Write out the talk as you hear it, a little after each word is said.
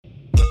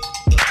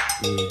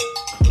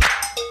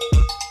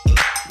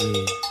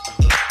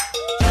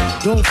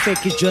Don't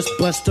fake it, just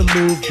bust a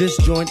move. This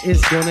joint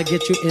is gonna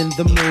get you in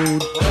the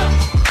mood.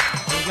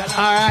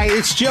 All right,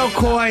 it's Joe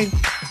Coy.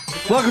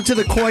 Welcome to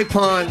the Koi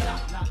Pond.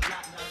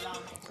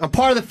 I'm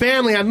part of the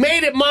family. I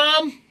made it,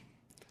 Mom.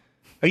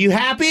 Are you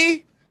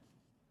happy?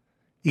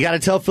 You got to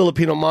tell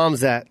Filipino moms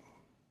that.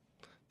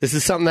 This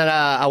is something that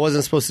I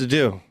wasn't supposed to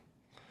do.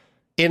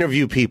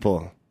 Interview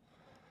people.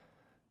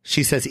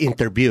 She says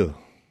interview.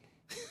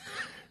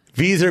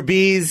 V's are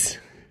B's.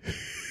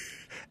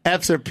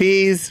 F's are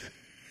P's.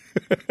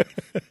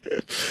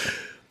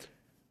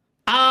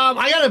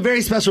 I got a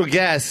very special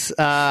guest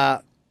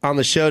on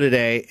the show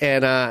today,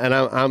 and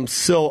I'm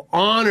so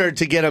honored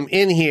to get him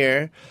in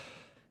here.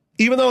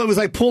 Even though it was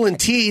like pulling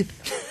teeth,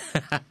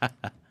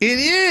 it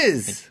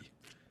is.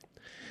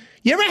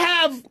 You ever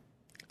have?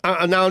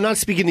 Now I'm not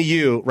speaking to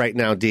you right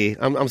now, D.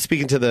 I'm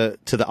speaking to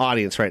the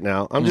audience right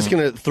now. I'm just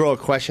gonna throw a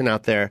question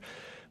out there.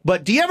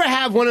 But do you ever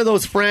have one of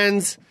those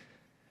friends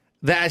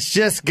that's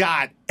just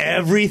got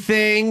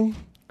everything,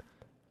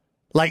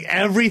 like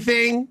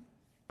everything,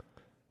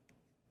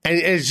 and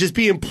it's just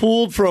being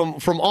pulled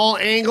from all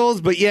angles,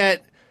 but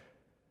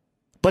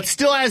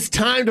still has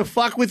time to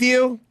fuck with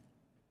you?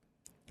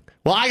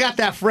 Well, I got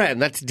that friend.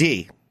 That's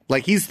D.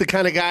 Like, he's the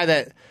kind of guy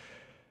that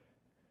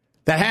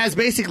has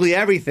basically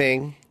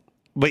everything,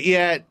 but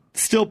yet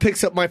still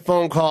picks up my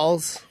phone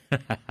calls,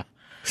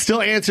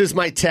 still answers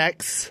my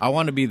texts. I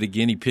want to be the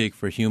guinea pig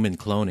for human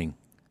cloning.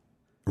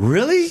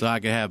 Really? So I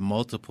could have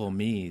multiple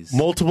me's.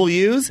 Multiple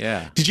yous?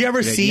 Yeah. Did you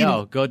ever see?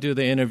 Yo, go do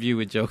the interview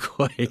with Joe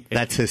Coy.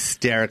 That's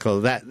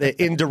hysterical. That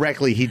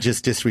indirectly, he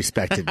just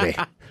disrespected me.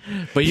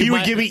 But you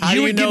would give me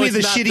the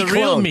shitty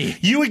clone.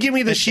 You would give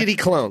me the shitty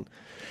clone.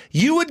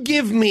 You would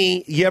give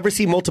me. You ever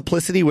see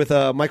Multiplicity with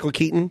Michael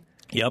Keaton?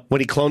 Yep.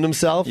 When he cloned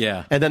himself?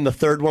 Yeah. And then the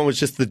third one was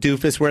just the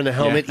doofus wearing the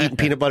helmet, eating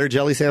peanut butter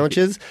jelly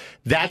sandwiches?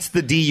 That's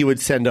the D you would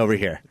send over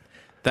here.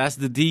 That's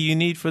the D you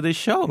need for this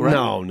show, right?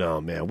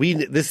 No, man.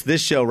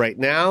 This show right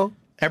now,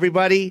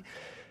 everybody,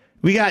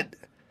 we got.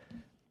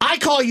 I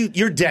call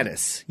you're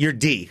Dennis. You're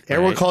D.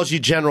 Everyone calls you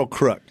General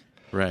Crook.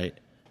 Right.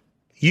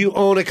 You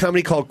own a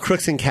company called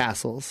Crooks and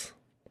Castles.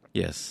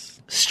 Yes.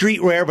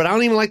 Streetwear, but I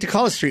don't even like to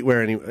call it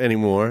streetwear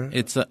anymore.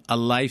 It's a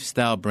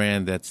lifestyle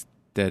brand that's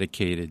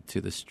dedicated to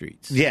the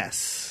streets.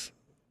 Yes.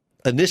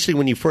 Initially,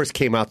 when you first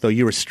came out, though,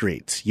 you were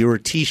streets. You were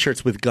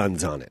T-shirts with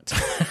guns on it.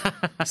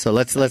 So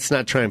let's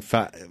not try and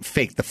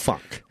fake the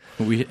funk.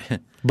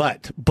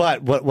 But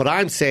what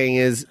I'm saying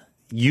is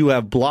you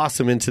have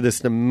blossomed into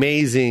this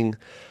amazing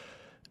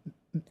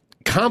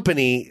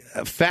company.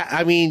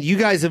 I mean, you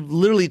guys have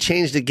literally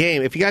changed the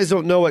game. If you guys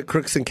don't know what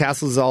Crooks and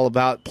Castles is all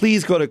about,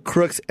 please go to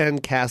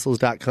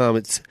crooksandcastles.com.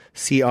 It's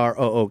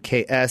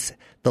CROOKS,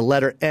 the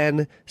letter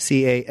N,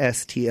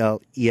 CASTLES.com.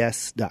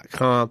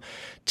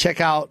 Check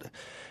out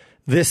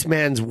this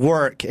man's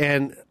work.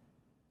 And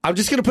I'm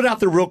just going to put it out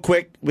there real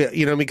quick,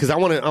 because I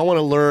want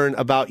to learn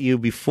about you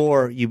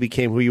before you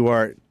became who you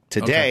are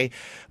today. Okay.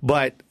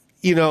 But,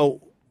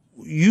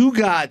 you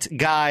got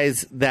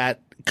guys that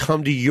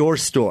come to your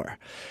store.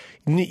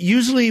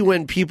 Usually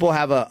when people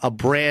have a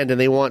brand and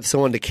they want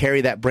someone to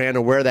carry that brand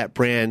or wear that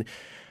brand,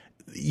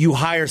 you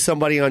hire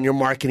somebody on your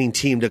marketing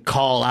team to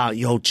call out,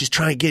 just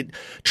try and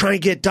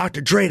get Dr.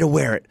 Dre to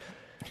wear it.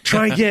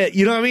 Try and get,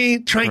 you know what I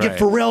mean? Try and get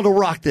Pharrell to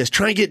rock this.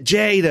 Try and get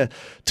Jay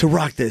to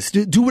rock this.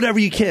 Do whatever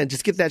you can.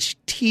 Just get that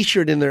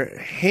T-shirt in their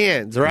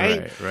hands,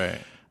 right? Right.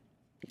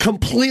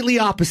 Completely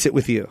opposite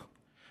with you.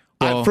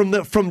 Well,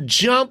 from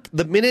jump,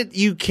 the minute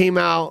you came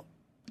out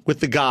with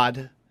the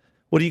God,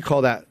 what do you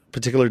call that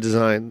particular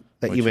design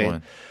that you made?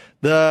 One?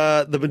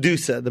 The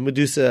Medusa,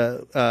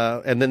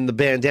 and then the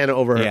bandana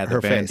over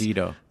her face.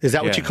 Bandito. Is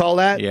that what you call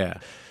that? Yeah.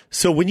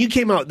 So when you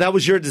came out, that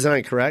was your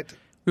design, correct?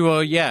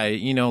 Well, yeah.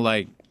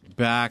 Like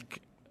back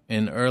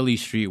in early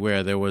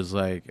streetwear, there was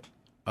like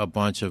a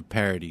bunch of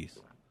parodies.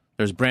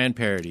 There's brand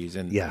parodies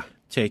and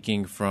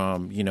taking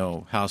from,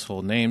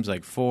 household names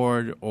like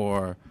Ford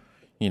or,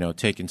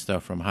 taking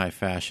stuff from high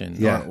fashion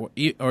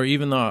or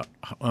even the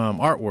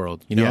art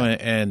world,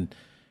 and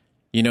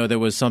there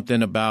was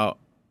something about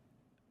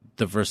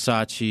the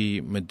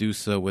Versace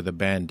Medusa with a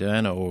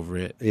bandana over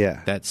it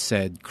that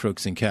said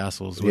Crooks and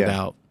Castles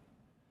without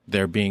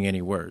there being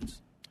any words.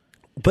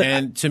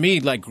 And to me,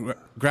 like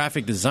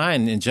graphic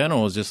design in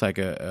general is just like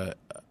a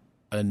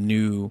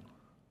new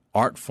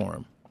art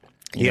form,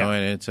 you know,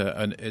 and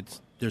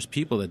there's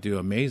people that do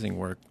amazing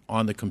work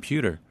on the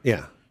computer,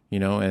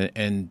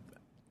 and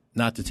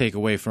not to take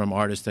away from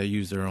artists that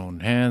use their own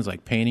hands,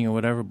 like painting or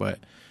whatever, but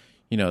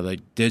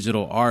like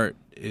digital art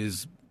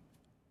is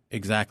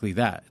exactly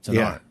that. It's an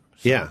art.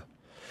 So. Yeah.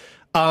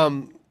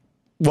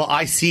 Well,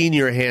 I seen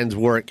your hands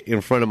work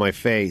in front of my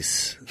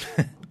face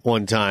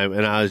one time,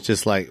 and I was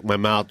just like, my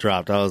mouth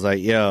dropped. I was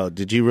like, yo,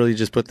 did you really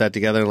just put that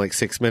together in like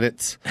 6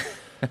 minutes?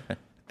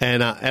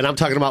 And I'm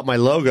talking about my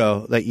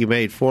logo that you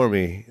made for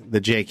me, the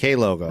JK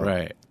logo.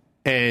 Right.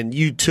 And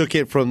you took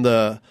it from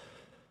the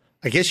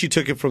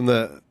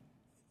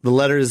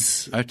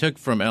letters. I took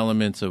from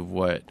elements of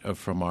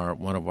from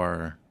one of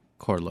our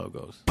core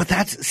logos. But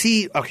that's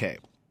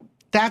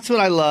what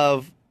I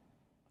love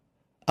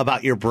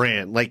about your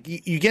brand. Like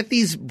you get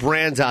these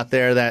brands out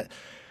there that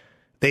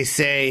they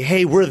say,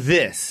 hey, we're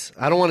this.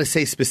 I don't want to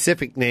say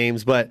specific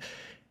names, but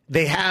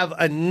they have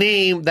a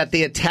name that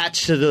they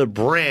attach to the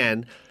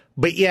brand,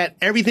 but yet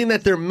everything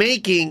that they're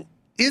making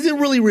isn't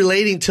really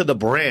relating to the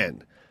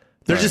brand.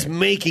 They're just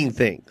making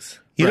things.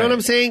 You know what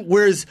I'm saying?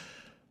 Whereas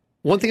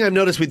one thing I've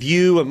noticed with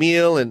you,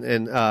 Emil,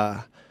 and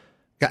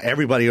got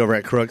everybody over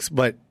at Crooks,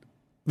 but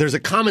there's a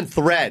common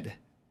thread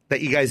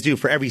that you guys do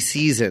for every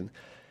season,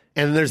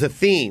 and there's a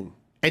theme,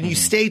 and you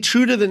stay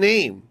true to the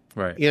name.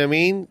 Right. You know what I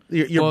mean?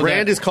 Your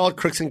brand is called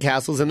Crooks and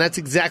Castles, and that's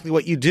exactly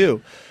what you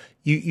do.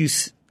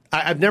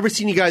 I've never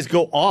seen you guys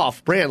go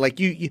off brand. Like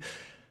you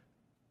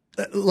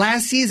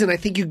last season, I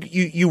think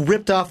you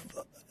ripped off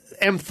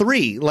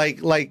M3,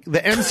 like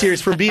the M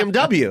series for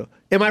BMW.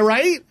 Am I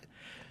right?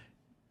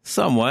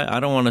 Somewhat.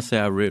 I don't want to say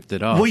I ripped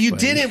it off. Well, you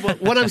didn't.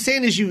 But what I'm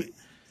saying is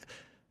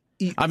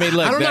I mean,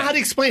 look, I don't know how to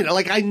explain it.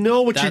 Like, I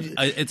know what you.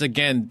 It's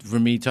again for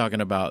me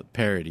talking about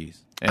parodies,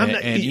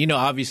 and you know,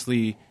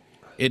 obviously,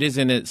 it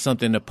isn't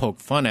something to poke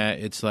fun at.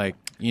 It's like,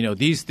 you know,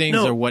 these things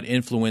are what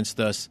influenced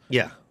us.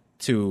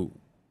 To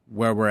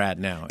where we're at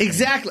now.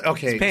 Exactly.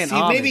 Okay.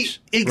 Maybe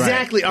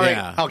exactly. Right. All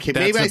right. Yeah. Okay.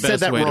 Maybe I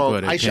said that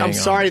wrong. I'm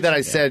sorry that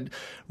I said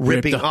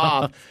ripping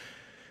off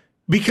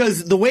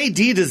because the way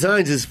D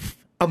designs is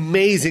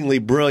amazingly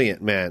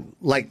brilliant, man.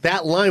 Like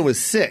that line was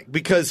sick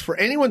because for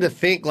anyone to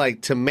think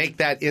like to make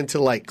that into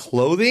like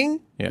clothing,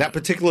 that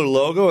particular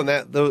logo and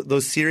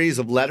those series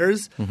of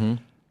letters,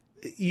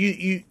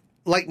 you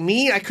like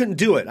me, I couldn't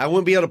do it. I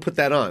wouldn't be able to put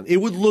that on. It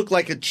would look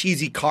like a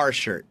cheesy car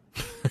shirt.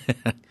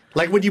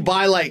 Like when you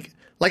buy like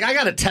I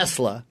got a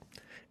Tesla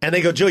and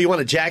they go, Joe, you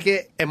want a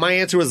jacket? And my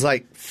answer was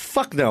like,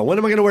 fuck no. When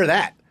am I going to wear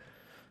that?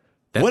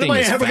 When am I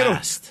ever going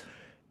to?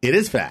 It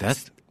is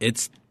fast.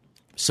 It's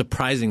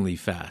surprisingly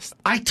fast.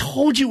 I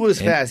told you it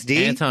was fast,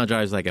 D. Anton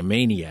drives like a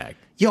maniac.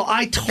 Yo,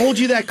 I told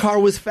you that car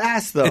was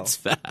fast, though. It's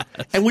fast.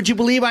 And would you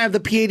believe I have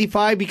the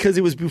P85 because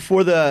it was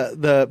before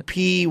the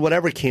P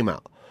whatever came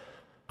out?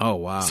 Oh,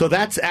 wow. So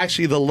that's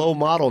actually the low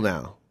model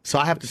now. So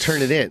I have to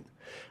turn it in.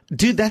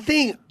 Dude, that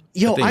thing...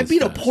 Yo, I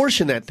beat fast. A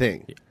Porsche in that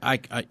thing.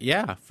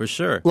 Yeah, for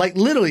sure. Like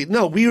literally,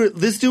 no,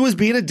 this dude was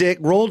being a dick,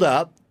 rolled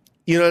up,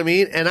 you know what I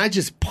mean? And I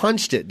just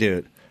punched it,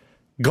 dude.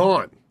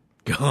 Gone,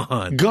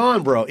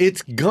 bro.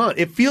 It's gone.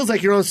 It feels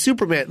like you're on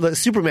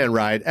Superman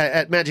ride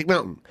at Magic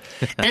Mountain.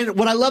 And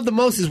what I love the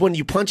most is when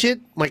you punch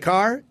it, my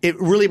car, it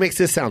really makes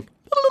this sound.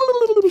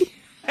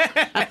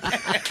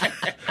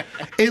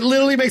 It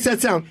literally makes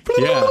that sound.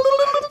 Yeah.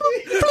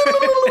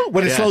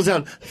 When it slows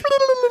down.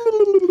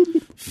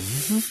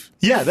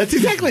 Yeah, that's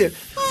exactly it.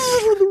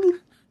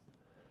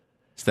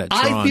 It's that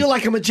I feel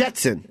like I'm a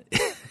Jetson.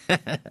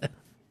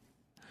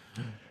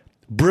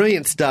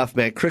 Brilliant stuff,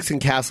 man. Crooks and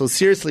Castles.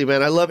 Seriously,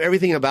 man, I love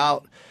everything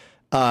about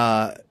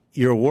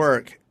your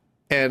work.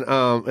 And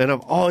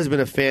I've always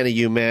been a fan of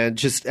you, man,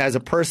 just as a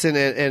person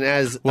and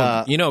as...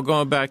 you know,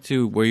 going back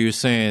to where you're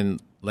saying,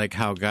 like,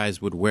 how guys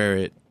would wear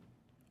it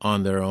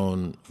on their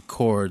own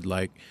accord,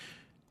 like,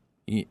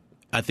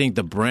 I think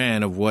the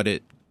brand of what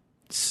it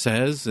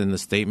says in the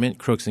statement,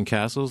 Crooks and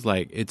Castles,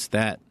 like, it's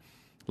that,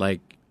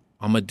 like,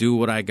 I'm going to do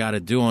what I got to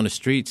do on the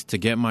streets to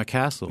get my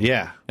castle.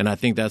 Yeah. And I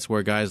think that's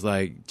where guys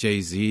like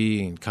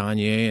Jay-Z and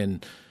Kanye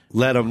and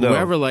let them know.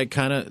 Whoever, like,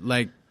 kind of,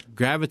 like,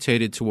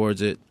 gravitated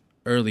towards it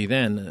early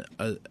then.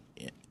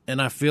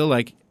 And I feel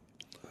like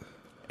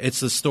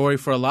it's a story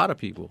for a lot of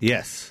people.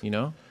 Yes. You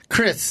know?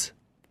 Chris.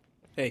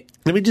 Hey.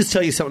 Let me just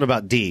tell you something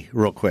about D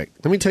real quick.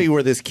 Let me tell you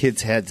where this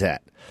kid's head's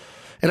at.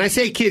 And I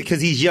say kid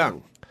because he's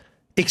young.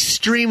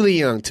 Extremely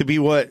young to be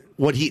what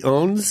he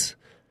owns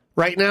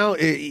right now.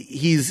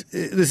 This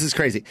is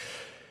crazy.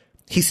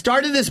 He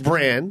started this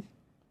brand,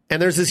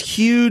 and there's this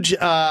huge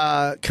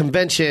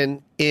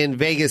convention in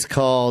Vegas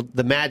called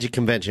the Magic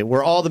Convention,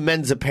 where all the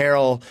men's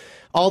apparel,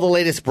 all the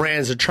latest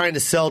brands are trying to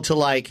sell to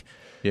like,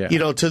 you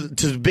know,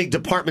 to big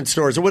department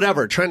stores or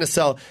whatever, trying to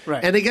sell.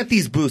 Right. And they get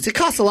these booths. It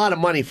costs a lot of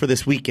money for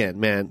this weekend,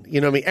 man.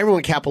 You know what I mean?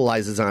 Everyone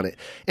capitalizes on it.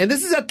 And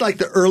this is at like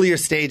the earlier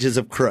stages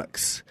of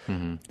Crooks.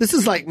 Mm-hmm. This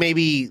is like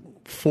maybe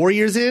 4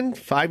 years in,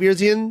 5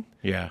 years in.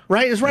 Yeah.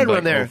 Right? It's right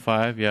around there.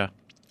 05, yeah.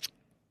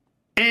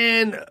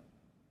 And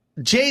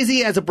Jay-Z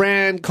has a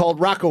brand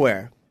called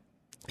Rockaware.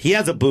 He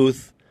has a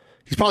booth.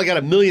 He's probably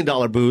got $1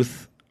 million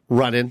booth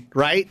running,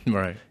 right?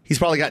 Right. He's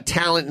probably got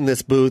talent in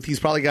this booth. He's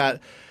probably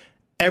got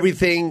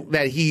everything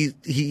that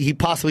he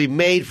possibly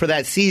made for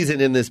that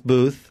season in this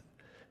booth.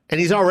 And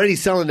he's already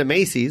selling to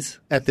Macy's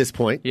at this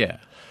point. Yeah.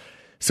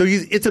 So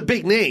it's a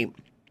big name.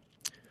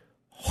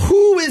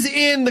 Who is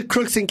in the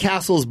Crooks and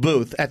Castles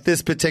booth at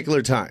this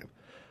particular time?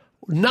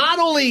 Not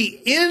only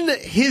in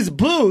his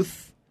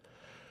booth,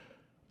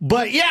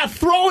 but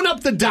throwing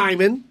up the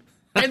diamond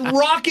and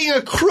rocking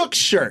a Crooks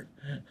shirt.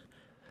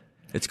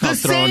 It's called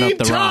throwing up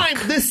the rock.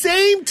 The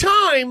same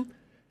time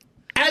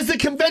as the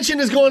convention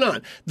is going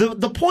on.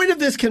 The point of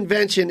this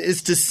convention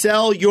is to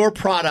sell your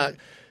product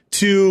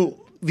to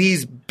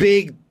these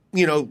big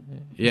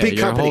big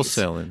companies.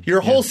 Wholesaling.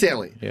 You're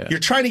wholesaling. Yeah. You're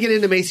trying to get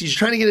into Macy's. You're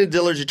trying to get into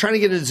Dillard's. You're trying to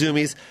get into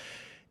Zoomies.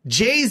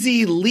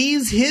 Jay-Z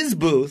leaves his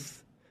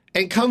booth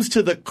and comes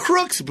to the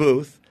Crooks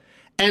booth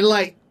and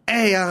like,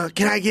 hey,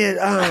 can I get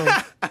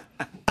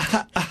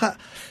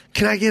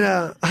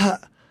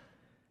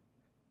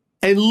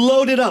and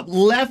loaded up,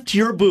 left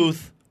your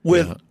booth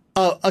with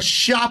a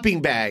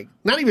shopping bag,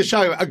 not even a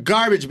shopping bag, a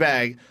garbage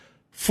bag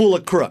full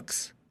of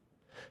Crooks.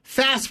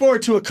 Fast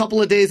forward to a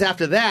couple of days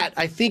after that,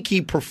 I think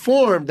he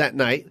performed that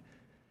night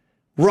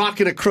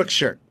rocking a Crooks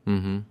shirt.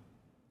 Mm-hmm.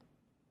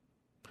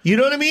 You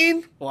know what I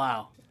mean?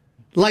 Wow.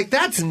 Like,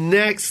 that's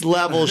next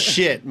level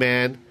shit,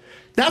 man.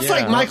 That's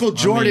like Michael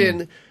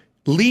Jordan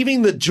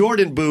leaving the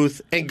Jordan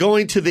booth and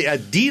going to the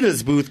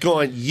Adidas booth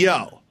going,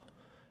 yo,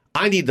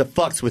 I need the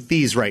fucks with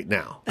these right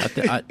now. Jay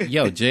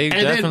and definitely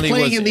then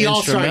playing was in the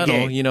All-Star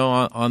instrumental, game.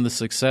 On the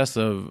success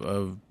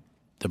of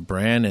the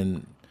brand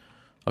and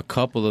a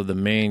couple of the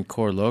main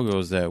core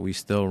logos that we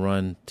still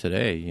run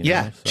today.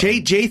 Yeah, so.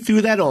 Jay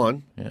threw that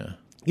on. Yeah.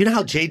 You know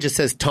how Jay just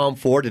says Tom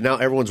Ford, and now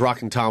everyone's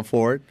rocking Tom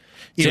Ford?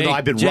 Even though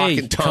I've been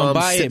rocking Tom come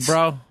buy since... it,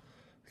 bro.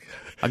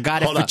 I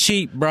got it for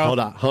cheap, bro.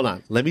 Hold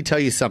on. Let me tell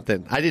you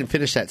something. I didn't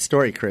finish that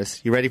story,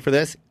 Chris. You ready for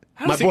this?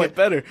 How does it get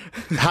better?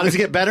 How does it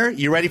get better?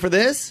 You ready for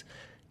this?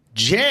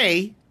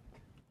 Jay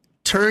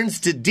turns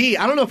to D.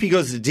 I don't know if he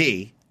goes to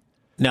D.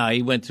 No,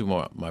 he went to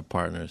my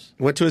partners.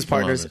 Went to his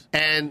partners.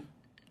 And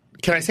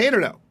can I say it or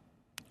no?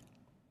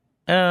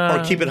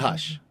 Or keep it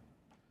hush?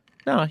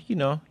 No,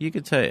 you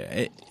could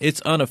say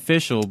it's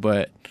unofficial,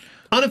 but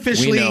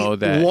unofficially we know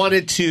that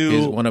wanted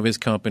to one of his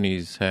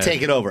companies had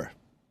take it over.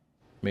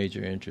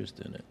 Major interest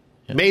in it.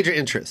 Yeah. Major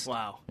interest.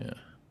 Wow. Yeah.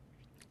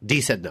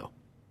 D said no.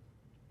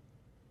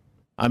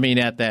 I mean,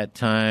 at that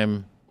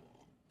time,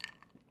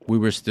 we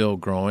were still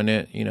growing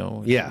it.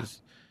 Yeah.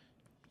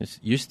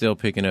 You're still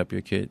picking up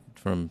your kid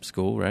from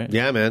school, right?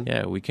 Yeah, man.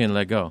 Yeah, we couldn't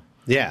let go.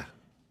 Yeah.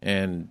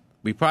 And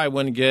we probably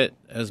wouldn't get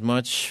as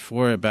much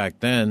for it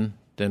back then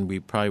than we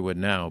probably would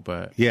now,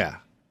 but yeah.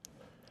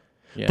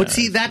 But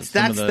see, that's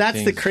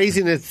the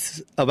craziness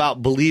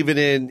about believing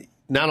in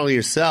not only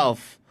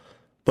yourself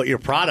but your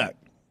product.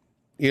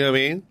 You know what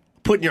I mean?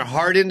 Putting your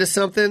heart into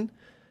something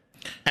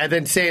and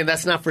then saying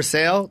that's not for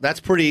sale. That's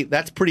pretty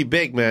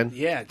big, man.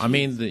 Yeah. Geez. I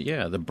mean,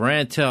 the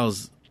brand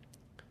tells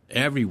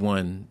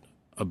everyone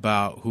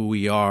about who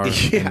we are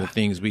and the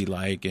things we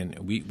like, and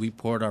we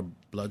poured our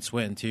blood,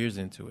 sweat, and tears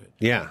into it.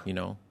 Yeah.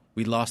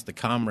 We lost the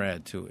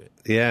comrade to it.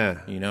 Yeah.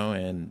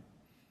 And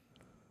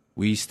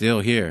we still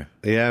here.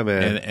 Yeah,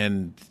 man.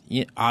 And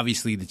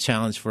obviously the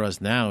challenge for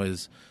us now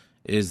is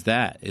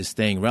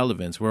staying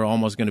relevant. We're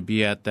almost going to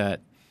be at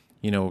that,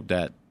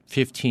 that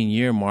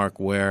 15-year mark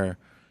where,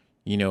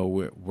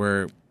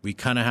 we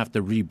kind of have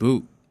to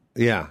reboot.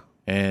 Yeah.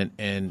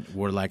 And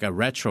we're like a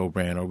retro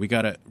brand, or we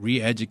got to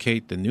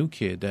re-educate the new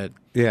kid that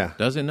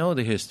doesn't know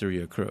the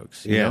history of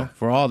Crooks. You know?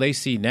 For all they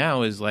see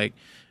now is like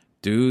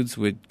dudes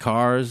with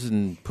cars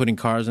and putting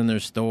cars in their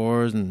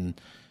stores and,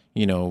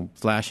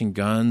 flashing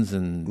guns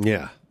and,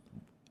 we're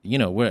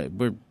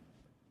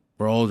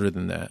older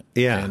than that.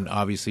 Yeah. And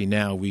obviously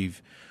now we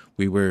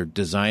were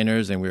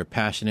designers and we were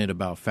passionate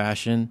about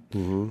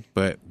fashion,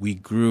 but we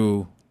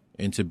grew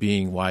into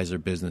being wiser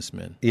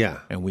businessmen. Yeah.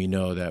 And we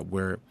know that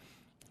we're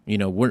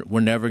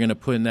never going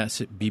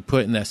to be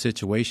put in that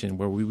situation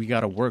where we got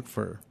to work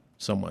for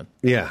someone.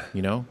 Yeah.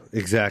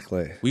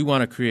 Exactly. We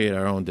want to create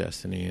our own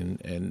destiny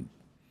and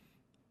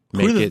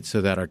make it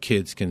so that our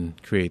kids can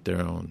create their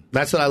own.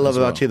 That's what I love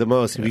about you the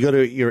most. If you go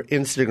to your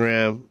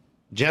Instagram,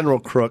 General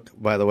Crook,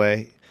 by the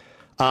way,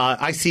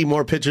 I see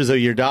more pictures of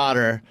your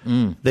daughter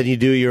than you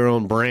do your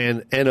own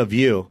brand and of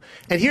you.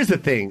 And here's the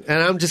thing,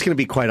 and I'm just going to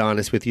be quite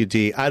honest with you,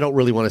 D. I don't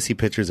really want to see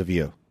pictures of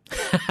you,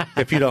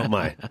 if you don't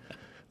mind.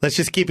 Let's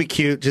just keep it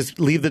cute. Just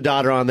leave the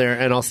daughter on there,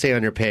 and I'll stay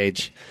on your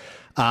page.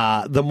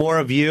 The more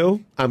of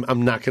you,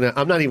 I'm not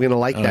even gonna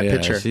like that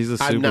picture. She's a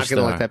superstar. I'm not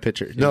gonna like that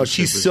picture.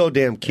 She's so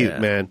damn cute,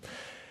 man.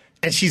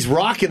 And she's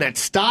rocking that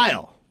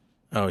style.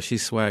 Oh,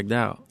 she's swagged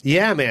out.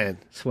 Yeah, man.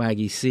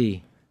 Swaggy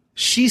C.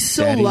 She's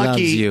so Daddy lucky.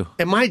 Loves you.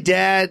 And my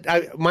dad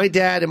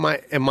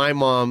and my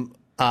mom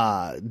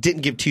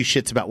didn't give two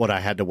shits about what I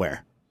had to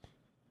wear.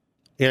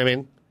 You know what I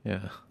mean?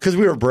 Yeah. Because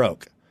we were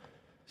broke.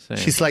 Same.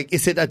 She's like,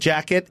 "Is it a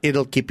jacket?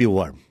 It'll keep you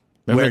warm."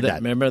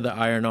 Remember the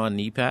iron-on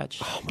knee patch?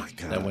 Oh my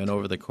god! That went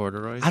over the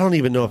corduroys. I don't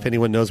even know if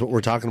anyone knows what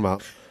we're talking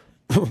about.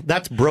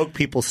 That's broke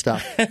people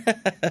stuff.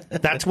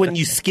 That's when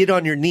you skid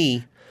on your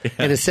knee,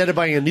 and instead of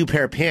buying a new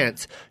pair of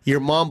pants, your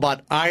mom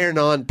bought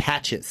iron-on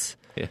patches,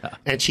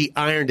 and she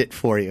ironed it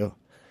for you,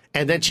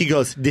 and then she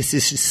goes, "This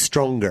is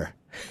stronger.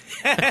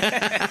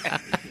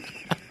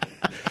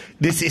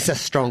 This is a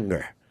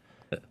stronger.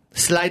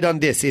 Slide on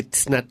this;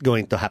 it's not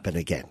going to happen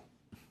again."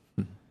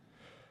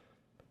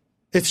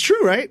 It's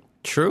true, right?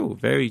 True,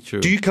 very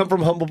true. Do you come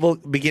from humble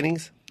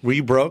beginnings? Were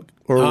you broke,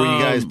 or were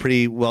you guys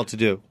pretty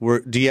well-to-do?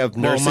 Do you have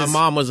nurses? Well, my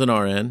mom was an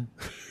RN,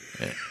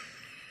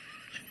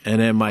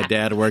 and then my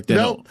dad worked in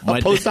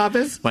a post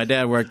office. My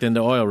dad worked in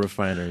the oil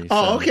refinery.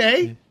 Oh,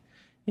 okay.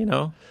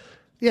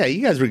 Yeah,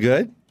 you guys were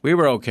good. We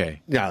were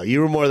okay. No, you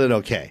were more than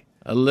okay.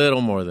 A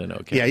little more than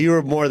okay. Yeah, you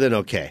were more than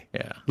okay.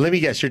 Yeah. Let me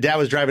guess. Your dad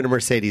was driving a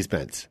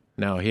Mercedes-Benz.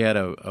 No, he had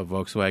a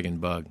Volkswagen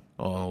Bug.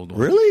 Old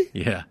one. Really?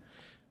 Yeah.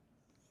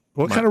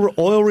 What kind of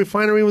oil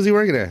refinery was he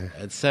working at?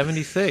 At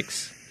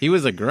 76. He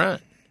was a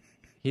grunt.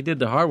 He did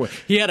the hard work.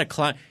 He had a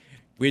climb.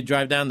 We'd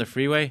drive down the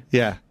freeway.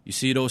 Yeah. You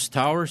see those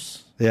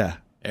towers? Yeah.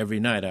 Every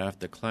night I have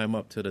to climb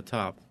up to the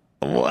top.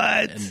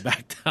 What? And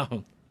back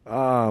down.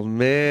 Oh,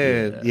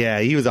 man. Yeah,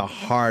 he was a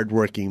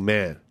hard-working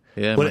man.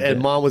 Yeah. And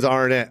mom was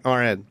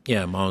RN.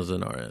 Yeah, mom was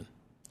an RN.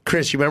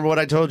 Chris, you remember what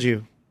I told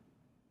you?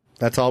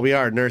 That's all we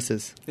are,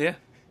 nurses. Yeah.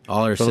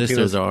 All our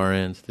sisters are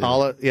RNs, too.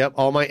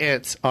 All my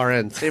aunts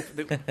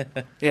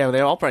RNs. Yeah, they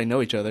all probably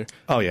know each other.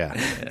 Oh, yeah.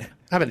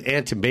 I have an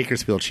aunt in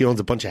Bakersfield. She owns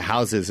a bunch of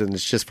houses, and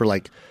it's just for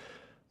like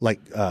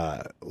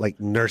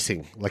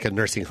nursing, like a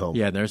nursing home.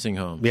 Yeah, nursing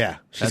home. Yeah.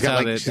 She's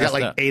got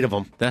 8 of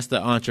them. That's the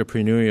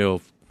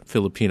entrepreneurial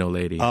Filipino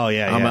lady. Oh,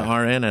 yeah, I'm an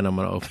RN, and I'm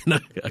going to open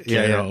a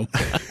care home.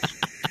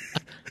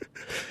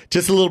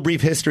 Just a little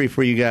brief history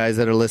for you guys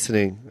that are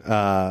listening.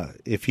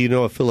 If you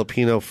know a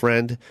Filipino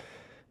friend,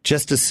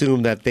 just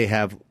assume that they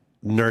have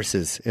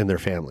nurses in their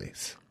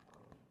families.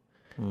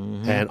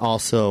 Mm-hmm. And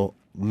also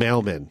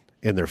mailmen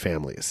in their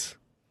families.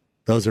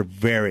 Those are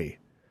very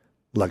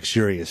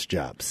luxurious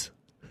jobs.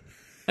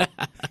 The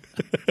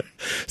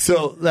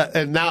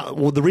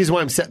reason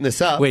why I'm setting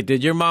this up. Wait,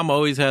 did your mom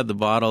always have the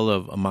bottle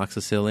of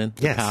amoxicillin,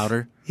 the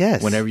powder?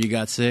 Yes. Whenever you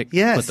got sick?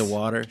 Yes. Put the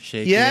water,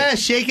 shake it? Yeah,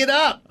 shake it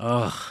up.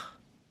 Ugh.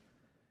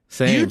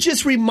 Same. You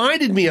just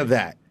reminded me of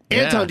that.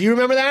 Yeah. Anton, do you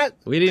remember that?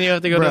 We didn't even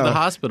have to go to the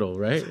hospital,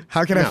 right?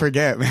 How can I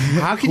forget?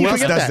 How can you Who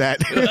forget else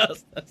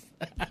does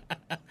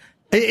that?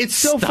 It's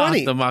so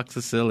funny. The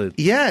amoxicillin.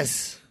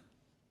 Yes.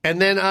 And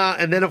then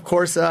of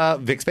course,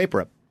 Vicks Vapor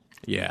Rub.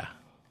 Yeah,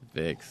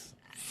 Vicks.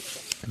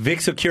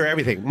 Vicks will cure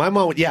everything. My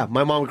mom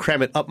would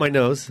cram it up my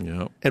nose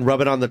and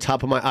rub it on the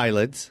top of my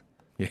eyelids.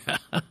 Yeah.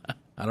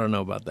 I don't know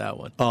about that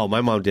one. Oh,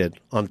 my mom did.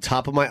 On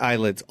top of my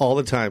eyelids all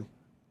the time.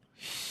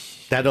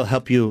 That'll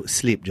help you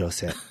sleep,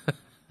 Joseph.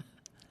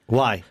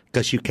 Why?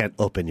 Because you can't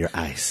open your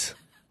eyes.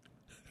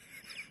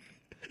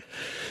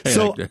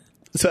 Like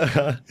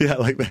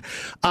that.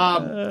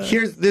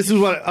 This is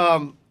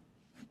what.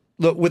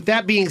 Look, with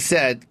that being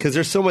said, because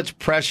there's so much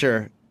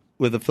pressure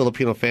with a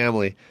Filipino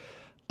family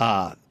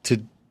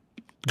to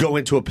go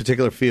into a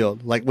particular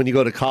field, like when you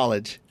go to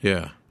college,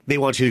 they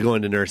want you to go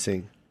into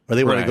nursing or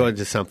they want to go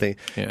into something.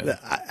 Yeah.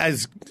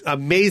 As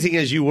amazing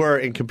as you were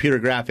in computer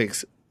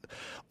graphics,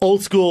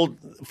 old school,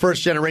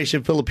 first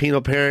generation Filipino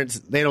parents,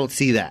 they don't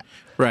see that.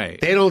 Right.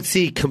 They don't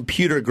see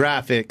computer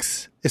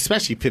graphics,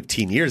 especially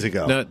 15 years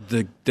ago. No,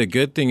 the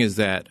good thing is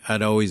that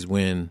I'd always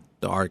win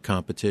the art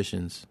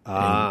competitions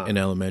in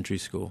elementary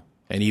school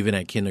and even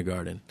at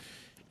kindergarten.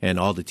 And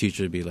all the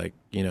teachers would be like,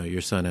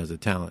 your son has a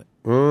talent.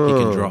 He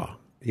can draw.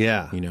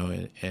 Yeah.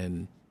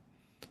 And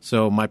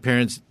so my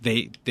parents,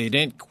 they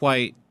didn't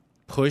quite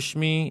push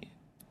me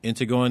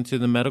into going to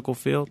the medical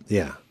field.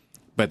 Yeah.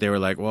 But they were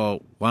like,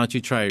 well, why don't you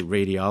try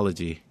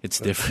radiology? It's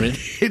different.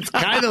 It's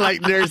kind of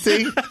like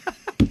nursing.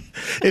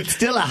 It's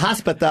still a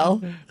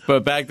hospital.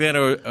 But back then,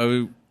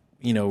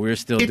 we were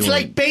still doing... It's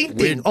like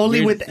painting,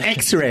 only with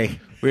X-ray.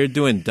 We were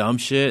doing dumb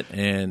shit,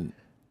 and,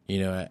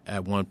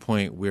 at one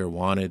point, we were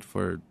wanted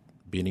for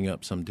beating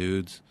up some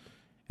dudes,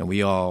 and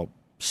we all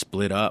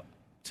split up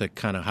to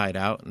kind of hide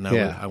out, and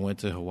I went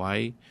to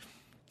Hawaii.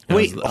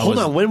 Wait, hold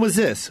on. When was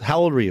this? How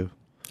old were you?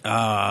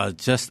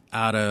 Just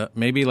out of...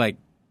 Maybe like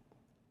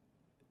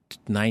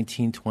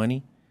 19,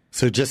 20.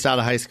 So just out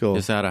of high school?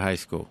 Just out of high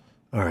school.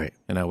 All right.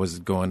 And I was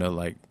going to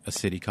like a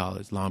city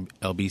college,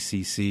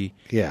 LBCC.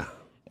 Yeah.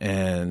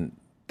 And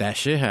that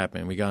shit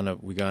happened. We got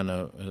in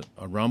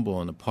a rumble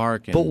in the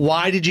park. And but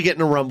why did you get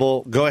in a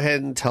rumble? Go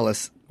ahead and tell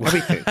us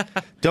everything.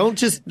 Don't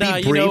just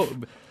be brief.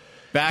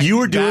 You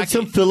were doing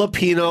some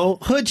Filipino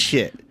hood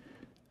shit.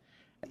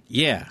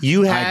 Yeah.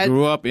 I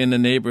grew up in a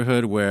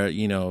neighborhood where,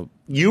 you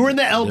were in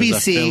the LBC.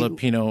 There's a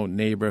Filipino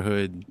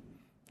neighborhood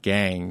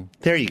gang.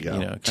 There you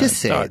go. Just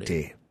say it,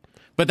 D.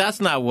 But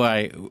that's not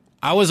why.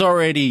 I was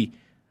already,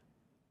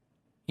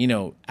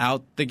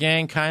 out the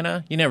gang, kind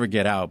of. You never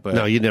get out. But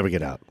no, you never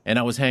get out. And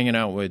I was hanging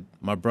out with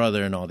my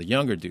brother and all the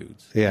younger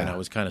dudes. Yeah. And I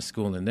was kind of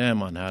schooling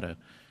them on how to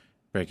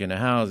break into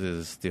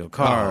houses, steal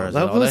cars,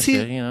 and all that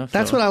shit.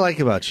 That's what I like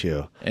about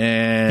you.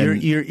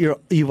 And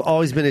you've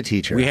always been a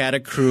teacher. We had a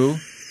crew.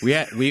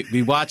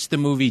 We watched the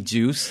movie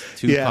Juice,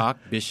 Tupac,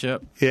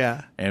 Bishop.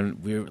 Yeah.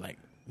 And we were like,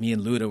 me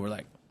and Luda were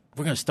like,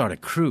 we're going to start a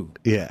crew.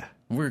 Yeah.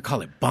 We're going to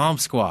call it Bomb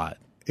Squad.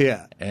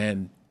 Yeah.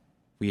 And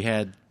we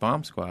had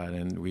Bomb Squad,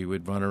 and we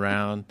would run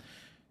around,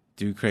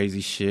 do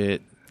crazy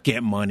shit,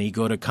 get money,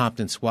 go to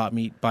Compton Swap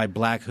Meet, buy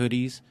black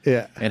hoodies,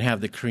 and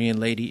have the Korean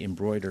lady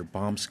embroider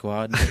Bomb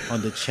Squad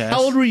on the chest.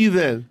 How old were you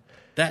then?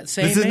 That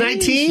same This is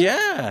 19?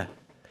 Yeah.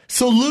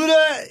 So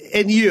Luda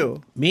and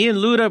you. Me and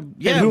Luda,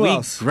 and who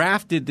else?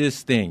 Grafted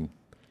this thing.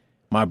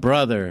 My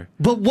brother.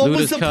 But what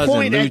Luda's was the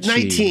point Lucci, at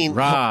 19?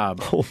 Rob.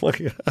 Oh my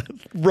God.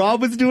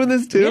 Rob was doing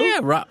this too?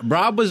 Yeah,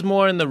 Rob was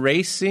more in the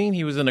race scene.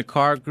 He was in a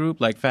car group,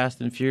 like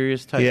Fast and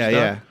Furious type stuff.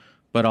 Yeah.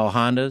 But all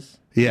Hondas,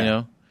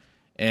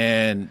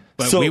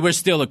 But we were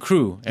still a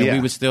crew, and Yeah.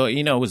 we were still,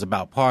 it was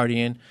about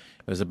partying.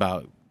 It was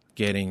about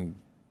getting,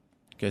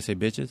 can I say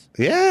bitches?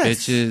 Yes.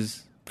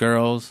 Bitches,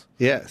 girls.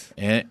 Yes.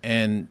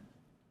 And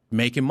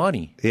making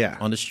money. Yeah.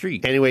 On the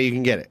street. Any way you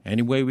can get it.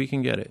 Any way we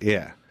can get it.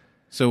 Yeah.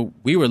 So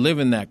we were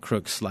living that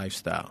Crooks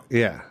lifestyle.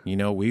 Yeah.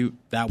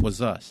 That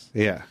was us.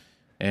 Yeah.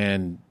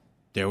 And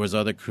there was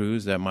other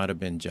crews that might have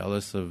been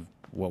jealous of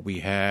what we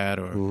had,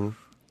 or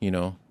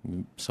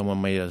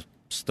someone may have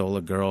stole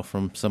a girl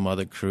from some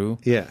other crew.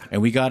 Yeah.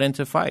 And we got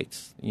into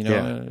fights,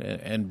 Yeah.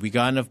 and we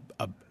got in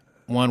a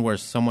one where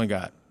someone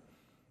got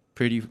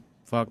pretty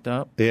fucked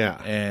up. Yeah.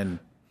 And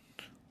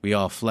we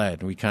all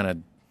fled. We kind of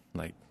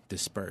like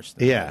dispersed.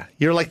 Yeah.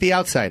 You're like the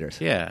outsiders.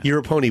 Yeah. You're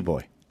a pony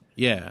boy.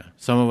 Yeah.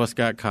 Some of us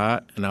got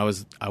caught, and I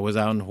was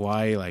out in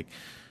Hawaii like,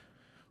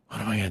 what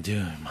am I going to do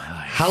in my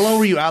life? How long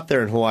were you out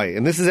there in Hawaii?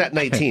 And this is at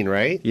 19,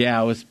 right? Yeah,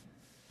 I was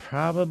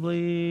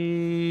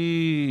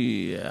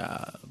probably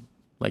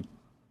like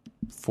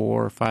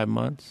 4 or 5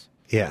 months.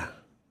 Yeah.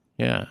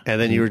 Yeah. And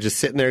then you were just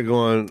sitting there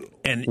going,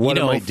 And, what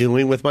am I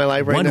doing with my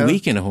life right now? 1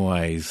 week in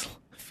Hawaii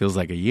feels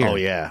like a year. Oh,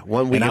 yeah.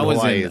 1 week And in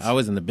Hawaii. I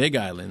was in the Big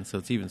Island, so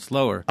it's even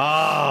slower.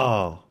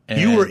 Oh. And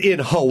You were in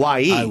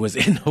Hawaii. I was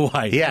in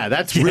Hawaii. Yeah,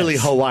 that's really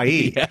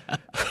Hawaii. Yeah.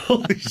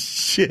 Holy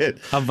shit.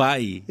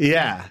 Hawaii.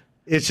 Yeah.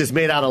 It's just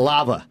made out of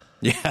lava.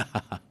 Yeah.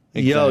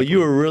 Yo, Exactly. you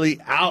were really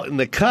out in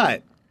the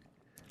cut.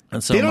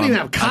 And so They don't even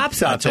have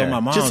cops out I told there. my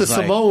mom, Just a I was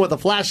like, Samoan with a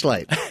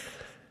flashlight.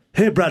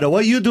 Hey, brother,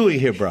 what you doing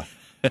here, bro?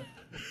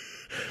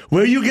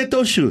 Where you get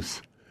those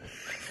shoes?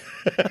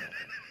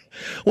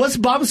 What's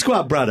bomb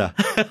squad, brother?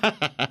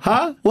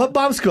 Huh? What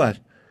bomb squad?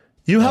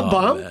 You have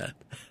bomb? man.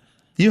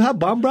 You have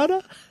bomb,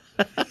 brother?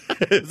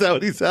 Is that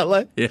what he sound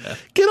like? Yeah.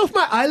 Get off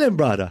my island,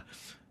 brother.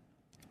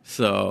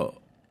 So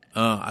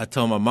I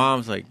told my mom, I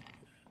was like,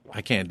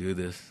 I can't do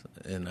this,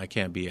 and I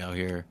can't be out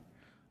here.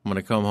 I'm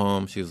going to come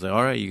home. She was like,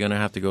 all right, you're going to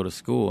have to go to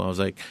school. I was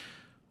like,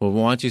 well,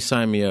 why don't you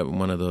sign me up in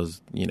one of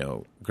those,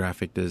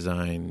 graphic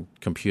design,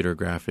 computer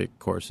graphic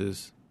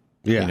courses?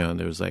 Yeah. And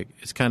there was like,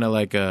 it's kind of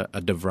like a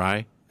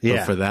DeVry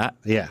Yeah. for that.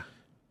 Yeah.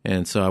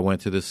 And so I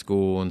went to this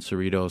school in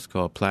Cerritos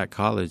called Platt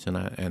College,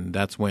 and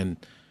that's when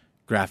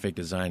graphic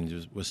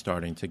design was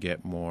starting to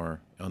get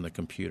more on the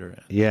computer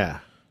end. Yeah.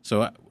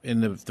 So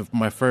in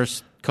my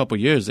first couple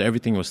years,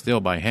 everything was still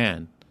by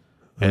hand.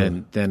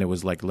 And then it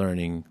was like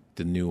learning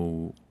the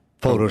new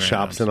Photoshops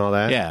programs. and all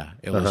that? Yeah,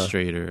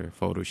 Illustrator,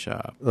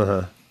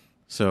 Photoshop.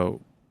 So,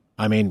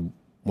 I mean,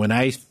 when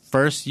I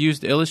first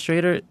used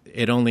Illustrator,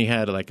 it only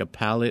had like a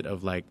palette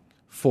of like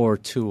 4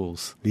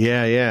 tools.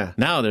 Yeah, yeah.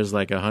 Now there's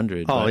like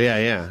 100. Oh, yeah,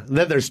 yeah.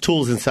 Then there's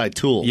tools inside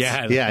tools.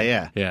 Yeah.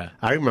 Yeah. Yeah.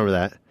 I remember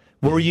that.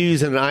 Were you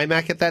using an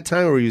iMac at that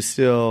time, or were you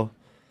still...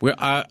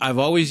 I've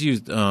always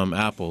used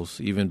Apples,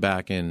 even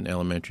back in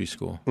elementary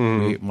school.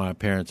 My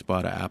parents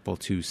bought an Apple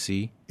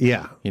IIc.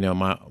 Yeah.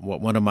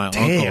 One of my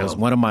Damn. uncles,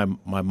 one of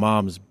my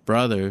mom's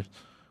brothers,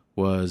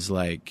 was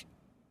like,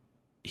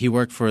 he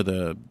worked for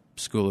the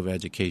School of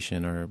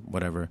Education or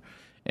whatever,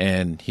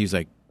 and he's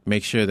like,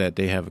 make sure that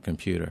they have a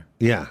computer.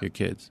 Yeah. Your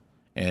kids,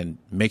 and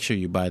make sure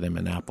you buy them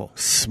an Apple.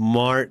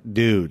 Smart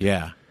dude.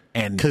 Yeah.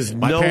 And 'Cause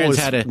my no one parents was-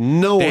 had to,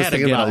 no one they was had to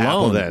thinking get about a Apple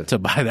loan then. to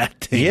buy that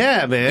thing.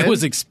 Yeah, man. It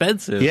was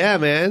expensive. Yeah,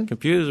 man.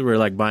 Computers were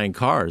like buying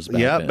cars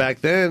back Yeah, then. back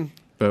then.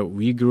 But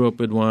we grew up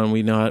with one.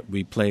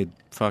 We played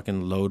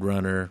fucking Lode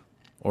Runner,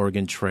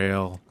 Oregon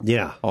Trail.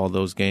 Yeah. All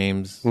those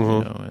games.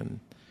 And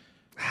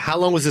How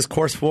long was this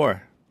course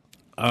for?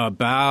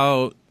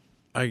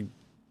 I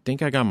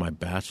think I got my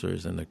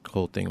bachelor's, and the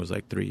whole thing was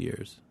like 3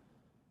 years.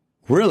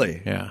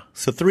 Really? Yeah.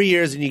 So 3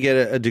 years and you get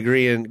a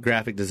degree in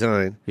graphic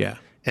design. Yeah.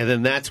 And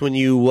then that's when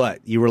you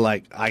were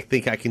like, I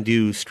think I can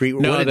do street.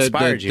 No, what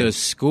inspired you? the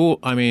school.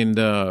 I mean,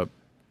 the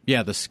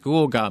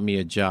school got me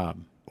a job.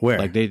 Where?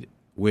 Like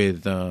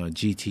with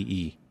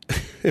GTE.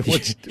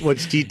 What's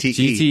GTE?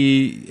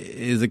 GTE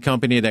is a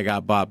company that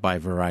got bought by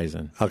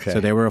Verizon. Okay. So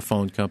they were a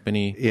phone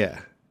company. Yeah.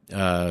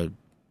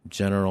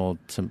 General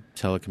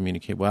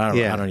Telecommunication. Well,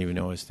 I don't even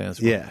know what it stands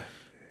for. Yeah.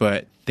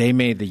 But they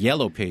made the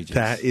Yellow Pages.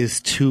 That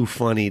is too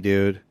funny,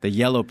 dude. The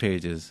Yellow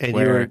Pages. And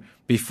where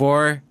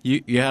before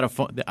you had a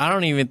phone. I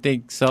don't even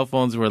think cell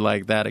phones were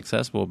like that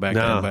accessible back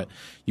then. But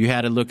you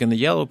had to look in the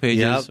Yellow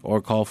Pages or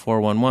call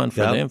 411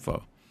 for the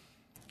info.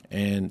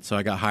 And so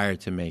I got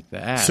hired to make the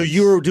ads. So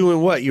you were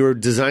doing what? You were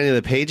designing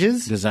the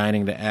pages?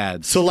 Designing the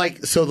ads. So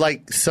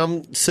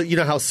you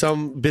know how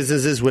some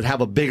businesses would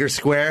have a bigger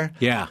square?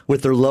 Yeah.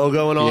 With their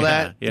logo and all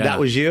that? yeah. That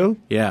was you?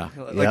 Yeah.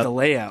 Like the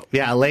layout.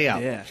 Yeah, a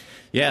layout. Yeah.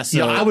 Yeah.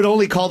 So I would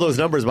only call those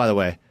numbers, by the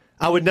way.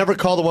 I would never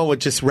call the one with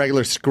just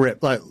regular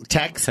script, like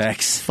text.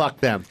 Text.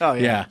 Fuck them. Oh,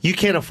 yeah. Yeah. You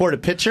can't afford a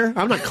picture?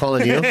 I'm not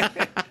calling you.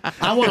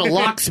 I want a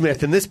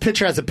locksmith, and this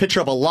picture has a picture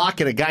of a lock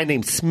and a guy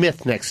named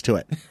Smith next to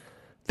it.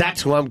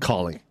 That's who I'm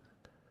calling.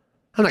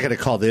 I'm not going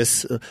to call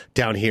this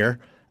down here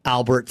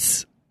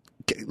Albert's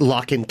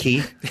Lock and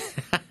Key.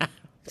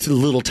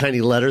 little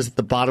tiny letters at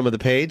the bottom of the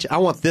page. I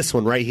want this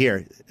one right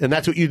here. And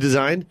that's what you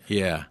designed?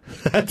 Yeah.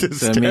 That's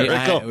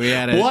hysterical. We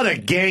had what a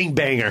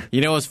gangbanger.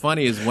 You know what's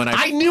funny is when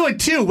I knew it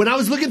too. When I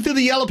was looking through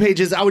the yellow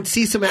pages, I would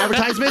see some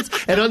advertisements,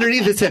 and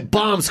underneath it said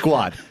Bomb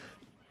Squad.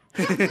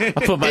 I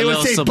put my It would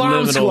little say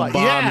subliminal Bomb Squad.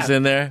 bombs Yeah.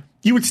 in there.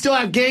 You would still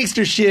have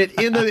gangster shit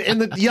in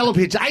the yellow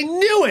pages. I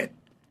knew it.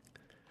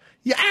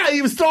 Yeah,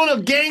 he was throwing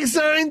up gang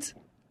signs.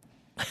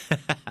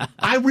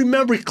 I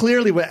remember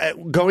clearly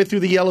going through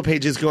the yellow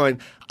pages going,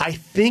 I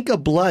think a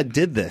blood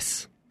did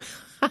this.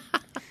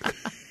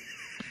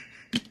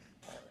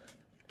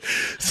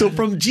 So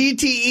from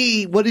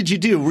GTE, what did you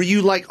do? Were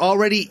you like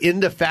already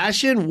into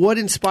fashion? What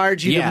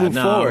inspired you to move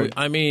forward?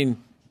 I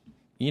mean,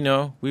 you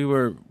know, we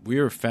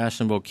were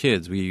fashionable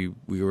kids. We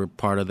were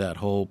part of that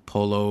whole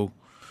polo,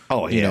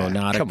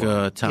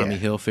 Nautica, Tommy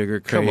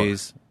Hilfiger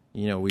craze.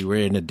 You know, we were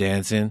into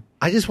dancing.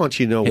 I just want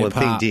you to know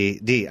Hip-hop. one thing,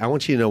 D. I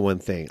want you to know one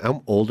thing.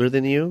 I'm older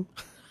than you,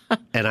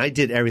 and I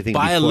did everything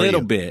by a before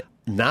little you. bit.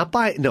 Not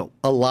by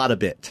a lot of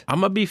bit. I'm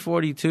gonna be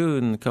 42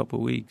 in a couple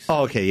of weeks.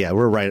 Oh, okay, yeah,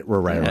 we're right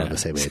around the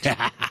same age.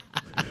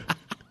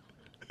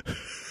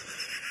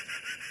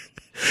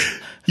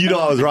 You know,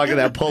 I was rocking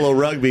that polo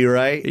rugby,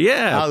 right?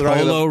 Yeah, I was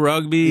rocking polo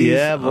rugby.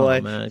 Yeah, boy.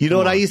 Oh, man, you know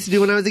what I on. used to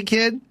do when I was a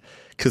kid?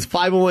 Because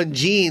 501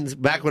 jeans,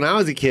 back when I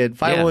was a kid,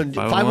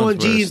 501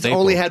 jeans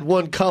only had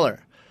one color.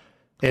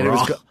 And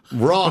Raw. it was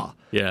raw.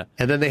 Yeah.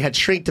 And then they had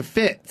shrink to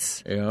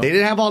fits. Yeah. They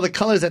didn't have all the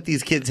colors that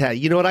these kids had.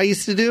 You know what I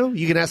used to do?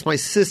 You can ask my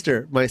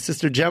sister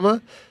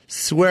Gemma,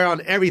 swear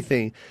on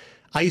everything.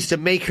 I used to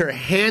make her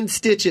hand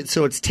stitch it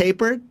so it's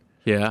tapered.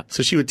 Yeah.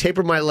 So she would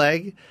taper my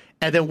leg,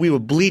 and then we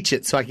would bleach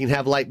it so I can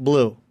have light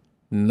blue.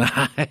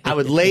 Nice. I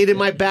would lay it in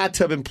my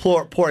bathtub and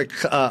pour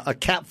a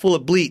cap full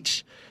of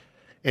bleach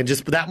and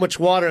just put that much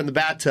water in the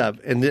bathtub.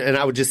 And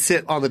I would just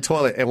sit on the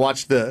toilet and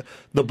watch the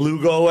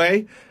blue go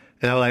away.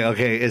 And I'm like,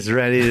 okay, it's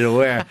ready to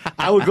wear.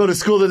 I would go to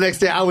school the next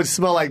day. I would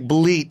smell like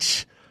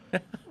bleach.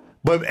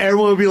 But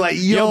everyone would be like,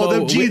 yo,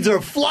 them jeans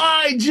are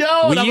fly,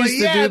 Joe. And I'm like,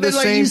 yeah. They're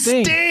like, you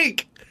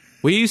stink.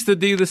 We used to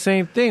do the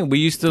same thing. We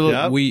used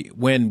to,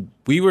 when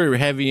we were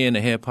heavy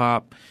into hip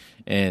hop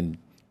and,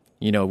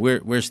 you know,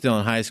 we're still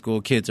in high school.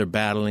 Kids are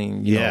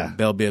battling. You know,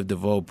 Belle Biv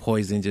DeVoe,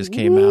 Poison just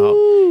came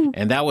out.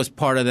 And that was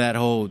part of that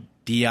whole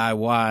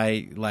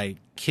DIY, like,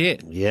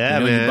 kit. Yeah,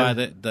 you know, man.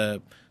 You buy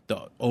the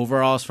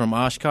overalls from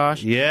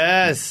Oshkosh.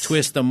 Yes.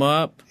 Twist them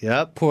up.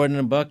 Yep. Pour it in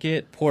a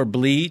bucket. Pour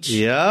bleach.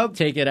 Yep.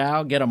 Take it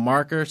out. Get a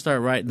marker.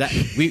 Start writing. That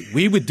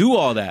we would do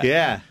all that.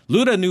 Yeah.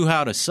 Luda knew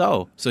how to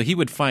sew, so he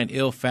would find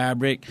ill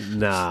fabric.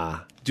 Nah.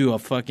 Do a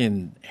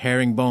fucking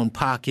herringbone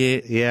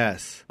pocket.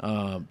 Yes.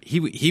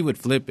 He would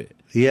flip it.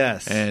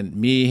 Yes. And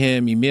me,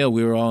 him, Emil,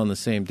 we were all in the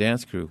same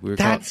dance crew.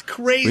 That's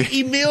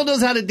crazy. Emil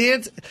knows how to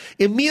dance.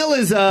 Emil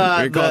is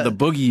we're called the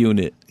Boogie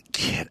Unit.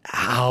 Get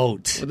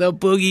out. The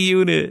Boogie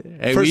Unit.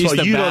 And First we of used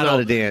all, to you don't know battle how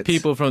to dance.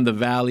 people from the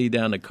Valley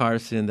down to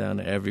Carson, down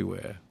to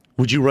everywhere.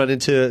 Would you run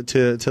into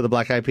the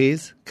Black Eyed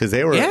Peas? Because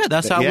they were. Yeah,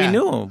 that's how we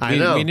knew them. I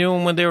know. We knew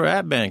them when they were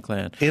at Band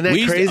Clan. Isn't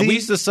that crazy? We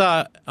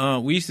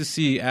used to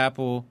see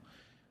Apple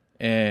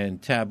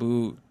and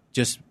Taboo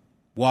just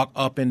walk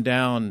up and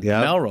down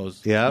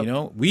Melrose. Yeah. You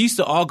know, we used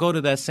to all go to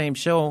that same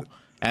show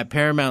at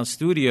Paramount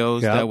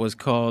Studios that was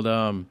called.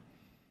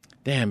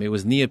 It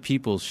was Nia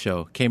Peoples'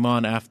 show. Came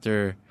on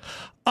after.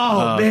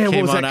 Oh man,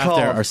 what was that called?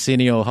 After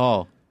Arsenio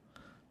Hall.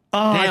 Oh,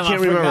 I can't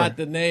remember. Forgot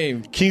the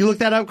name. Can you look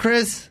that up,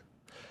 Chris?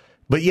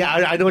 But yeah,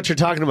 I know what you're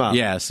talking about.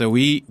 Yeah, so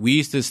we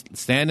used to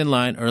stand in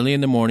line early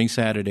in the morning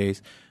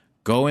Saturdays,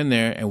 go in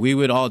there, and we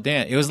would all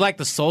dance. It was like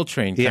the Soul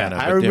Train kind of.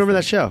 I remember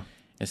that show.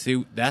 And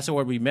see, that's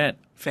where we met.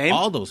 Fame?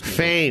 All those people.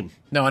 Fame.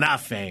 No,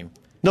 not Fame.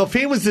 No,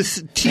 Fame was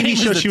this TV Fame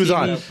show was the she was TV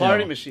on. show.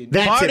 Party Machine.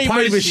 That's Party it,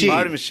 Party Machine. Machine.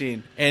 Party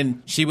Machine.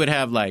 And she would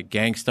have like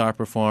Gangstar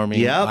performing.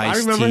 Yep, I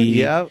remember. Ice-T.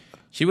 Yep.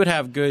 She would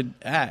have good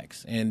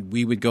acts, and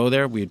we would go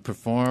there. We'd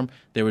perform.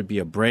 There would be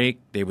a break.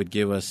 They would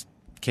give us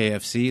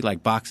KFC,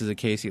 like boxes of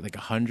KFC, like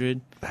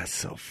 100. That's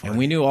so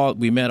funny. And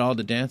we met all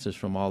the dancers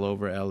from all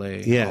over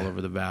LA, all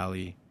over the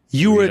Valley.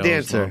 You were a Cerritos,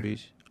 dancer. Long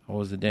Beach. I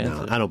was a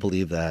dancer. No, I don't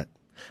believe that.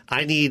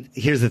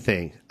 Here's the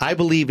thing. I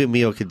believe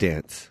Emil could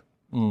dance.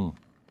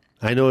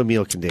 I know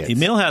Emil can dance.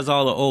 Emil has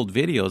all the old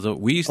videos.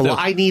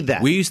 I need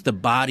that. We used to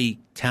body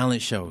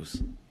talent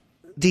shows.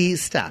 D,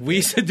 stop. We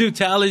used to do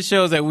talent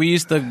shows that we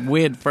used to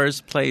win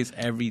first place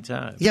every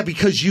time. Yeah,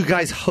 because you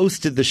guys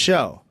hosted the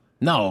show.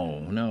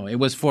 No. It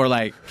was for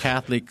like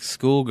Catholic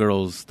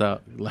schoolgirls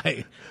stuff,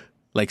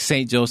 like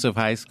St. Joseph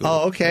High School.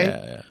 Oh,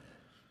 okay.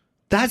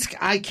 Yeah.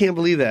 I can't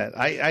believe that.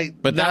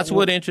 But that's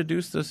what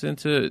introduced us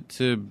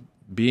into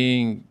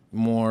being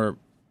more,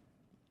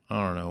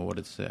 I don't know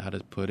how to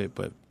put it,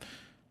 but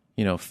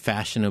you know,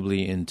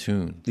 fashionably in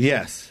tune.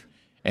 Yes.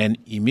 And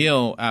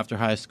Emil, after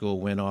high school,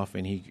 went off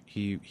and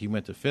he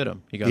went to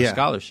FITM. He got a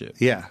scholarship.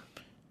 Yeah.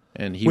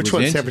 And he Which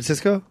one? San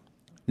Francisco?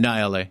 No,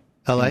 L.A.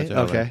 L.A.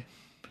 Okay.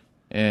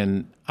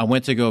 And I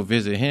went to go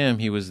visit him.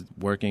 He was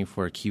working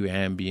for Q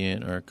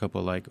Ambient or a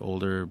couple like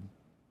older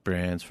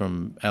brands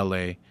from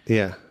L.A.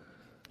 Yeah.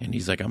 And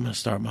he's like, I'm going to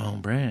start my own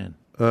brand.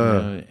 You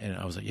know? And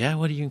I was like, yeah,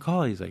 what do you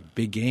call it? He's like,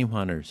 Big Game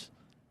Hunters.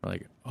 We're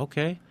like,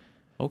 okay.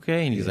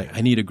 And he's like,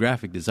 I need a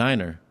graphic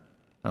designer.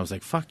 I was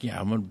like, fuck yeah,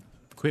 I'm going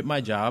to quit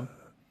my job.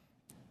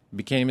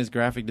 Became his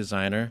graphic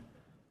designer.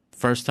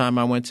 First time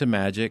I went to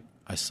Magic,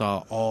 I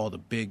saw all the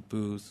big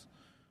booths,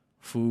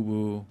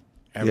 FUBU,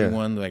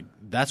 everyone. Like,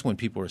 that's when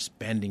people were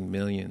spending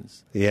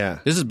millions. Yeah.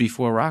 This is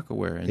before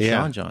Rockaware and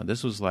Sean John.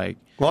 This was like...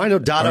 Well, I know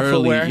Dada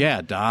footwear.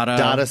 Yeah,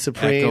 Dada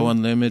Supreme. Echo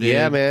Unlimited.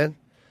 Yeah, man.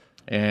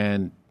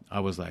 And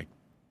I was like,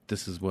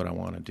 this is what I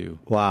want to do.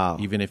 Wow.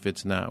 Even if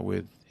it's not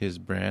with his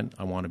brand,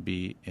 I want to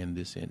be in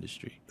this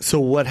industry. So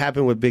what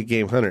happened with Big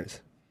Game Hunters?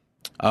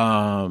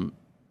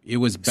 It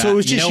was back. So it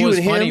was just you what was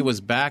and funny? him? It was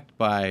backed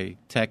by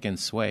Tech and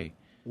Sway.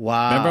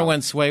 Wow. Remember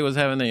when Sway was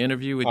having the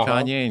interview with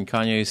Kanye and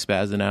Kanye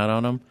spazzing out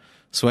on him?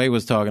 Sway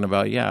was talking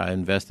about, I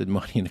invested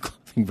money in a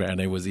clothing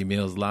brand. It was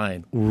Emil's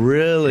line.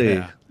 Really?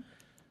 Yeah.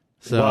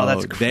 So wow,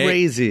 that's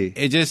crazy.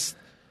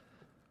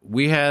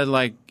 We had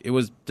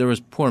there was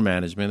poor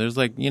management. There's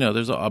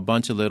there's a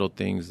bunch of little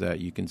things that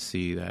you can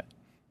see that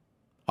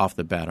off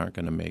the bat aren't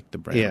going to make the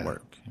brand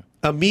work.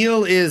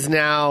 Emil is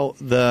now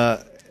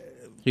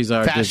He's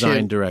our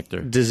design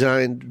director.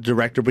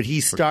 But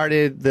he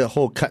started the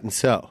whole cut and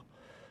sew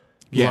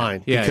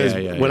line. Because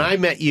when I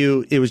met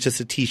you, it was just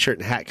a T-shirt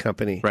and hat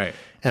company. Right.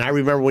 And I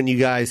remember when you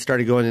guys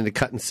started going into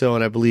cut and sew,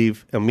 and I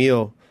believe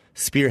Emil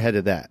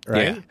spearheaded that,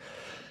 right? Yeah.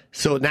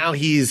 So now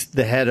he's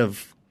the head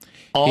of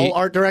all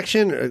art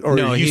direction? Or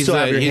no, you he's still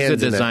have your hands a in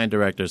design that?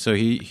 director. So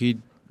he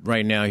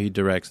right now he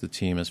directs the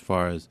team as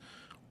far as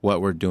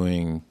what we're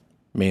doing,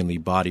 mainly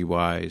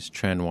body-wise,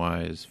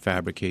 trend-wise,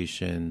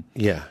 fabrication,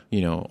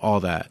 all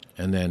that.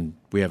 And then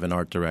we have an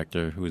art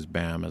director who is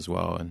Bam as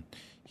well, and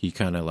he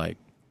kind of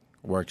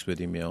works with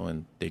Emil,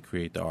 and they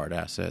create the art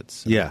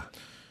assets. And,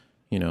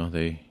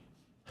 they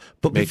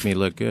make me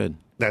look good.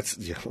 That's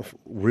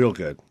real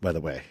good, by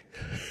the way.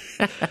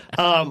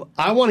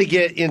 I want to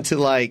get into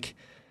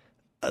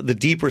the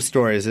deeper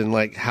stories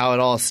and how it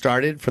all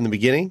started from the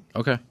beginning.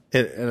 Okay.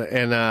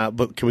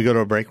 But can we go to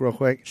a break real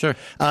quick? Sure.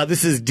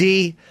 This is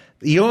D,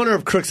 the owner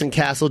of Crooks and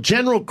Castle,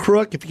 General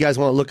Crook, if you guys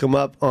want to look him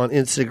up on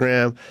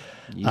Instagram,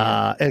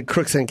 and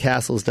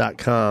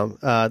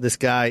crooksandcastles.com. This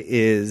guy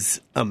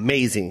is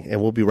amazing,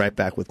 and we'll be right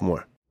back with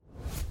more.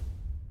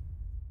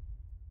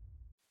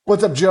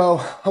 What's up,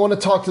 Joe? I want to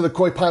talk to the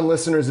Koi Pond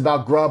listeners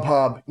about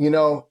Grubhub.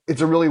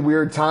 It's a really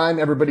weird time.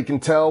 Everybody can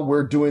tell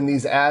we're doing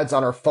these ads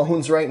on our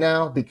phones right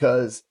now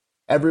because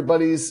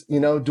everybody's,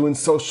 doing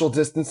social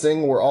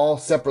distancing. We're all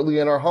separately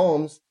in our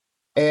homes.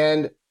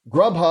 And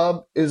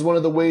Grubhub is one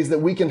of the ways that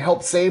we can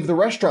help save the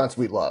restaurants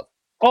we love.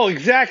 Oh,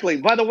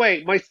 exactly. By the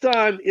way, my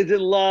son is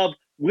in love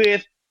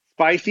with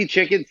spicy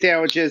chicken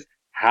sandwiches.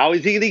 How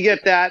is he going to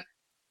get that?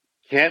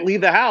 Can't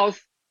leave the house,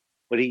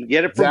 but he can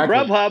get it from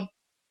Grubhub.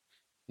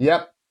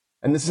 Yep.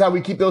 And this is how we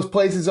keep those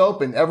places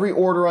open. Every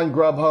order on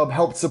Grubhub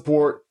helps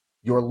support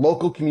your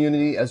local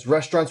community as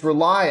restaurants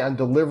rely on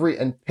delivery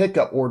and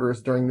pickup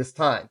orders during this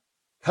time.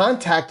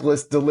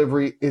 Contactless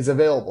delivery is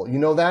available. You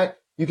know that?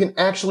 You can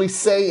actually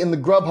say in the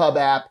Grubhub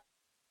app,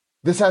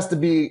 this has to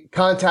be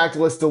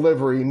contactless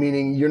delivery,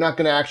 meaning you're not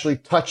going to actually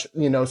touch,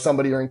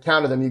 somebody or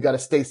encounter them. You got to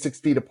stay 6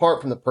 feet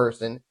apart from the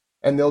person,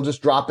 and they'll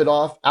just drop it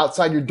off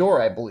outside your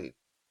door, I believe.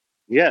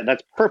 Yeah,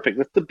 that's perfect.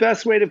 That's the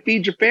best way to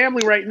feed your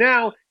family right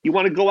now. You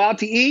want to go out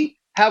to eat?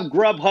 Have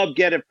Grubhub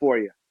get it for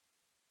you.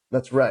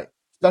 That's right.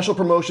 Special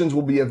promotions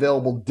will be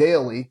available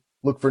daily.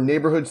 Look for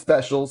neighborhood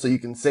specials so you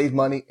can save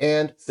money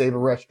and save a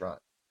restaurant.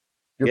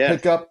 Your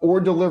pickup or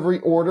delivery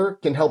order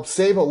can help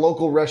save a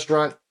local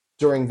restaurant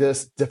during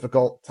this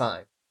difficult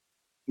time.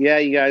 Yeah,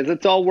 you guys,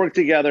 let's all work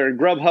together, and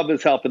Grubhub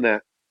is helping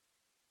that.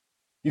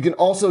 You can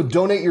also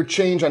donate your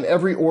change on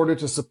every order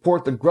to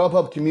support the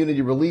Grubhub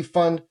Community Relief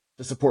Fund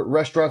to support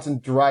restaurants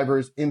and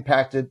drivers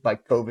impacted by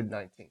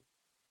COVID-19.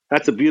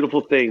 That's a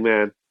beautiful thing,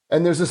 man.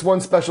 And there's this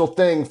one special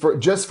thing for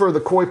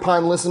the Koi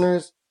Pond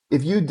listeners.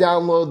 If you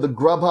download the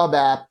Grubhub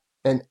app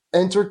and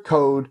enter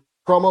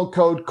promo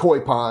code Koi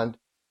Pond,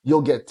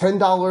 you'll get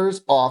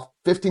 $10 off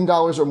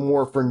 $15 or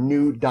more for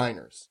new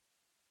diners.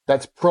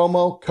 That's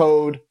promo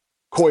code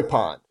Koi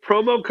Pond.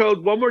 Promo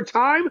code one more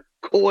time?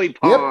 Koi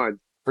Pond. Yep.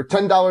 For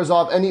 $10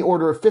 off any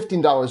order of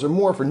 $15 or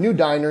more for new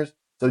diners.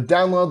 So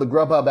download the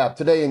Grubhub app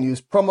today and use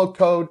promo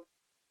code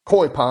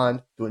Koi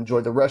Pond to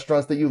enjoy the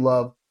restaurants that you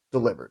love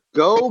delivered.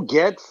 Go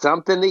get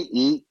something to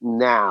eat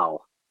now.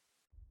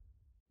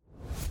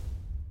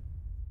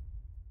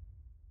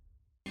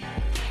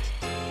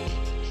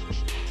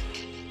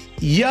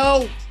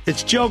 Yo,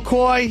 it's Joe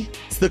Coy.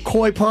 It's the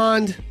Koi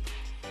Pond.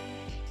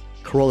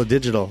 Corolla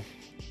Digital.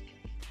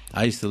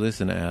 I used to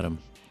listen to Adam.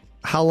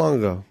 How long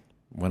ago?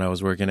 When I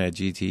was working at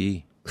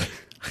GTE.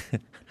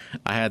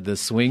 I had the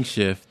swing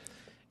shift,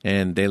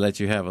 and they let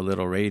you have a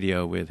little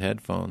radio with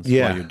headphones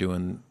while you're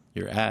doing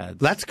your ads.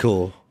 That's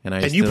cool.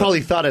 And you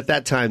probably thought at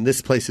that time,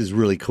 this place is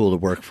really cool to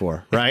work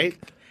for, right?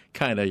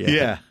 Kind of, yeah.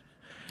 Yeah.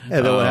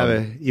 And then what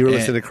happened? You were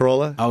listening to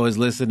Corolla? I was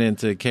listening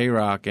to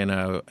K-Rock,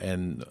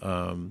 and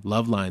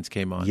Love Lines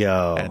came on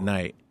at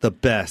night. The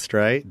best,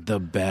 right? The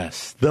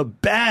best. The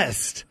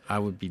best. I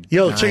would be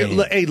Yo, dying. check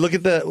it. Hey,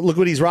 look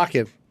what he's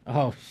rocking.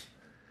 Oh,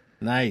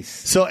 Nice.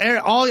 So,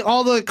 Aaron,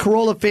 all the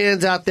Corolla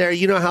fans out there,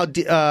 you know how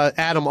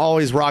Adam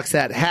always rocks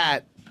that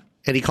hat,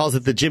 and he calls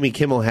it the Jimmy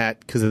Kimmel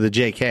hat because of the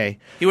JK.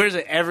 He wears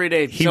it every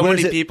day. So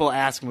many people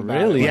ask him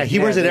about it. Really? Yeah, he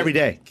wears it every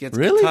day. Gets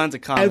tons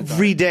of comments.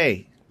 Every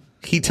day.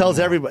 He tells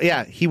everybody.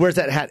 Yeah, he wears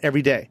that hat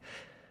every day.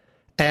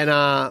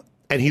 And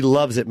he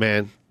loves it,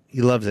 man.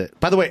 He loves it.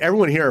 By the way,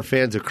 everyone here are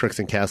fans of Crooks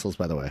and Castles,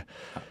 by the way.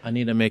 I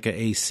need to make an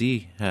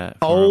AC hat.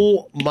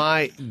 Oh,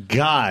 my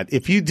God.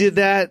 If you did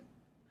that,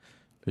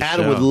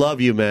 Adam would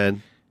love you,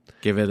 man.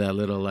 Give it that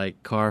little,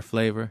 like, car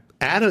flavor.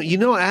 Adam,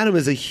 Adam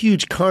is a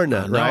huge car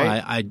nut,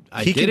 right?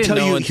 I he didn't can tell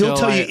know you. He'll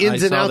tell you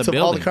ins and outs of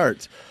all the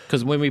carts.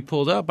 Because when we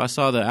pulled up, I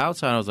saw the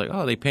outside. I was like,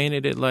 oh, they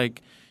painted it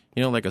like,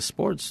 like a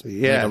sports,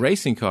 like a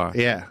racing car.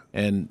 Yeah.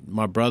 And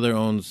my brother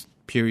owns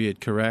Period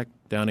Correct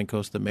down in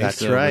Costa Mesa,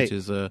 That's right. which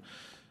is a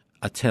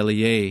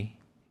atelier,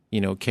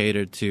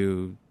 catered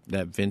to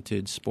that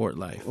vintage sport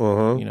life.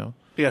 You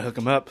gotta hook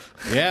him up.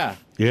 Yeah.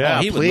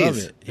 Yeah, he please. would love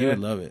it. He would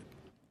love it.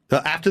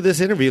 After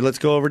this interview, let's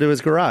go over to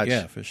his garage.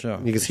 Yeah, for sure.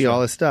 You can see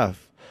all his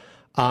stuff.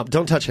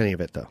 Don't touch any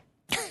of it, though.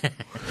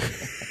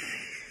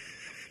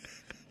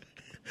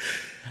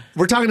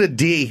 We're talking to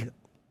D,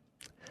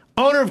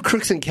 owner of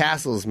Crooks and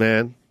Castles,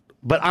 man.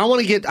 But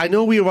I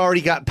know we've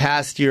already got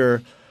past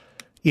your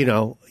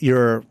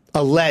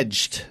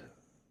alleged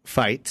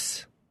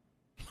fights.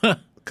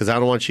 Because I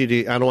don't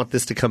want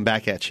this to come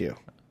back at you.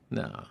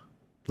 No.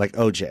 Like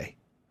OJ.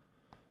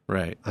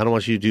 Right. I don't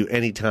want you to do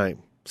any time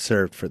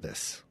served for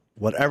this.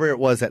 Whatever it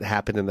was that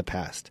happened in the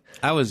past.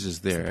 I was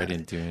just there. I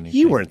didn't do anything.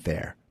 You weren't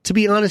there. To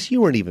be honest, you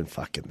weren't even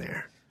fucking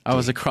there. I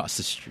was across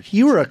the street.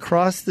 You were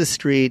across the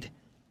street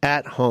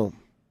at home.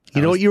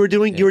 You know what you were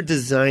doing? Yeah. You were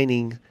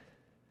designing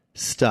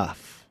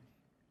stuff.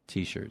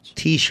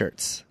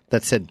 T-shirts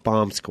that said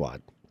Bomb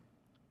Squad.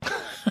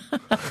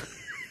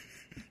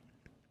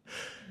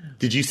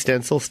 Did you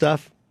stencil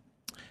stuff?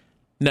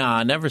 Nah,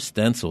 I never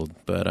stenciled,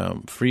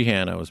 but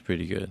freehand I was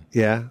pretty good.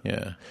 Yeah?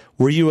 Yeah.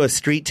 Were you a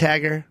street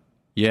tagger?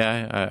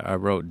 Yeah, I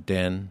wrote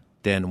Den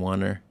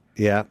Oneer.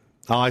 Yeah.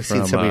 Oh, I've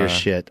seen some of your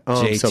shit.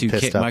 Oh, I'm so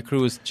pissed off. My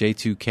crew was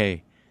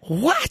J2K.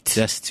 What?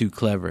 That's too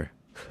clever.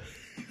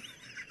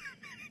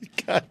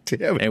 God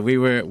damn it. And we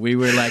were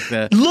like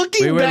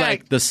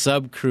like the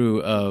sub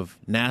crew of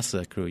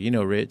NASA crew. You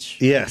know Rich?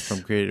 Yes.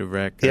 From Creative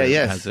Rec. Yeah,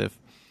 yes. As if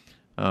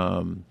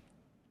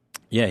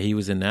yeah, he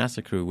was in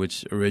NASA crew,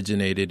 which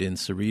originated in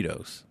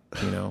Cerritos,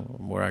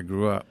 where I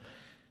grew up.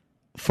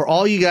 For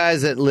all you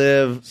guys that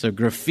live... So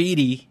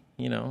graffiti,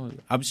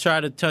 I'm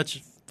trying to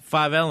touch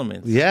 5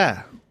 elements.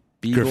 Yeah.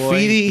 B-boy,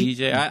 graffiti,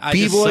 DJ. I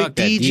B-boy, just sucked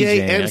at DJ,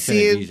 DJing.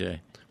 MCing. DJ.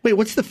 Wait,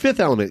 what's the 5th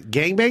element?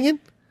 Gangbanging?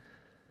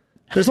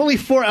 There's only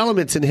 4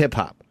 elements in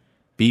hip-hop.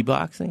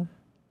 Beatboxing?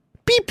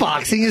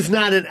 Beatboxing is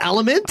not an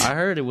element. I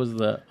heard it was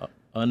the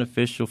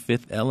unofficial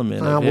 5th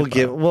element of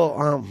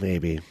hip-hop.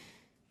 Maybe.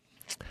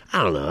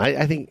 I don't know.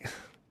 I think...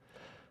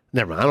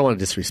 Never mind. I don't want to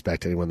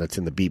disrespect anyone that's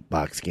in the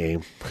beatbox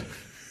game.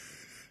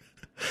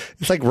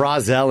 It's like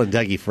Rozelle and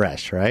Dougie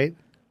Fresh, right?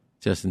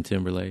 Justin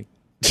Timberlake.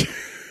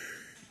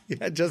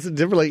 Yeah, Justin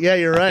Timberlake. Yeah,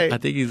 you're right. I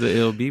think he's an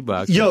ill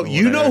beatboxer. Yo,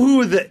 you know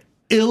who the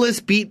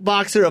illest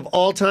beatboxer of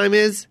all time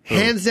is? Who?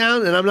 Hands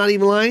down, and I'm not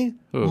even lying,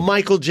 Who?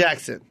 Michael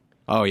Jackson.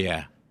 Oh,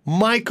 yeah.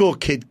 Michael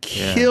could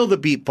kill the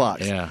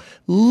beatbox. Yeah.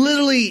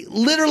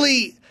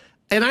 Literally,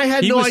 and I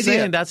had no idea. He was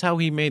saying that's how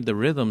he made the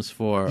rhythms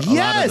for a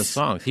lot of the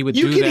songs. He would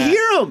do that. You can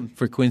hear him.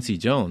 For Quincy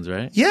Jones,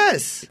 right?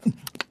 Yes.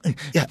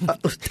 Yeah.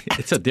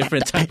 It's a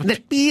different type of...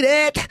 Beat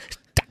it.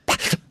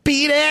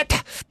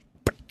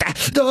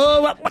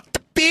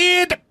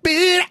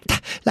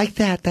 Like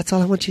that. That's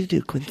all I want you to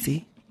do,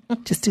 Quincy.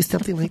 Just do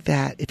something like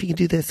that. If you can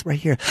do this right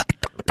here.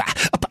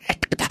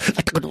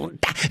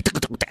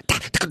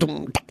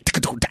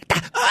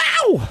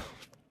 Ow!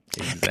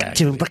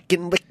 Exactly.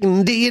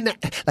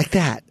 Like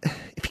that.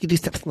 If you can do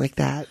something like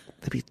that,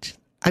 that'd be...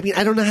 I mean,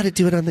 I don't know how to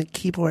do it on the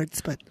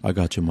keyboards, but... I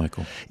got you,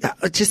 Michael. Yeah,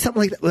 just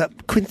something like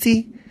that.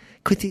 Quincy,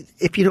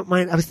 if you don't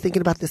mind, I was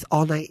thinking about this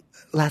all night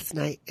last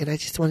night, and I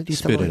just want to do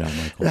something. Spit it out,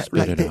 Michael.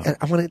 Spit it out.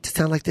 I want it to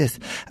sound like this.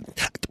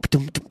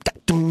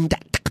 Groovy.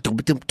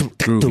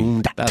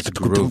 That's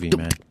groovy,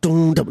 man.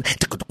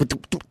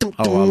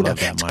 Oh, I love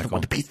that,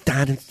 Michael.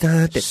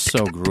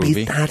 So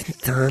groovy.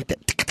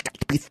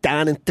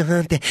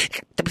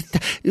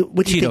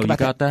 What do you think about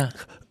you got that?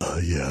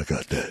 Yeah, I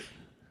got that.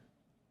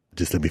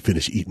 Just let me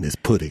finish eating this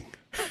pudding.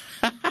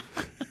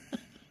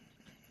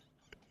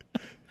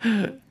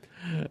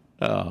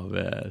 Oh,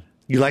 man.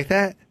 You like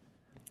that?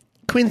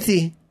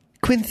 Quincy.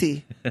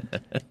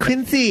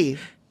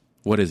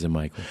 What is it,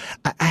 Michael?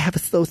 I have a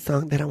slow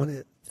song that I want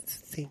to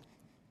sing.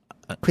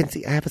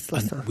 Quincy, I have a slow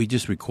song. We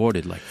just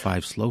recorded like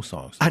 5 slow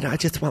songs. I know, I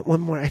just want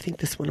one more. I think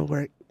this one will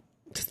work.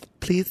 Just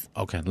please.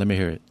 Okay, let me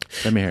hear it.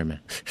 Let me hear it, man.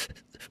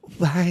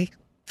 Why?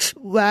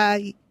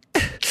 Why?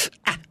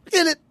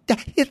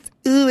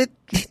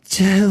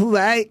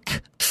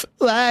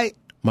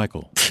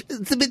 Michael.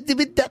 Is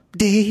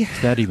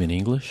that even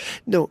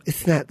English? No,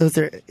 it's not.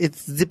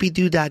 It's zippy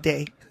doo da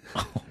day.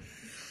 Oh,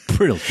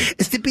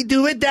 brilliant. Zippy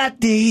doo da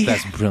day.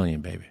 That's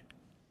brilliant, baby.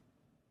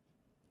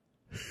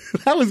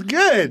 That was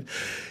good.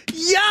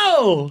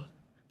 Yo,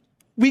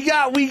 we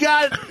got D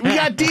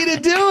to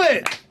do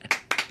it.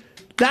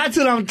 That's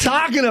what I'm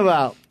talking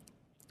about.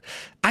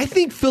 I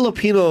think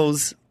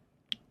Filipinos,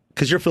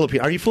 because you're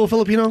Filipino. Are you full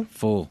Filipino?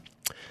 Full.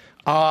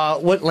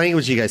 What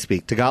language do you guys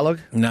speak? Tagalog?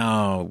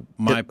 No,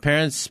 my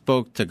parents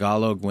spoke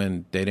Tagalog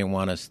when they didn't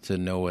want us to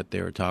know what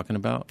they were talking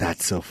about.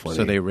 That's so funny.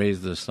 So they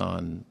raised us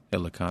on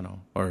Ilocano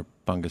or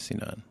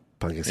Pangasinan.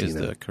 Pangasinan is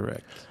the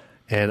correct.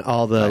 And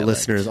all the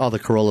listeners, all the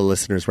Corolla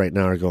listeners right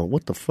now are going,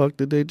 what the fuck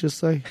did they just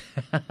say?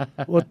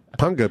 What?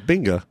 Panga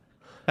Binga?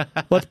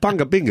 What's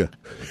Panga Binga?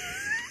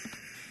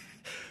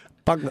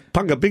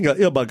 Panga Binga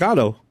Il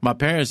Bagado. My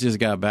parents just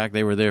got back.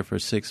 They were there for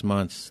 6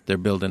 months. They're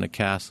building a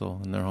castle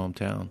in their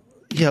hometown.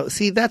 Yeah,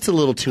 see, that's a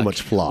little too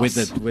much floss.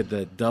 With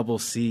the double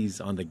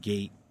C's on the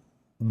gate.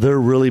 They're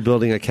really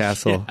building a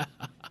castle. Yeah.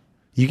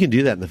 You can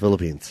do that in the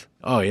Philippines.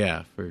 Oh,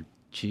 yeah, for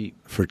cheap.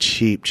 For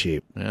cheap.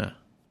 Yeah.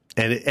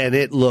 And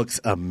it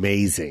looks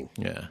amazing.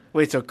 Yeah.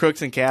 Wait, so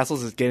Crooks and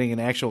Castles is getting an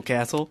actual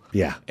castle?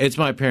 Yeah. It's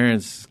my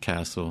parents'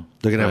 castle.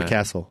 They're going to have a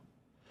castle.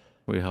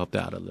 We helped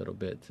out a little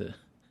bit.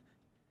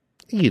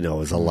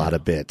 It's a lot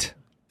of bit.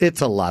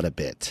 It's a lot of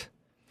bit.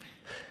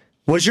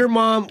 Was your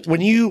mom,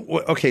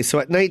 so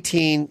at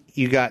 19,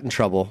 you got in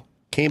trouble,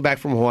 came back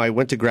from Hawaii,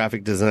 went to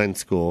graphic design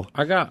school.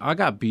 I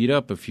got beat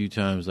up a few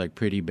times, like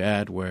pretty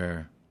bad,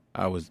 where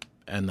I was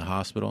in the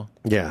hospital.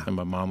 Yeah. And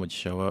my mom would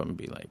show up and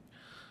be like,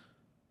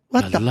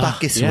 what the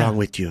fuck is wrong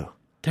with you?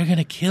 They're going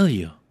to kill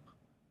you.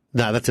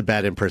 No, that's a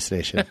bad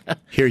impersonation.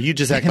 Here, you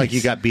just act like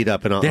you got beat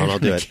up and I'll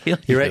do it.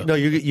 You ready? No,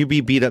 you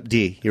be beat up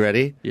D. You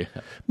ready? Yeah.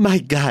 My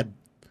God,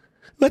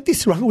 what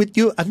is wrong with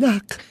you,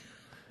 anak?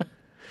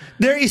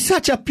 There is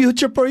such a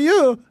future for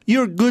you.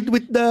 You're good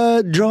with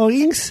the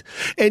drawings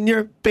and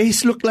your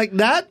face look like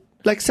that,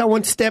 like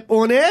someone stepped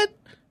on it.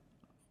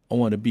 I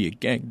want to be a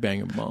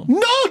gangbanger, Mom.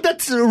 No,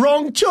 that's the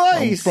wrong choice.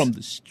 I'm from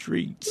the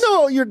streets.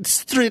 No, you're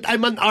street.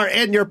 I'm an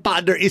RN. Your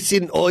father is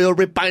in oil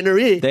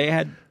refinery. They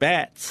had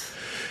bats.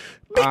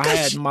 I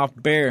had my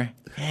bare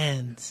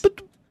hands. But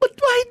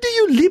why do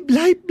you live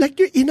life like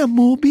you're in a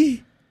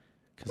movie?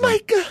 My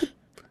God.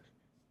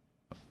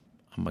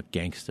 I'm a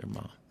gangster,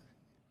 Mom.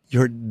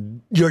 You're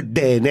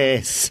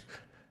Dennis.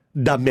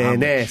 The menace.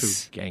 I'm a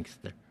true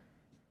gangster.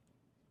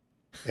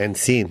 And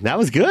scene. That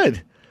was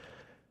good.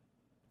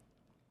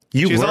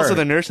 She was also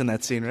the nurse in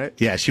that scene, right?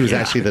 Yeah, she was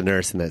actually the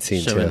nurse in that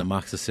scene, Shoving too.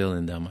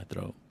 amoxicillin down my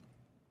throat.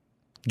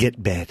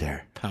 Get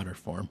better. Powder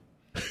form.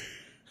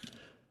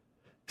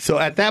 So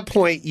at that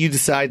point, you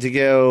decide to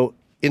go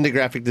into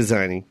graphic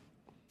designing.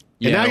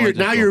 Yeah, and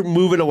now you're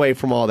moving away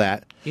from all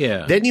that.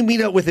 Yeah. Then you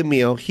meet up with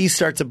Emil. He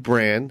starts a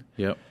brand.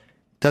 Yep.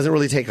 Doesn't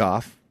really take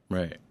off.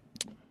 Right.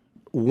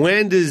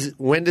 When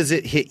does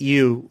it hit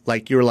you?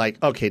 Like you're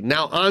like, okay,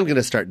 now I'm going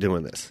to start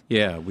doing this.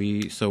 Yeah.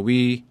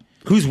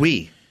 Who's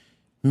we?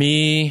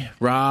 Me,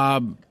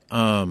 Rob,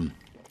 Erica.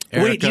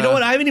 Wait, you know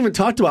what? I haven't even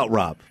talked about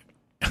Rob.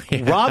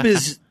 Yeah.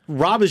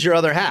 Rob is your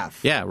other half.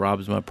 Yeah, Rob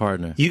is my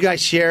partner. You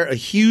guys share a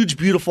huge,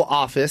 beautiful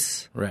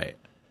office. Right.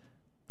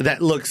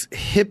 That looks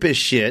hip as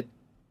shit.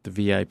 The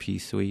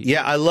VIP suite.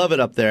 Yeah, I love it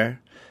up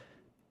there.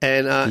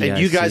 And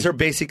you guys are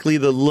basically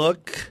the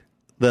look,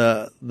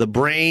 the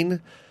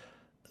brain,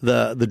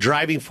 the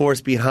driving force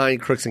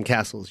behind Crooks and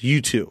Castles.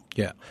 You two.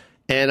 Yeah.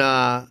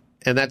 And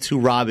that's who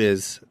Rob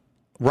is.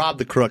 Rob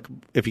the Crook,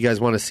 if you guys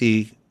want to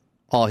see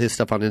all his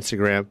stuff on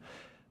Instagram.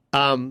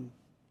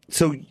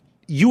 So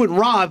you and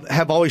Rob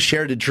have always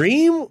shared a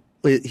dream?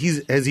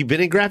 Has he been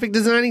in graphic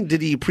designing?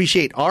 Did he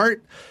appreciate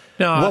art?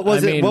 No, what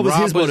was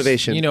his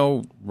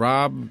motivation?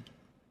 Rob,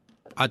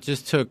 I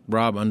just took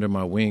Rob under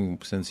my wing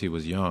since he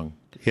was young.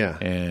 Yeah.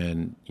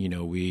 And,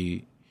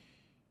 we,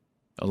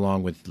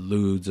 along with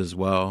Ludes as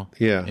well.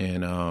 Yeah.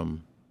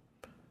 And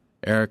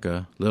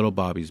Erica, little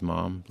Bobby's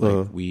mom,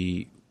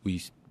 we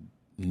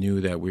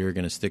knew that we were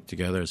going to stick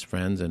together as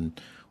friends and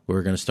we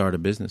were going to start a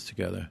business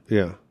together.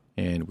 Yeah.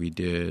 And we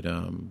did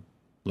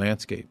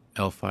Landscape,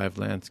 L5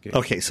 Landscape.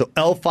 Okay, so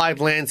L5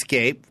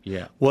 Landscape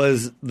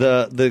was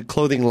the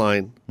clothing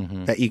line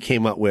that you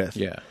came up with.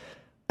 Yeah.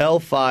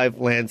 L5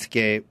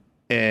 Landscape,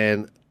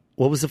 and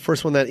what was the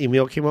first one that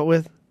Emil came up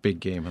with? Big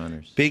Game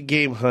Hunters. Big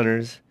Game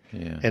Hunters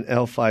and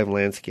L5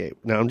 Landscape.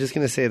 Now, I'm just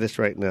going to say this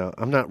right now.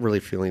 I'm not really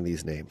feeling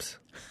these names.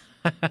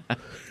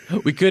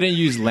 We couldn't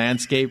use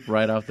landscape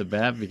right off the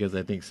bat because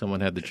I think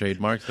someone had the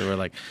trademark. So we're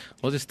like,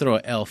 we'll just throw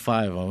an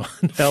L5 on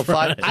L5.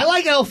 front. I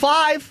like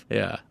L5.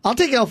 Yeah. I'll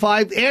take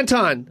L5.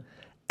 Anton,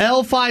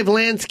 L5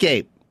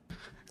 Landscape.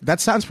 That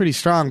sounds pretty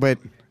strong, but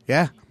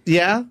yeah.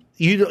 Yeah?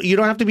 You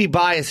don't have to be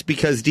biased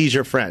because D's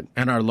your friend.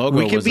 And our logo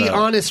we can be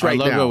honest right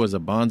now. Our logo was a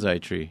bonsai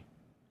tree.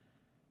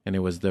 And it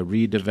was the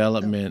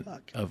redevelopment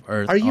of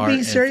Earth. Are you art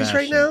being serious and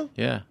right now?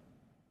 Yeah.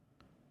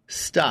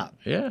 Stop.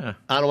 Yeah.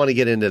 I don't want to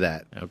get into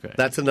that. Okay.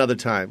 That's another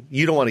time.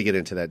 You don't want to get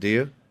into that, do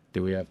you?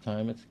 Do we have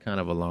time? It's kind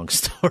of a long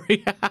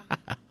story.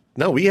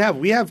 No, we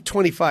have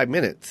 25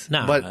 minutes.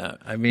 No, but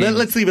I mean,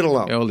 let's leave it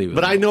alone. We'll leave it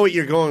but alone. I know what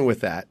you're going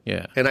with that.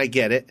 Yeah. And I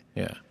get it.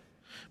 Yeah.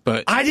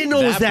 But I didn't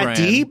know it was that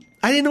deep.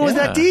 I didn't know it was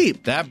that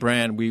deep. That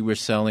brand we were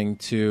selling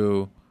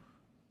to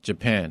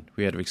Japan.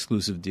 We had an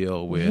exclusive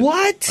deal with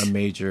What? a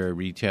major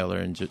retailer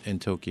in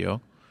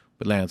Tokyo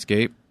with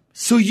landscape.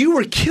 So you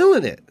were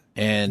killing it.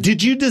 And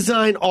did you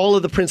design all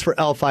of the prints for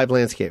L5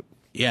 Landscape?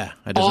 Yeah,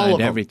 I All of designed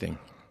them? everything.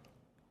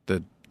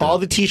 All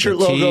the T-shirt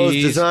the logos,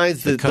 tees,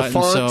 designs, the cut and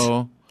font?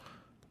 sew,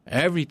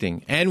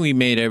 everything. And we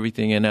made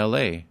everything in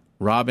L.A.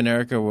 Rob and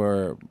Erica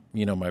were,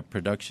 my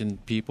production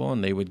people,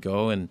 and they would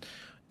go and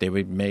they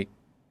would make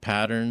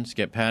patterns,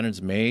 get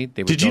patterns made.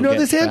 They would Did you go know get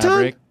this, Anton?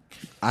 fabric.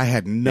 I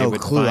had They no would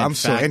clue. find I'm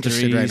so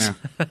interested right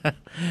factories. now.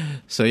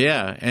 So,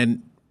 yeah.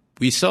 And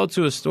we sold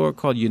to a store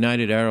called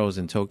United Arrows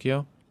in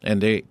Tokyo.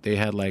 And they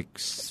had like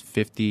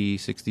 50,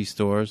 60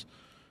 stores.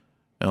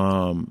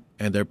 And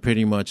they're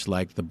pretty much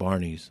like the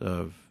Barneys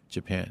of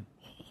Japan.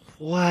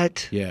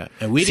 What? Yeah.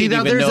 And we See,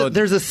 didn't now even know.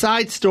 there's a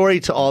side story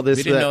to all this.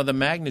 We didn't know the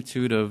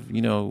magnitude of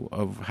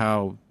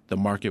how the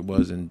market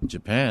was in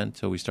Japan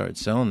until we started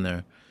selling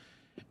there.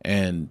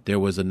 And there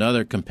was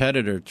another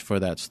competitor for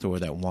that store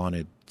that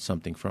wanted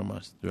something from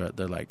us.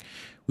 They're like,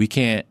 we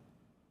can't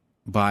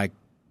buy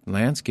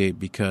landscape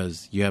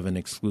because you have an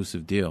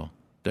exclusive deal.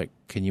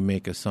 Can you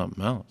make us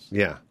something else?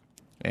 Yeah.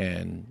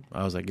 And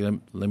I was like,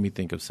 let me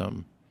think of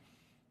something.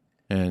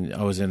 And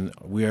I was in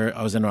our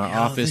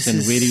office in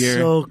Whittier. This is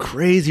so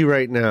crazy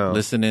right now.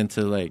 Listening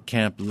to like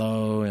Camp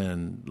Low,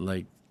 and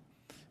like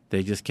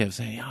they just kept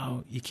saying,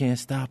 "Oh, you can't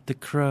stop the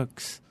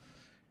Crooks."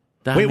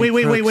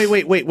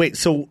 Wait.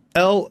 So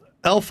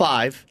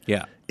L5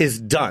 is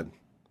done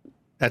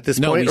at this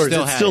point, or is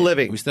it still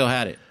living? We still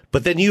had it.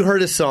 But then you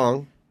heard a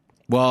song.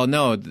 Well,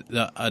 no,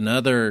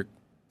 another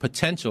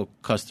potential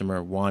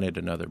customer wanted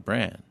another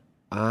brand.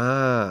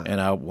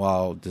 And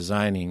while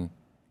designing,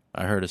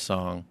 I heard a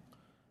song.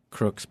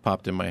 Crooks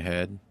popped in my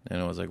head,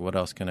 and I was like, what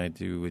else can I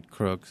do with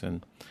Crooks?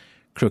 And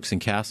Crooks and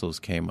Castles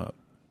came up.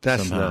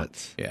 That's somehow.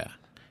 nuts. Yeah.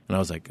 And I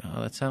was like,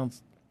 oh, that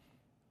sounds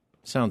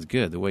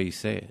good the way you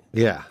say it.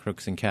 Yeah.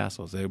 Crooks and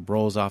Castles. It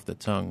rolls off the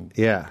tongue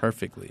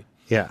perfectly.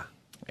 Yeah.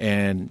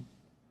 And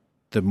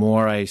the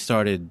more I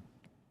started,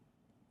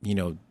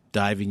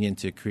 diving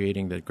into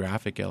creating the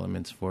graphic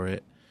elements for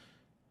it,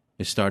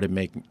 it started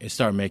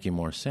making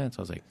more sense.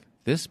 I was like,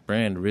 this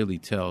brand really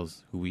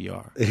tells who we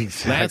are.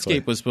 Exactly.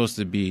 Landscape was supposed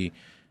to be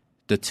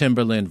the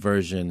Timberland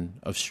version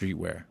of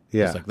streetwear.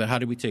 Yeah. It's like, how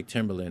do we take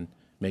Timberland,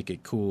 make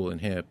it cool and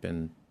hip,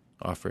 and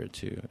offer it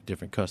to a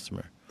different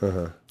customer?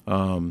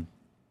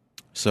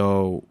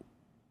 So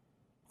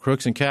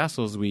Crooks and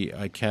Castles,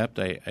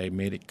 I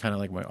made it kind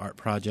of like my art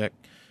project,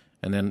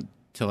 and then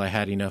till I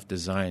had enough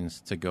designs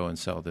to go and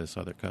sell this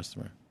other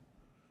customer.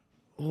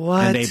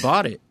 What? And they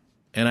bought it,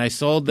 and I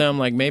sold them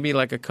maybe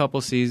a couple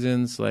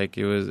seasons. Like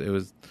it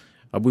was,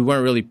 we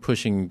weren't really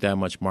pushing that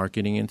much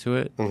marketing into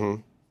it,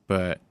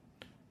 but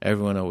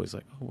everyone always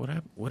like, oh,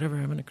 whatever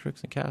happened to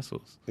Crooks and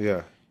Castles?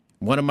 Yeah.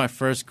 One of my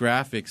first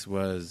graphics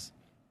was,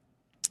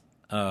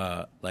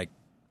 I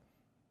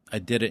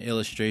did an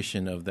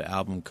illustration of the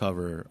album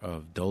cover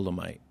of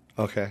Dolomite.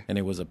 Okay. And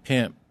it was a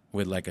pimp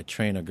with a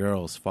train of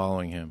girls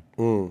following him.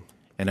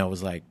 And I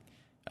was like,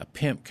 a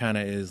pimp kind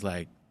of is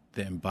like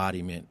the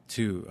embodiment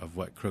too of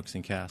what Crooks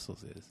and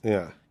Castles is.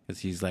 Yeah. Because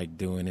he's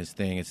doing his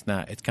thing. It's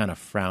kind of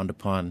frowned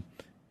upon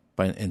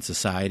in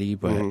society,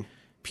 but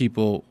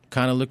people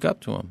kind of look up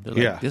to him. They're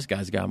like, this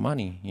guy's got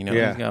money. He's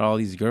got all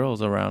these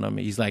girls around him.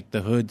 He's like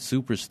the hood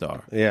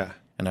superstar. Yeah.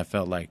 And I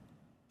felt like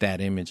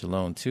that image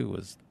alone too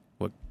was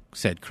what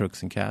said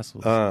Crooks and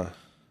Castles.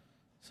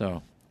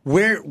 So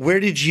where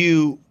did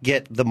you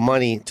get the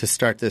money to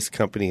start this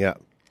company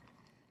up?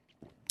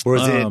 Or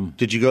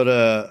did you go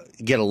to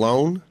get a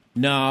loan?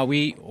 No,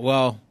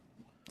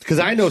 because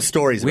I know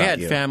stories about you.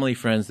 We had family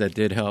friends that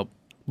did help.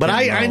 But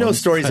I know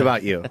stories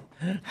about you.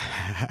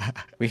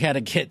 We had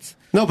to get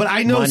No, but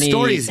I know money.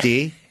 stories,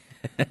 D.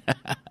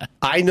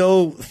 I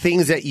know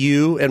things that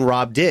you and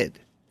Rob did.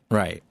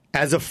 Right.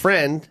 As a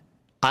friend,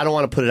 I don't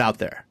want to put it out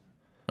there.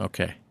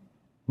 Okay.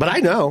 But I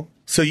know.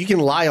 So you can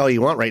lie all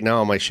you want right now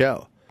on my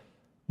show.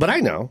 But I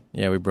know.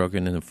 Yeah, we broke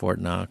into Fort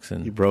Knox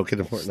and you broke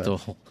into Fort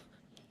Knox. Stole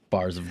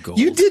bars of gold.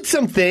 You did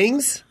some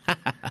things.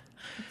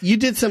 You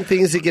did some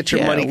things to get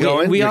your money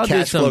going. We your all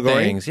cash did flow some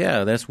going. things.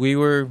 Yeah, we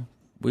were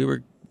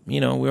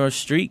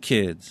street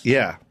kids.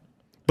 Yeah.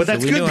 But So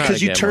that's we good knew how because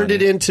to you get turned money.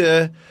 it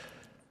into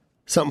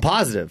something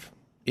positive.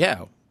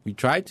 Yeah, we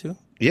tried to.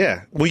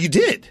 Yeah. Well, you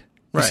did.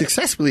 You Right.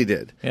 successfully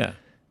did. Yeah.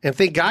 And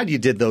thank God you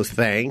did those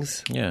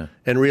things. Yeah.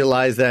 And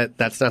realized that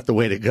that's not the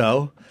way to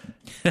go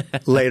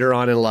later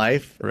on in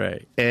life.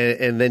 Right.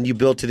 And then you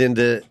built it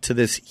into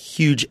this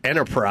huge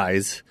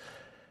enterprise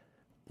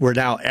where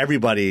now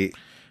everybody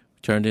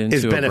Turned it into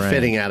is a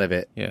benefiting brand. out of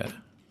it. Yeah.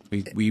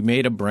 We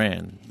made a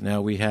brand.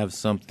 Now we have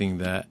something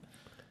that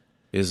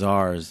is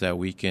ours that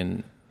we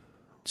can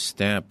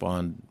stamp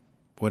on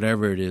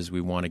whatever it is we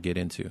want to get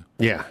into.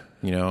 Yeah.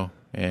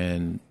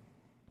 And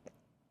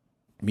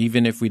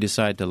even if we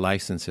decide to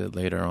license it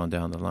later on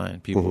down the line,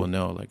 people will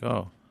know,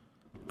 oh,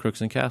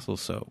 Crooks and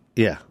Castles soap.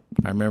 Yeah.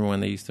 I remember when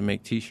they used to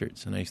make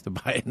T-shirts, and I used to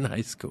buy it in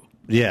high school.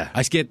 Yeah.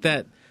 I get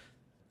that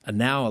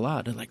now a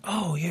lot. They're like,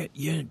 oh,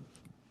 you're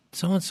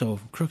so-and-so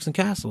from Crooks and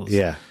Castles.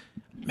 Yeah.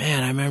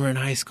 man, I remember in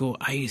high school,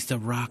 I used to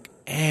rock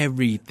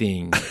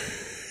everything.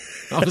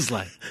 I was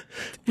like,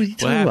 what are you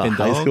talking about,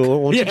 high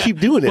school? Why don't you keep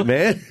doing it,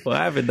 man? What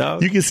happened,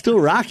 dog? You can still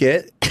rock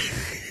it.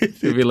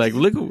 You'd be like,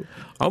 look,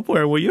 I'm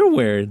wearing what you're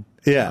wearing.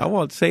 Yeah. I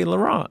want Saint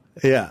Laurent.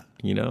 Yeah.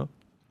 You know?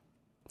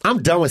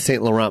 I'm done with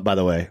Saint Laurent, by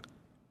the way.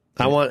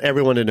 I want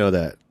everyone to know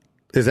that.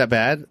 Is that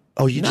bad?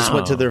 Oh, you just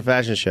went to their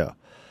fashion show.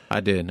 I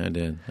did.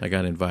 I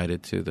got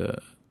invited to the...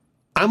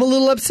 I'm a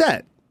little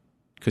upset.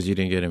 Because you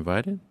didn't get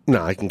invited?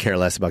 No, I can care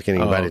less about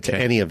getting invited to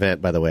any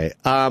event, by the way.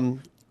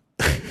 I'm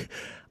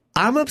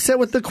upset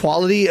with the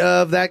quality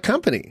of that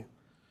company.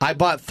 I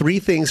bought 3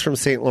 things from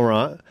Saint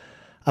Laurent.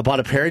 I bought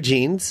a pair of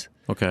jeans.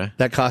 Okay.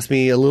 That cost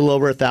me a little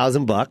over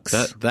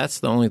 $1,000. That's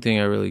the only thing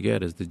I really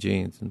get is the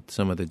jeans and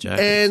some of the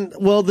jackets. And,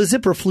 well, the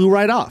zipper flew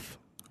right off,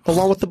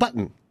 along with the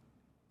button.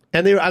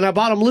 And I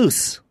bought them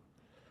loose.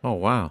 Oh,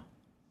 wow.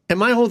 And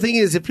my whole thing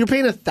is, if you're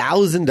paying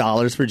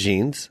 $1,000 for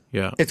jeans,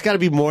 it's got to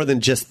be more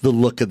than just the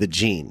look of the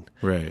jean.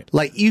 Right.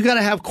 Like, you got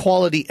to have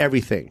quality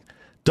everything.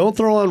 Don't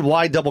throw on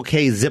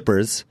Y-double-K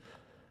zippers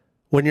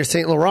when you're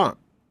Saint Laurent.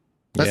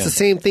 That's the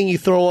same thing you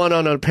throw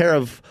on a pair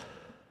of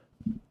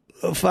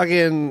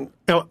fucking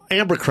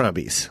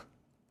Abercrombies.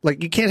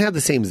 Like, you can't have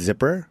the same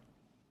zipper.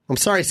 I'm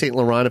sorry, Saint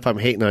Laurent, if I'm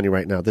hating on you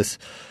right now.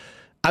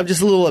 I'm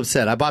just a little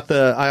upset.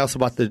 I also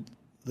bought the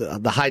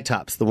high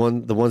tops, the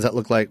ones that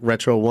look like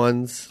retro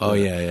ones. Oh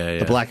yeah.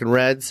 The black and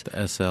reds,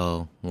 the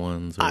SL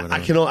ones. Or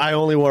whatever. I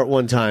only wore it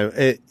one time.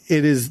 It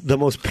is the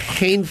most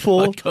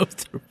painful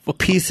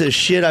piece of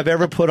shit I've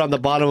ever put on the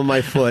bottom of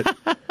my foot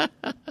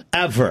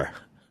ever.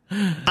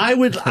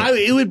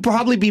 It would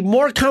probably be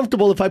more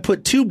comfortable if I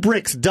put 2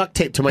 bricks duct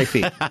tape to my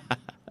feet.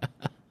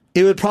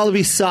 It would probably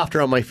be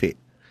softer on my feet.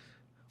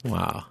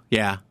 Wow.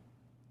 Yeah.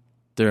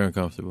 They're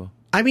uncomfortable.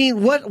 I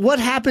mean, what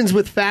happens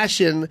with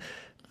fashion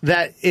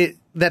that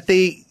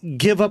they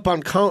give up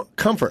on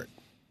comfort?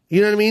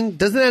 You know what I mean?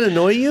 Doesn't that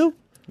annoy you?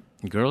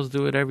 Girls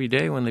do it every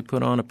day when they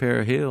put on a pair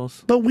of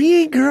heels. But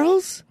we ain't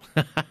girls.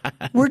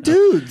 We're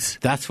dudes.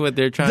 That's what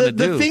they're trying to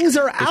do. The things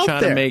are out there. They're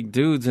trying to make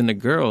dudes into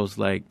girls,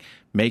 like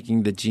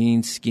making the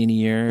jeans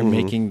skinnier,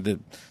 making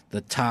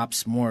the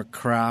tops more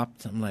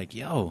cropped. I'm like,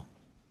 yo.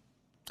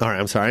 All right,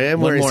 I'm sorry. I'm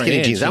wearing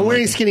skinny jeans. I'm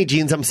wearing skinny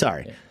jeans. I'm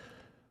sorry. Yeah.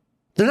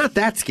 They're not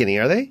that skinny,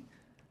 are they?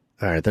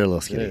 All right, they're a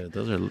little skinny. Yeah,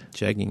 those are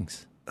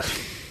jeggings.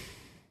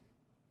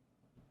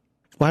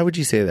 Why would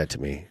you say that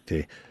to me,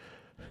 D?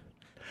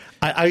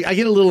 I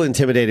get a little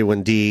intimidated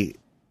when D.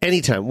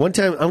 Anytime. One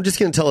time, I'm just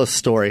going to tell a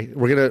story.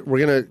 We're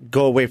gonna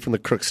go away from the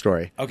Crooks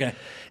story. Okay.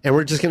 And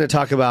we're just going to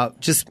talk about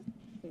just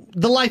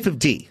the life of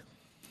D.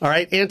 All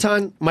right,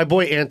 Anton, my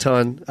boy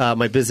Anton,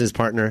 my business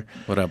partner.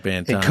 What up,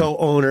 Anton? And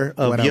co-owner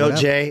of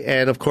YoJ,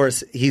 and of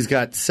course, he's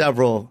got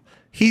several.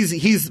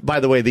 He's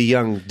by the way the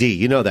young D.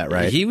 You know that,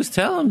 right? He was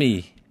telling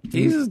me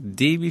he's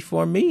D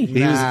before me.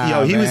 He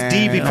was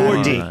D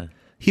before D.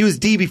 He was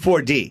D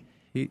before D.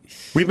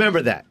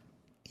 Remember that.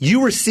 You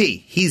were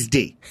C. He's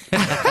D.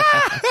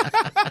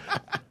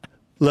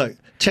 Look,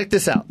 check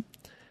this out.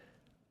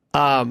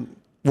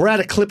 We're at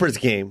a Clippers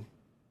game,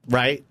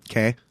 right?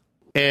 Okay.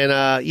 And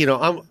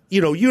I'm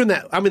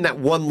in that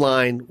one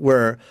line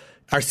where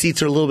our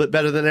seats are a little bit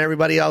better than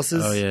everybody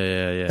else's. Oh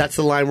yeah. That's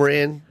the line we're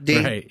in,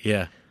 D. Right,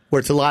 yeah. Where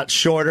it's a lot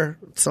shorter.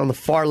 It's on the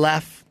far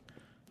left.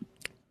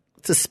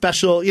 It's a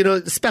special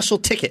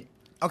ticket.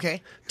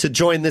 Okay. To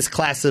join this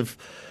class of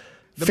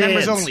the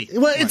fans. members only.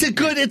 Well,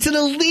 it's an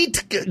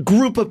elite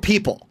group of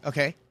people.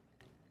 Okay.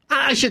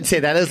 I shouldn't say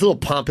that. It's a little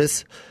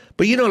pompous,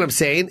 but you know what I'm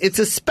saying. It's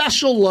a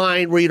special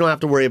line where you don't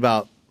have to worry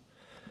about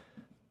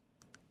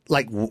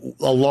like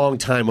a long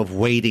time of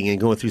waiting and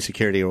going through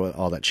security or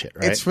all that shit,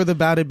 right? It's for the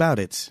bout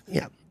it.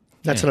 Yeah,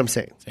 that's what I'm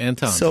saying. It's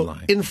Anton's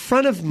line. In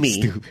front of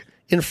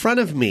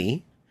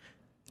me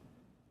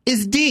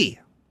is D.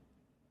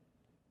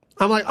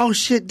 I'm like, oh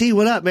shit, D,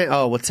 what up, man?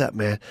 Oh, what's up,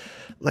 man?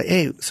 I'm like,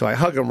 hey, so I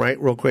hug him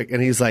real quick,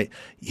 and he's like,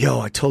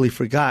 yo, I totally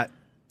forgot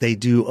they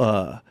do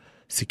a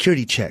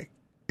security check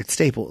at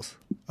Staples.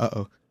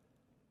 Uh-oh.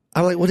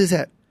 I'm like, what is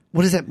that?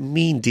 What does that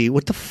mean, D?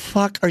 What the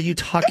fuck are you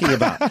talking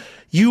about?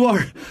 You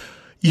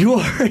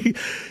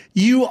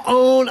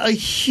own a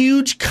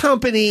huge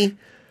company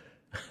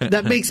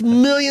that makes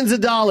millions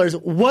of dollars.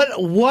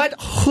 What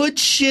hood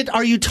shit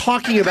are you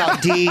talking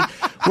about, D?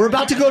 We're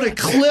about to go to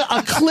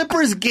a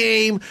Clippers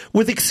game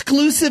with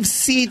exclusive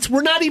seats.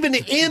 We're not even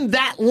in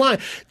that line.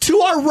 To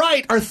our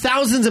right are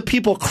thousands of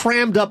people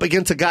crammed up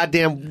against a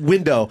goddamn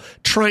window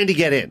trying to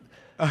get in.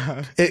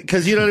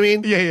 Because you know what I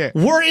mean? Yeah.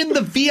 We're in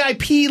the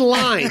VIP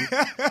line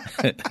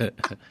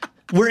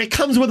where it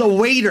comes with a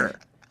waiter.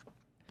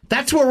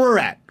 That's where we're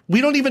at.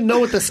 We don't even know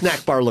what the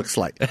snack bar looks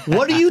like.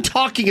 What are you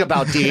talking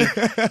about, D?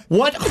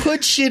 What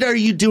hood shit are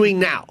you doing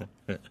now?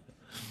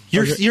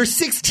 You're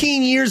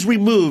 16 years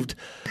removed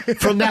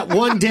from that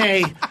one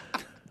day.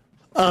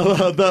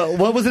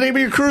 What was the name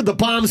of your crew? The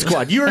Bomb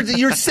Squad.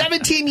 You're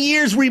 17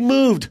 years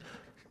removed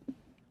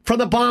from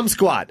the Bomb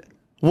Squad.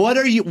 What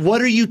are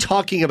you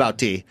talking about,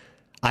 D?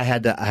 I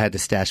had to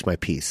stash my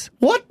piece.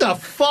 What the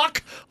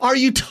fuck are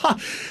you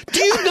talking?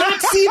 Do you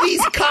not see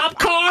these cop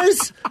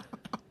cars?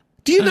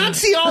 Do you not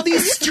see all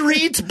these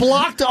streets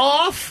blocked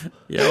off?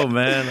 Yo,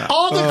 man.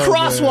 All the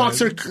crosswalks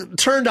are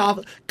turned off.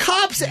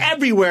 Cops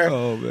everywhere.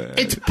 Oh, man.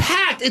 It's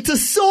packed. It's a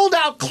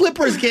sold-out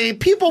Clippers game.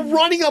 People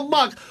running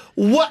amok.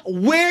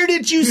 Where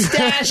did you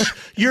stash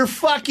your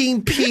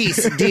fucking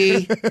piece,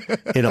 D?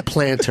 In a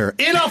planter.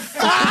 In a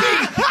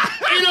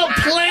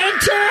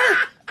planter?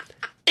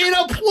 In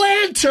a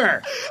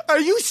planter. Are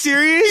you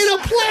serious? In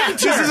a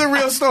planter. This is a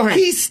real story.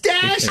 He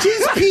stashed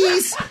his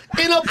piece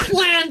in a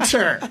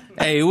planter.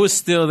 Hey, it was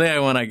still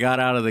there when I got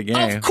out of the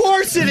game. Of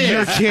course it is.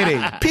 You're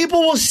kidding.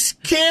 People were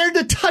scared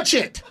to touch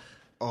it.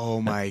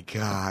 Oh, my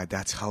God.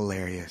 That's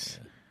hilarious.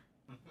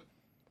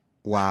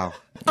 Wow.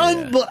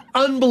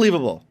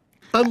 Unbelievable.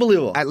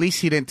 Unbelievable. At least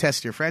he didn't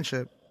test your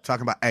friendship.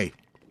 Talking about, hey,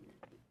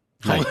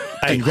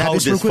 Hey, grab hold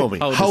this real this for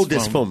quick? me. Hold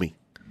this for me.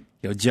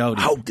 Yo,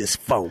 Jody. Hold this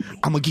for me.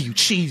 I'm going to give you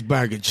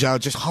cheeseburger, Joe.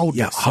 Just hold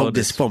Yeah, this. hold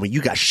this for me. You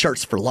got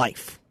shirts for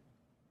life.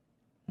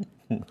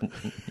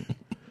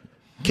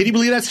 Can you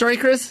believe that story,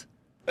 Chris?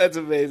 That's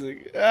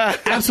amazing.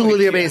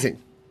 Absolutely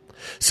amazing.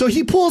 So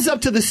he pulls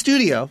up to the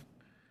studio,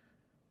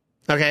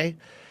 okay,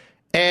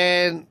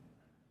 and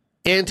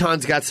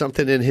Anton's got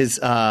something in his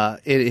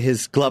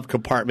glove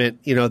compartment,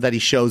 you know, that he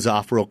shows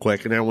off real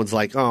quick, and everyone's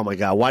like, "Oh my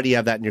God, why do you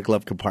have that in your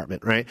glove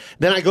compartment?" Right?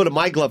 Then I go to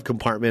my glove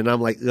compartment, and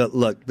I'm like,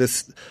 "Look,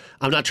 this.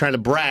 I'm not trying to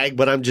brag,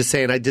 but I'm just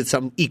saying I did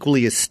something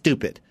equally as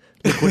stupid.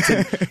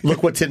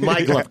 Look what's in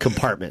my glove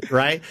compartment,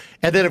 right?"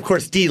 And then of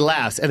course D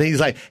laughs, and then he's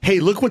like, "Hey,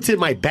 look what's in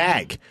my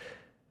bag,"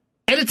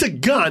 and it's a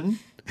gun,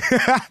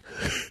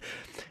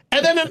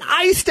 and then an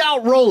iced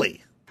out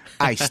Rollie,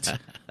 Iced.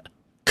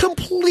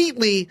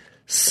 completely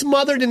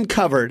smothered and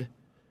covered.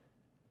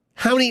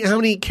 How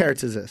many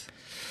carats is this?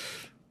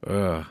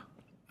 I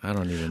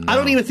don't even know. I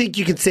don't even think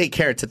you can say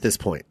carats at this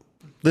point.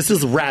 This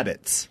is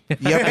rabbits. Yep,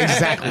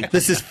 exactly.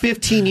 This is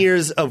 15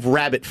 years of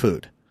rabbit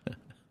food.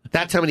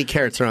 That's how many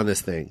carats are on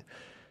this thing.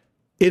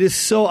 It is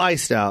so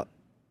iced out,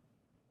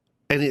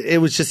 and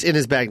it was just in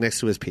his bag next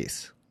to his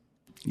piece.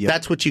 Yep.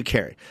 That's what you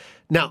carry.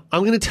 Now,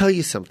 I'm going to tell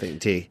you something,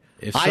 D.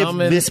 If I've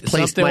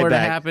misplaced something my were to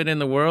bag. happen in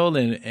the world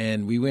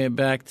and we went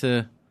back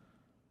to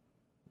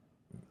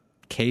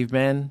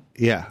caveman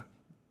Yeah,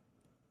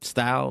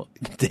 style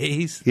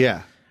days,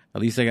 yeah.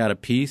 at least I got a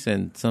piece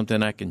and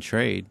something I can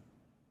trade.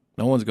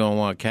 No one's going to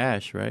want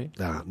cash, right?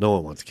 No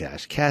one wants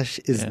cash. Cash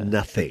is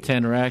nothing.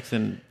 10 racks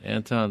and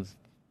Anton's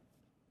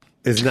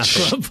Is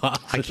nothing.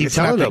 I keep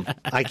telling them.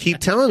 I keep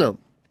telling them.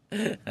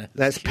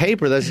 That's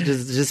paper. That's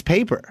just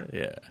paper.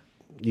 Yeah.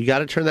 You got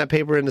to turn that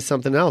paper into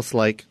something else,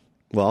 like,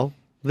 well,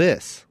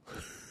 this.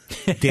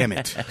 Damn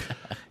it.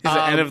 He's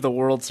the end of the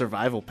world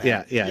survival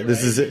pack. Yeah.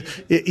 This is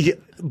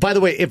it. By the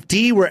way, if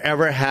D were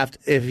ever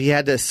if he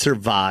had to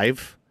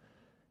survive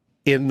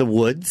in the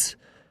woods,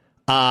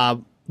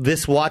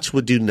 this watch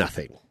would do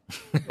nothing.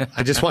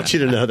 I just want you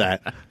to know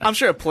that. I'm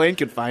sure a plane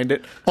could find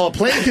it. Oh, a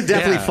plane could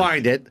definitely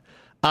find it.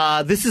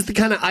 This is the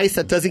kind of ice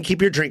that doesn't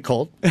keep your drink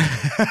cold.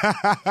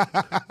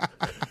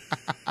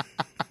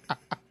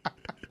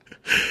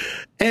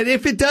 And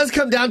if it does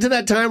come down to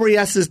that time where he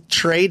has to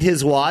trade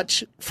his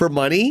watch for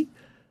money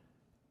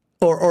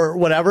or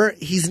whatever,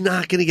 he's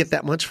not going to get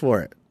that much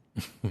for it.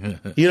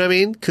 You know what I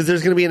mean? Because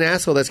there's going to be an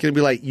asshole that's going to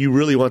be like, "You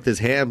really want this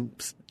ham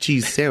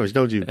cheese sandwich,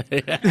 don't you?"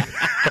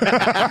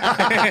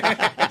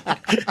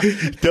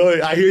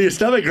 I hear your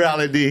stomach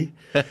growling, D.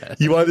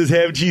 You want this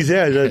ham cheese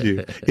sandwich, don't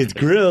you? It's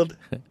grilled.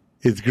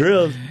 It's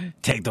grilled.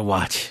 Take the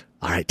watch.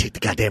 All right, take the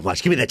goddamn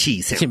watch. Give me that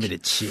cheese sandwich. Give me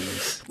the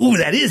cheese. Ooh,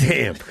 that is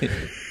ham.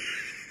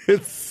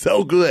 It's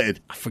so good.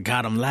 I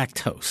forgot I'm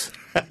lactose.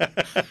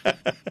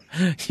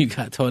 You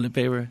got toilet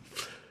paper?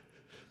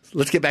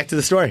 Let's get back to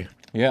the story.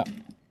 Yeah.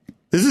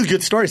 This is a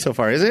good story so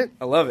far, isn't it?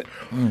 I love it.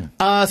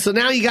 So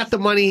now you got the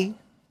money,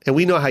 and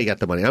we know how you got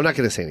the money. I'm not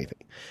going to say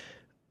anything.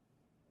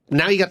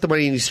 Now you got the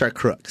money and you start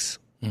Crooks.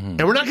 And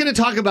we're not going to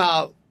talk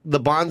about the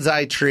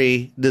bonsai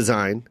tree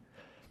design.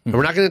 And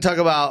we're not going to talk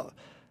about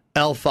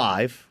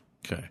L5.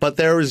 Okay. But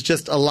there was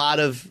just a lot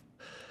of,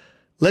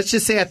 let's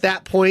just say at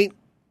that point,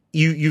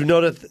 you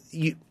notice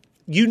you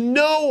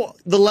know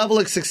the level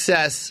of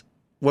success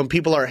when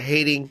people are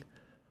hating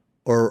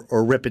or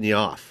ripping you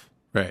off.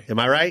 Right. Am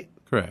I right?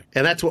 Correct.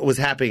 And that's what was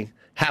happening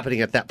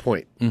at that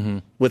point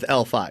with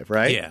L5,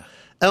 right? Yeah.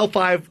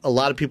 L5, a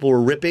lot of people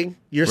were ripping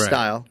your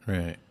style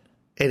Right.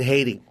 and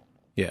hating,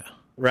 Yeah.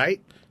 right?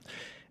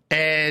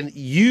 And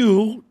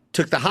you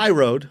took the high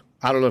road.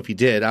 I don't know if you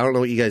did. I don't know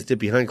what you guys did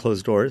behind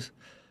closed doors.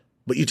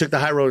 But you took the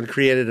high road and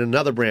created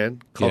another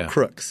brand called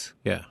Crooks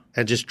Yeah.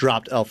 and just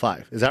dropped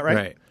L5. Is that right?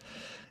 Right.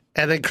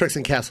 And then Crooks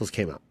and Castles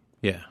came out.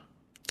 Yeah.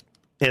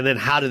 And then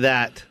how did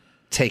that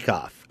take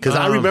off? Because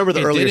I remember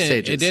the earlier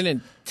stages. It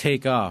didn't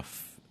take off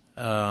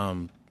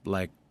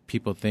like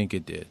people think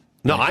it did.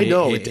 No, Like I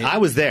know. I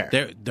was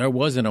there. There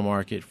wasn't a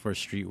market for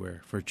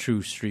streetwear, for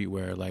true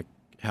streetwear, like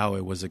how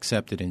it was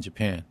accepted in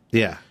Japan.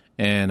 Yeah.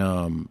 And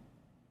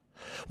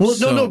well,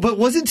 so- no, but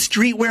wasn't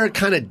streetwear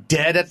kind of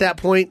dead at that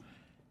point?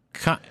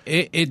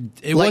 it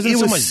Like, wasn't it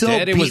so was much so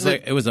dead. It was beaten-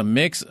 like it was a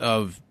mix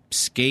of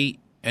skate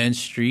and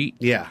street.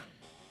 Yeah.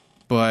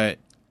 But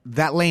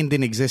that lane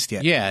didn't exist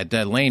yet. Yeah,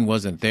 that lane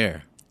wasn't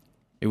there.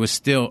 It was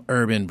still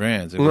urban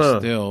brands. It was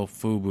still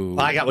FUBU.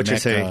 I got what you're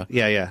saying.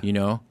 Yeah. You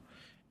know,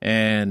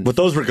 but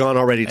those were gone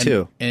already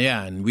too.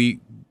 And we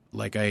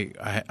like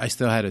I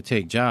still had to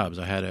take jobs.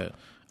 I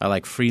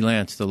like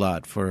freelanced a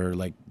lot for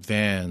like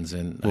Vans,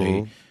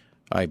 and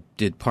I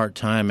did part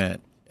time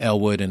at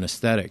Elwood and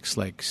Aesthetics,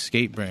 like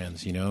skate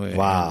brands. You know.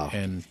 Wow.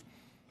 And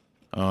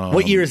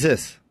what year is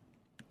this?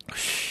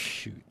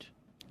 Shoot,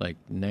 like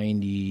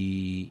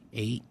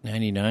 98,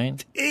 99.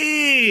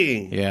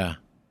 Dang. Yeah.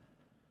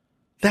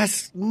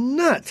 That's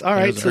nuts. All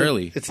right. It was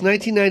early. It's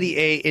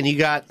 1998, and you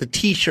got the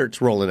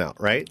T-shirts rolling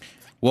out, right?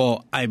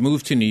 Well, I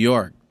moved to New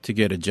York to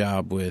get a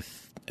job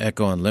with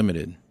Echo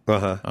Unlimited.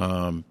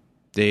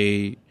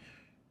 They,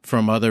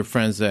 from other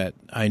friends that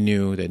I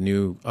knew that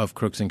knew of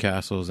Crooks and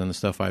Castles and the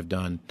stuff I've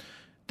done,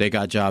 they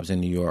got jobs in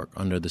New York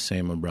under the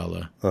same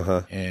umbrella.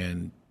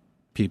 And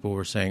people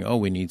were saying, "Oh,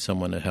 we need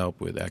someone to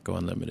help with Echo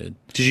Unlimited."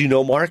 Did you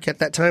know Mark at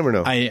that time or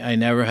no? I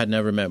had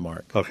never met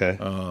Mark. Okay.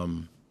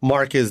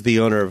 Mark is the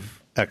owner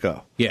of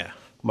Echo. Yeah.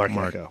 Mark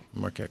Echo.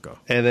 Mark Echo.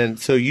 And then,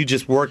 so you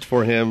just worked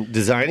for him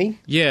designing?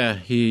 Yeah,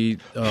 he.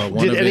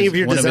 Did any of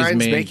your designs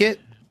make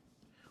it?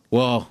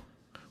 Well,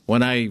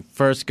 when I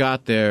first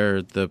got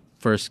there, the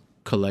first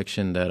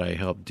collection that I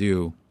helped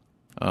do,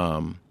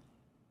 I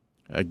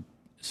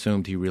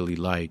assumed he really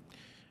liked.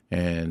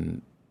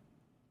 And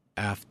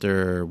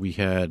after we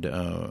had,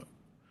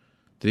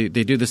 they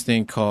do this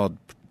thing called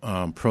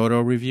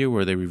proto review,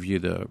 where they review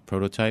the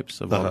prototypes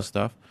of all the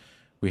stuff.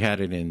 We had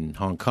it in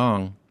Hong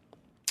Kong.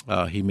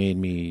 He made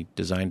me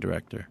design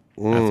director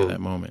after that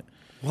moment.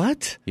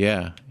 What?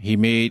 Yeah,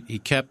 he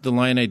kept the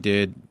line I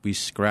did. We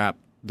scrapped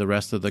the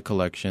rest of the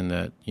collection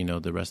that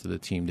the rest of the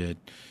team did,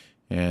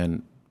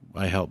 and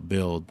I helped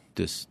build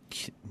this.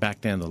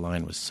 Back then, the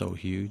line was so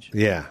huge.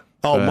 Yeah.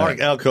 Oh, Mark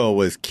Echo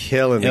was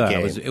killing the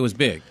game. It was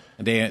big.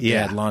 They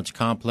had launched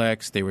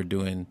Complex. They were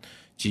doing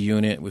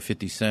G-Unit with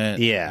 50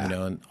 Cent. Yeah.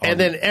 And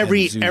then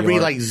every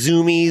like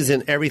Zoomies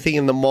and everything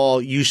in the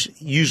mall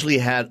usually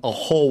had a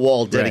whole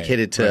wall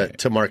dedicated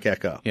to Mark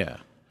Echo. Yeah.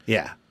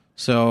 Yeah.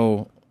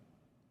 So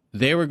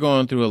they were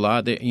going through a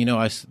lot.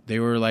 They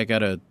were like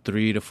at a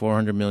 $300 to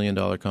 $400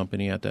 million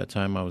company at that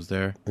time I was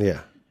there.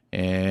 Yeah.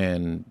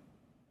 And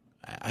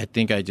I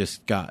think I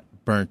just got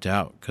burnt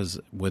out because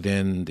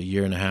within the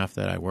year and a half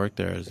that I worked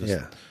there,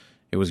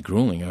 it was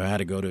grueling. I had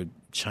to go to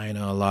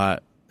China a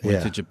lot,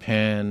 went to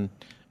Japan,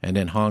 and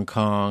then Hong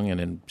Kong, and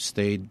then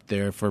stayed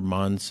there for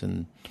months.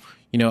 And,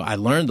 I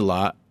learned a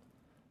lot,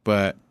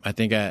 but I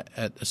think at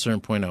a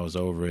certain point I was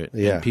over it.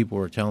 Yeah. And people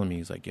were telling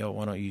me, like, yo,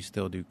 why don't you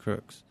still do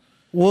Crooks?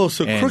 Whoa,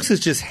 so Crooks is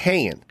just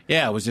hanging.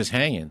 Yeah, it was just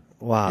hanging.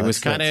 Wow. It was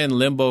kind of in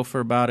limbo for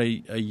about a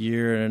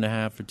year and a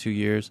half or 2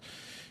 years.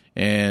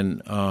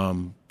 And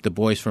the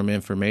boys from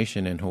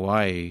Information in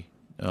Hawaii,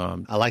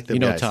 I like them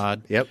guys.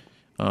 Todd. Yep.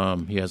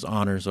 He has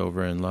honors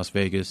over in Las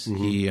Vegas.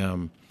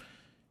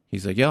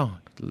 He's like, yo,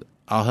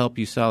 I'll help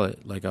you sell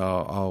it. Like,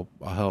 I'll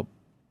help,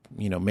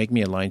 make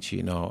me a line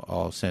sheet and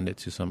I'll send it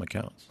to some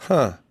accounts.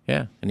 Huh.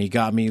 Yeah. And he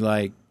got me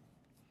like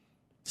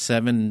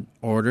 7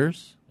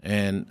 orders,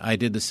 and I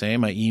did the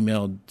same. I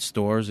emailed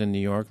stores in New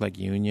York like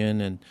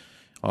Union and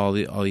all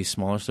these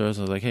smaller stores.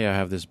 I was like, hey, I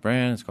have this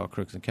brand. It's called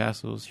Crooks and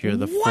Castles. Here are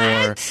the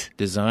 4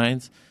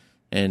 designs.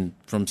 And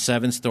from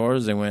 7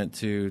 stores, they went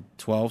to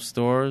 12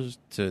 stores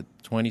to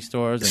 20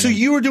 stores. So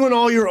you were doing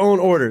all your own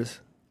orders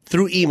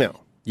through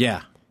email?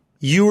 Yeah.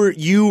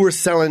 You were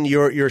selling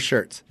your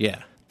shirts?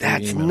 Yeah.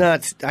 That's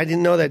nuts. I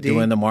didn't know that, dude.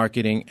 Doing the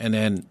marketing. And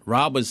then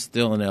Rob was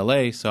still in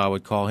L.A., so I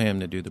would call him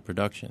to do the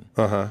production.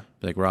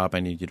 Like, Rob, I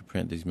need you to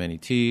print these many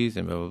tees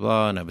and blah, blah,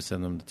 blah. And I would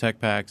send them the tech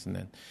packs, and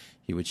then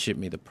he would ship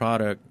me the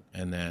product.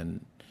 And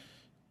then,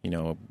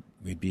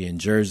 we'd be in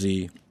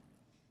Jersey,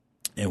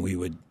 and we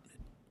would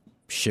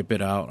ship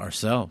it out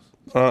ourselves.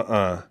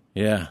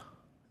 Yeah.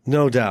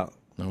 No doubt.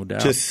 No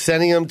doubt. Just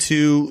sending them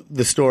to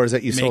the stores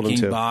that you sold them to.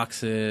 Making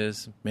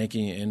boxes,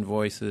 making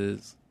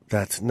invoices.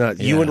 That's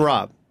nuts. Yeah. You and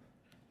Rob.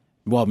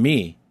 Well,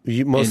 me.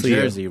 Mostly in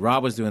Jersey.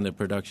 Rob was doing the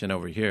production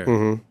over here.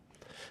 Mm-hmm.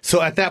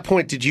 So at that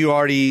point, did you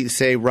already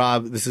say,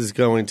 Rob, this is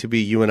going to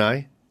be you and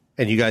I?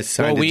 And you guys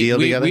signed a deal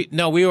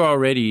together? We were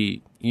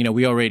already,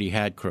 we already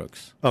had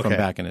Crooks from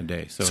back in the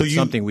day. So it's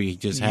something we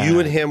just had. You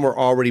and him were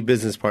already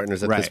business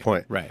partners at this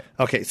point. Right.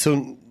 Okay,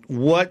 so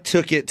what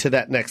took it to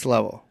that next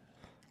level?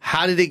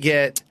 How did it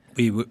get...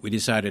 We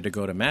decided to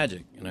go to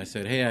Magic. And I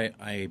said, hey,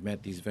 I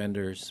met these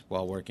vendors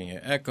while working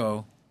at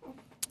Echo.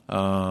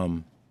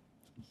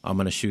 I'm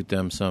going to shoot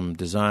them some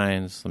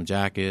designs, some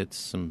jackets,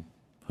 some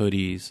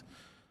hoodies,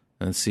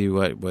 and see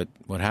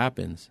what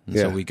happens. And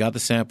so we got the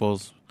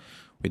samples.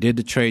 We did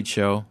the trade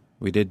show.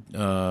 We did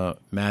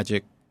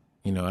Magic.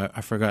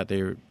 I forgot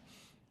they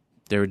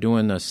were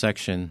doing a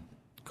section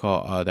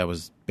called that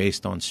was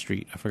based on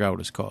street. I forgot what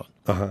it's called.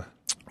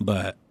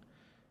 But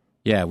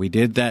yeah, we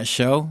did that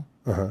show,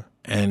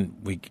 and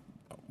we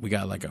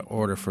got like an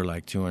order for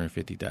like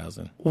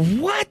 $250,000.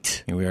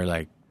 What? And we were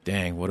like,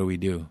 dang, what do we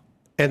do?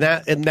 And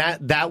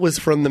that was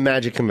from the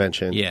Magic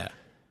convention. Yeah.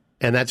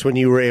 And that's when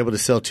you were able to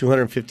sell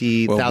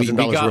 $250,000 Well, we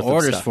got worth of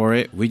orders stuff. for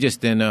it. We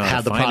just didn't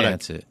Have the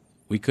finance product. it.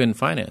 We couldn't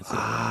finance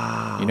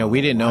it.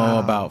 We didn't know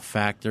about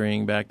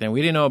factoring back then.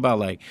 We didn't know about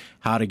like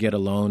how to get a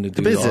loan to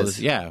do all business. this.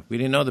 Yeah, we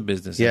didn't know the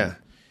business. Yeah.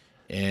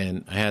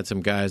 And I had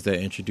some guys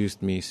that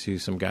introduced me to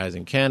some guys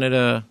in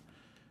Canada.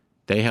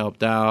 They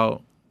helped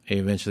out. They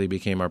eventually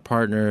became our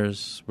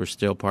partners. We're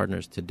still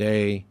partners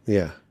today.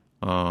 Yeah.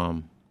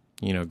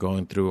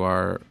 Going through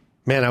our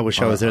Man, I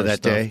wish I was there that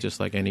stuff, day.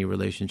 just like any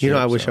relationship.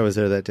 I wish I was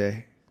there that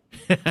day.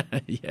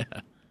 Yeah.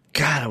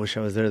 God, I wish I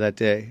was there that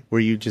day. Where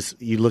you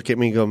look at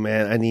me and go,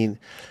 man, I need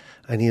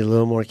a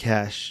little more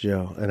cash,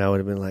 Joe. And I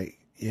would have been like,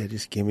 yeah,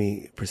 just give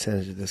me a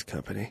percentage of this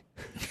company.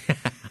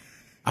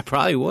 I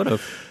probably would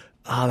have.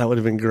 Oh, that would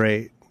have been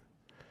great.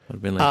 Would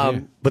have been like,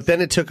 here. But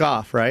then it took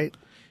off, right?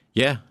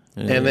 Yeah.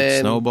 And then it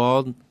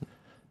snowballed.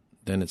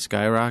 Then it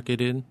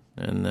skyrocketed.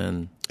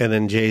 And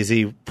then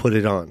Jay-Z put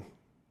it on.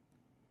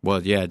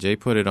 Well, yeah, Jay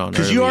put it on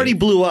because you already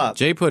blew up.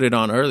 Jay put it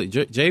on early.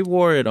 Jay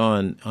wore it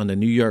on the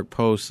New York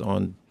Post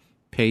on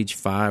page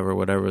 5 or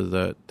whatever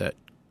the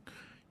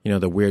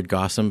weird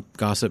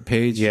gossip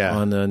page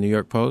on the New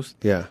York Post.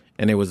 Yeah,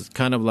 and it was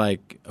kind of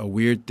like a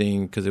weird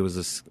thing because it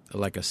was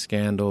like a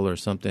scandal or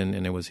something,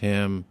 and it was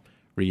him,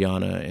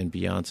 Rihanna, and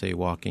Beyonce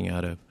walking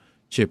out of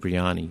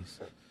Cipriani's,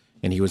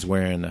 and he was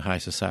wearing the High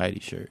Society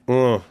shirt.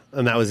 And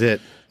that was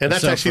it. And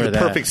that's actually the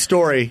perfect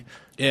story.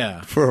 Yeah,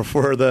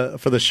 for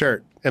the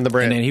shirt and the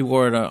brand. And then he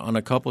wore it on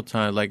a couple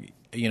times. Like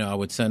I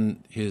would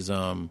send his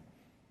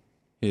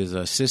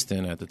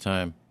assistant at the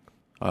time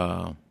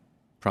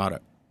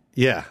product.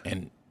 Yeah,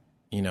 and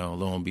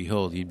lo and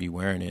behold, he'd be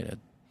wearing it at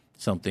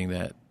something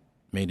that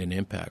made an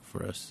impact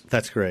for us.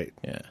 That's great.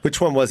 Yeah. Which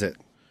one was it?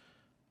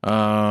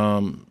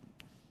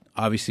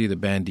 Obviously the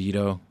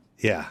Bandito.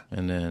 Yeah.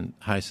 And then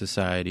High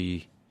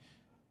Society.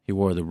 He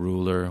wore the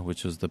Ruler,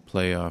 which was the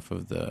play off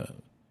of the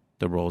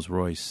Rolls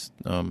Royce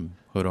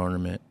hood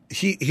ornament.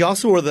 He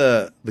also wore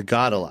the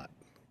God a lot,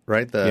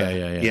 right?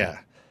 Yeah.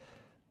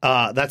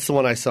 That's the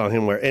one I saw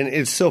him wear. And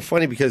it's so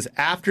funny because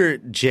after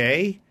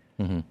Jay,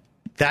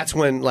 that's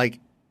when I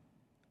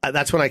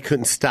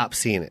couldn't stop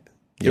seeing it.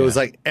 It was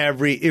like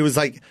it was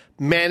like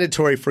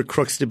mandatory for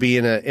Crooks to be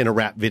in a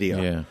rap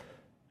video. Yeah.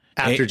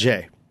 After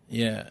Jay.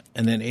 Yeah.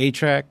 And then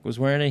A-Track was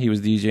wearing it. He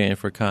was DJing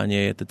for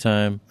Kanye at the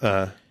time.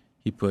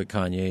 He put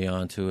Kanye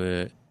onto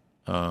it.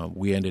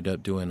 We ended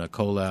up doing a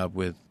collab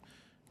with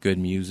Good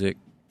Music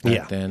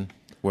back then,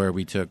 where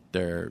we took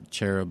their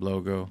Cherub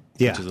logo,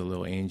 which is a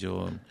little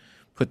angel, and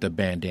put the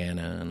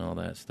bandana and all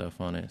that stuff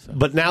on it. So.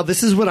 But now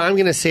this is what I'm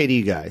going to say to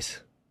you guys,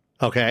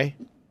 okay?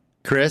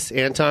 Chris,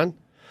 Anton,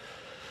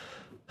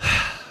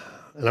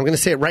 and I'm going to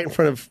say it right in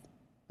front of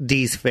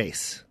D's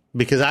face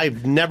because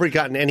I've never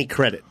gotten any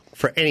credit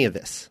for any of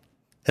this,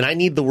 and I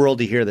need the world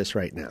to hear this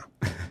right now.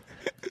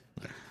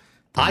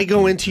 I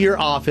go into your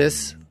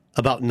office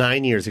about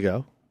 9 years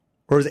ago,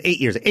 or was it 8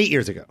 years? 8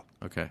 years ago.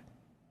 Okay.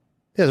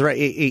 That's right,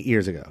 8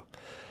 years ago.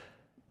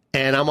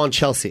 And I'm on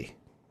Chelsea.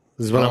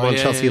 This is when I'm on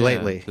Chelsea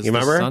lately. This you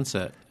remember?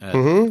 Sunset.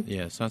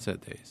 Yeah,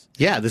 Sunset Days.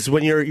 Yeah, this is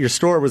when your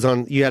store was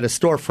on. You had a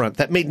storefront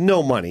that made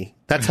no money.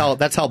 That's how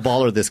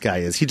baller this guy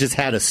is. He just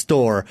had a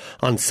store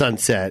on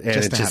Sunset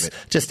and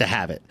just to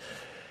have it.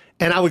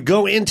 And I would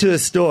go into a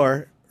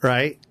store,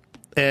 right?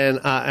 And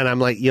I'm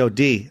like, yo,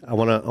 D, I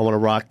wanna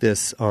rock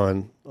this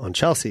on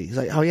Chelsea. He's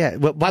like, oh yeah.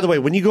 Well, by the way,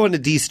 when you go into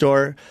D's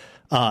store,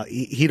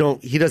 he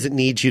doesn't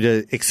need you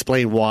to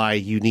explain why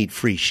you need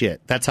free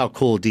shit. That's how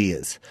cool D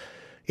is.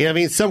 You know what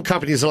I mean? Some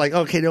companies are like,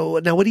 okay,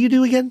 now what do you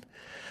do again?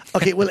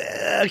 Okay, well,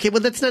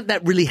 that's not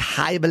that really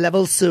high of a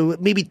level. So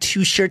maybe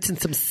 2 shirts and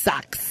some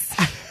socks.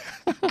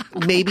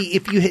 Maybe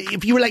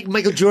if you were like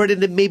Michael Jordan,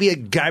 then maybe a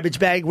garbage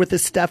bag worth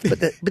of stuff.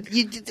 But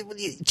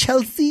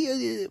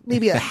Chelsea,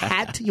 maybe a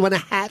hat. You want a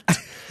hat?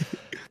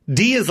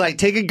 D is like,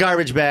 take a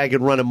garbage bag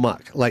and run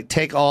amok. Like,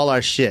 take all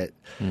our shit.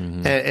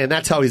 Mm-hmm. And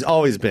that's how he's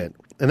always been.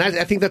 And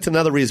I think that's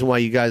another reason why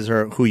you guys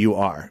are who you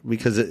are,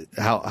 because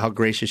how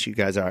gracious you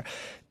guys are.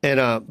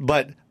 And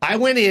but I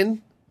went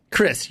in,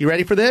 Chris, you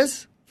ready for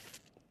this?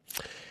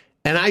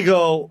 And I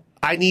go,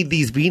 I need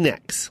these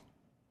V-necks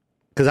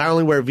because I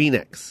only wear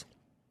V-necks.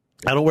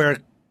 I don't wear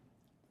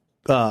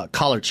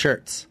collared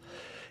shirts.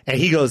 And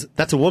he goes,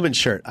 that's a woman's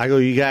shirt. I go,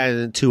 you got it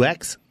in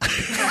 2X?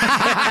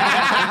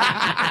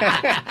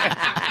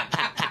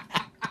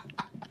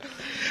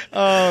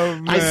 Oh,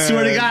 man. I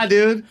swear to God,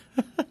 dude.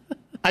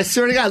 I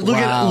swear to God.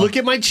 Look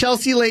at my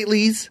Chelsea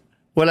latelys.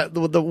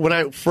 When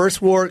I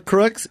first wore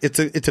Crooks, it's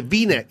a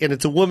V-neck, and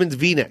it's a woman's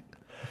V-neck.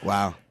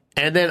 Wow.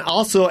 And then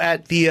also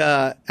at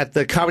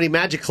the Comedy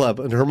Magic Club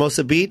in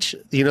Hermosa Beach,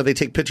 they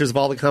take pictures of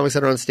all the comics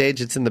that are on stage.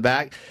 It's in the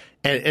back.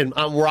 And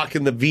I'm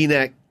rocking the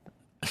V-neck,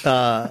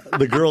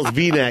 the girl's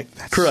V-neck,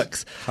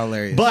 Crooks.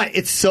 Hilarious. But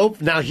it's so...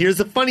 Now, here's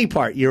the funny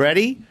part. You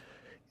ready?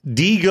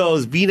 D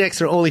goes,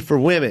 V-necks are only for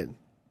women.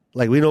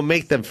 Like, we don't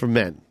make them for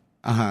men.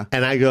 Uh-huh.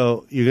 And I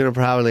go, you're going to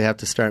probably have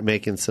to start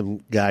making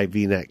some guy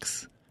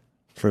V-necks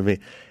for me.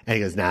 And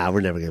he goes, nah,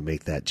 we're never going to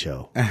make that,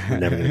 Joe. We're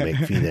never going to make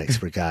V-necks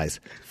for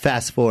guys.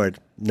 Fast forward.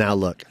 Now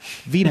look.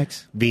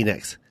 V-necks.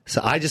 V-necks.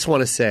 So I just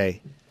want to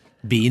say,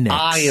 V-necks.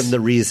 I am the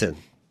reason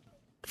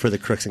for the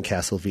Crooks and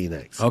Castle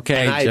V-necks.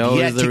 Okay, and I have Joe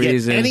yet is the to get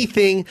reason.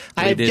 anything.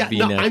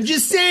 V-necks. I'm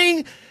just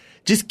saying,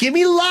 just give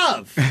me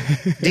love,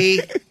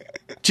 D.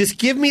 Just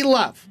give me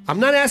love. I'm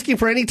not asking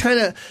for any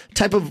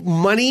type of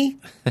money.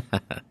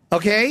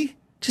 Okay,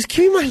 just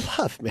give me my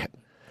love, man.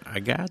 I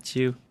got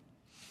you.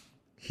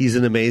 He's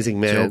an amazing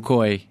man. Joe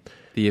Coy,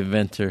 the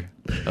inventor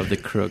of the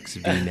Crooks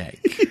V-neck.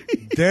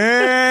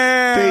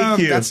 Damn.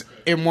 Thank you. That's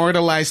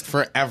immortalized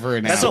forever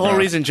now. That's the whole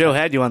reason Joe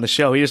had you on the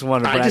show. He just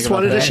wanted to brag I just about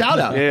wanted that. a shout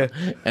out. Yeah.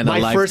 And a My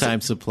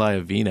lifetime supply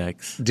of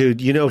V-necks.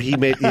 Dude, you know he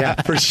made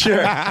for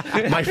sure.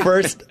 My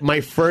first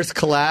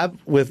collab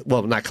with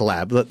not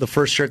collab, the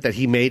first shirt that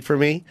he made for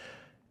me,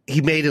 he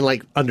made in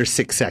like under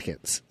 6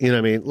 seconds. You know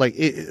what I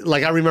mean?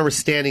 Like I remember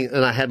standing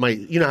and I had my,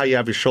 you know how you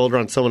have your shoulder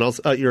on someone else,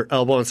 your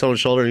elbow on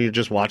someone's shoulder, and you're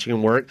just watching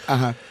him work.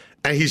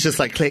 And he's just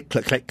like click,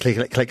 click, click, click,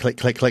 click, click, click,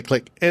 click, click,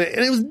 click, and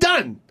it was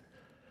done.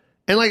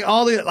 And like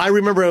I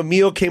remember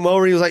Emil came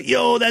over and he was like,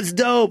 "Yo, that's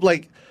dope!"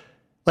 Like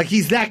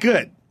he's that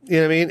good. You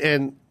know what I mean?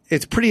 And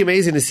it's pretty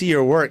amazing to see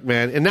your work,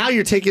 man. And now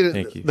you're taking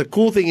it. The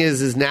cool thing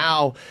is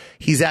now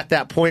he's at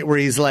that point where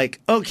he's like,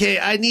 "Okay,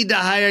 I need to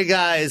hire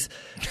guys,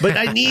 but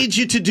I need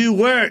you to do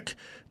work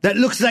that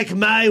looks like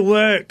my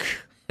work,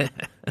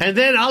 and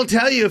then I'll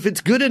tell you if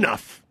it's good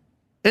enough.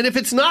 And if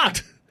it's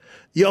not,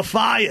 you're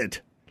fired."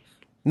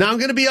 Now I'm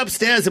going to be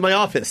upstairs in my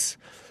office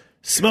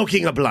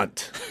smoking a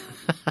blunt.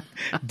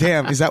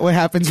 Damn, is that what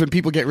happens when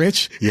people get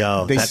rich?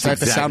 Yo, they start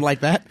to sound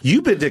like that?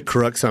 You've been to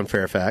Crooks on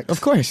Fairfax.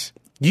 Of course.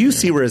 You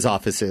see where his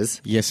office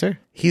is. Yes, sir.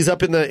 He's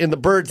up in the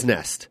bird's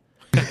nest.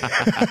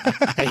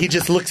 And he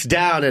just looks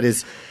down at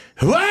his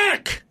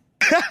work.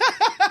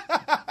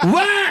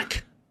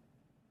 Work.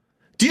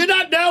 Do you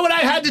not know what I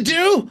had to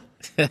do?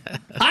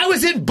 I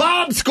was in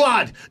bomb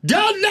squad.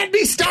 Don't let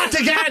me start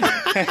again.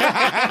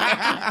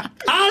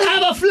 I'll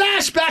have a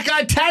flashback,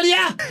 I tell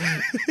ya.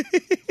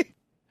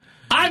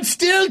 I'm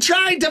still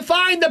trying to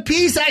find the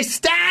piece I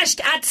stashed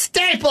at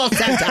Staples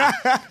Center.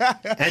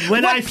 And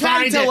when I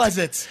find it, was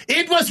it?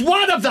 It was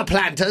one of the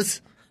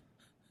planters.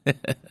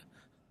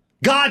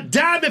 God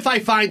damn if I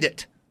find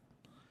it.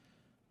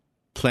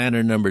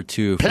 Planter number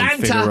 2 from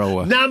Planter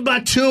Figueroa.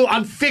 number 2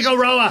 on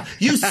Figueroa.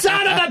 You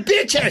son of a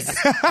bitches.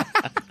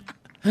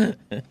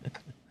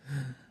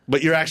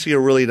 But you're actually a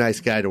really nice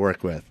guy to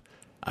work with.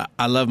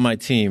 I love my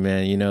team,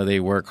 man. You know,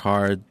 they work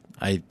hard.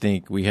 I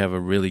think we have a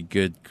really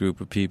good group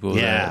of people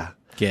that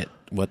get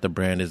what the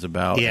brand is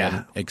about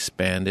and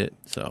expand it.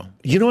 So,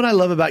 you know what I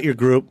love about your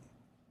group?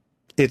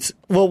 It's,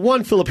 well,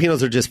 one,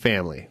 Filipinos are just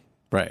family.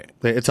 Right.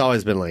 It's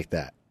always been like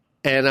that.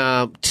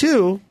 And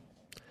 2,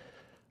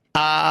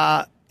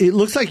 it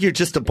looks like you're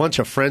just a bunch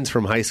of friends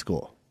from high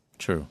school.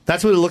 True.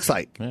 That's what it looks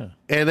like. Yeah.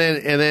 And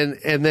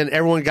then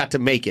everyone got to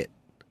make it.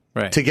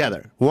 Right.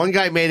 Together. One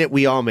guy made it,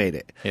 we all made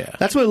it. Yeah.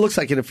 That's what it looks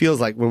like and it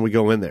feels like when we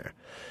go in there.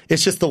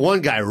 It's just the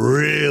one guy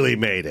really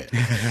made it.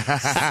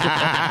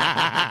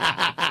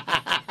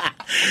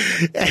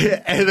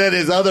 And then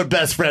his other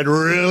best friend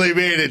really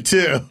made it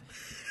too.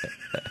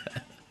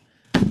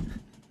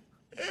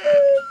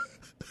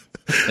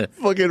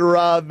 Fucking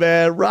Rob,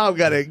 man. Rob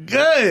got it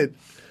good.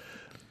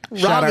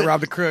 Shout out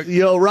Rob the Crook.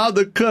 Yo, Rob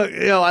the Cook.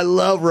 Yo, I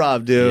love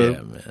Rob, dude.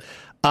 Yeah, man.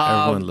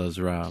 Everyone loves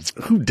Rob.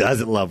 Who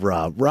doesn't love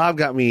Rob? Rob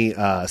got me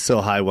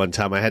so high one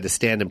time I had to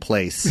stand in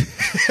place.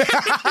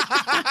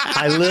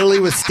 I literally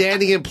was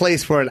standing in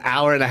place for an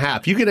hour and a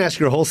half. You can ask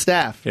your whole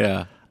staff.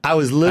 Yeah. I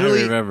was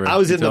literally, I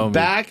was You in the told me.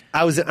 back.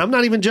 I'm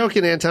not even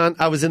joking, Anton.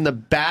 I was in the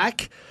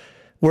back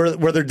where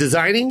they're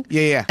designing.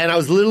 Yeah. And I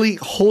was literally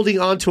holding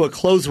onto a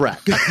clothes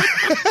rack.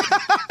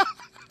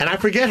 And I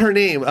forget her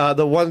name,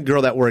 the one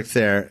girl that works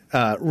there.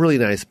 Really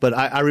nice. But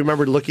I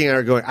remember looking at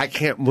her going, I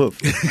can't move.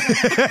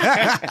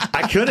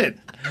 I couldn't.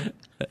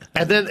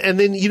 And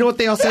then you know what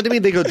they all said to me?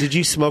 They go, did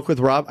you smoke with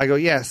Rob? I go,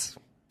 yes.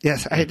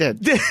 Yes, I did.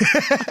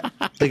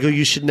 They go,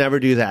 you should never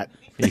do that.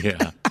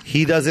 Yeah.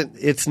 He doesn't,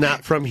 it's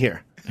not from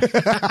here.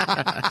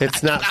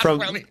 It's not from,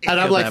 and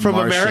I'm like, that from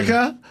Martian.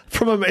 America?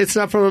 It's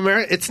not from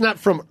America. It's not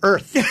from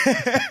Earth.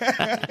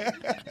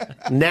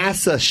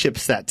 NASA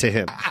ships that to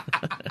him.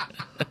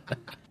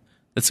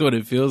 That's what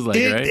it feels like,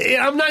 right?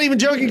 I'm not even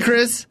joking,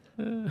 Chris.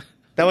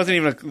 That wasn't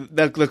even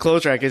the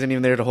clothes rack isn't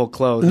even there to hold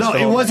clothes. No,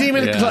 it wasn't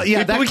even.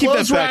 Yeah. That We keep that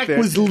clothes back rack there.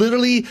 was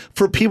literally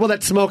for people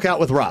that smoke out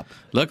with Rob.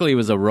 Luckily, it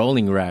was a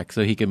rolling rack,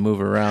 so he could move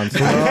around.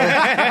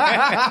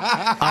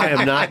 I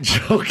am not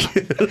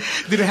joking.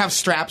 Did it have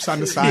straps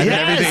on the side Yes.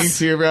 and everything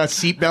to your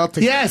seatbelt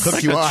to Yes. hook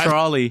Like you a on?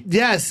 trolley.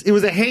 Yes, it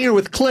was a hanger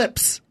with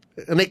clips,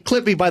 and they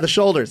clipped me by the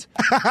shoulders.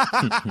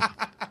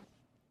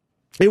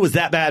 It was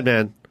that bad,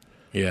 man.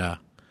 Yeah.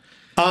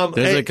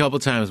 There's a couple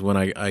times when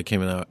I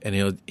came in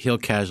and he'll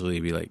casually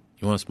be like,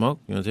 "You want to smoke?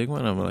 You want to take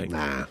one?" I'm like,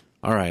 Nah.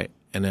 All right.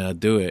 And then I'll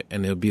do it,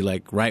 and it'll be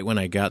like right when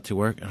I got to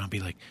work, and I'll be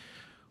like,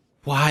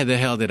 why the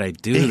hell did I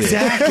do this?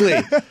 Exactly.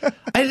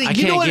 I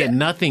can't get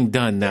nothing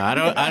done now.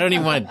 I don't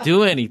even want to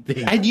do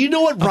anything. And you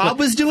know what Rob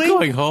was doing?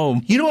 Going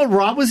home. You know what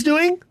Rob was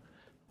doing?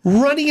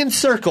 Running in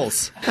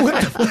circles.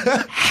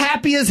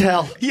 Happy as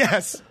hell.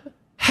 Yes.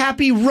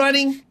 Happy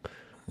running,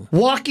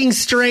 walking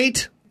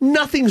straight.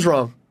 Nothing's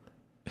wrong.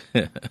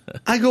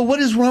 I go, what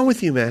is wrong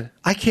with you, man?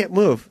 I can't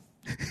move.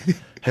 He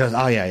goes,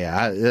 oh,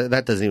 yeah.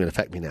 That doesn't even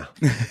affect me now.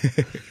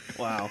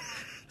 Wow.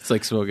 It's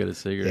like smoking a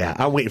cigarette. Yeah,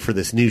 I'm waiting for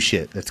this new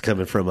shit that's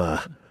coming from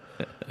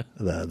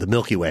the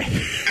Milky Way.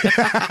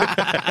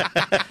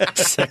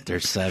 Sector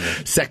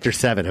 7. Sector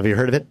 7. Have you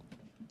heard of it?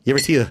 You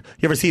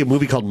ever see a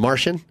movie called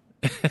Martian?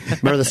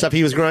 Remember the stuff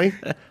he was growing?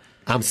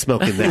 I'm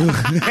smoking that.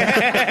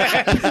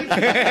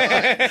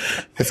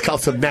 It's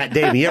called some Matt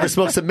Damon. You ever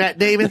smoke some Matt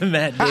Damon?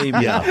 Matt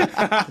Damon.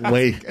 Yeah.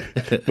 Wait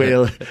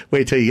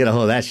till you get a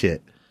hold of that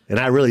shit. And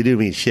I really do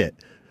mean shit.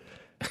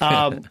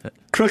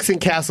 Crooks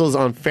and Castles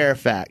on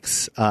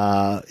Fairfax.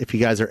 If you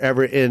guys are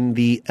ever in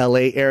the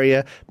LA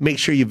area, make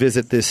sure you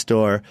visit this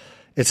store.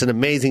 It's an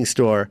amazing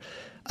store.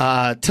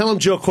 Tell them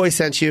Joe Coy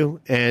sent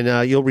you,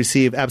 and you'll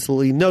receive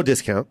absolutely no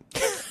discount.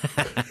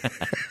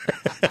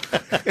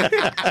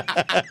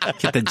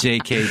 Get the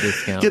JK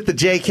discount. Get the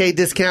JK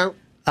discount.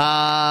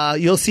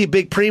 You'll see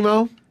Big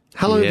Primo.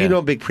 How long have you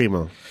known Big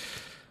Primo?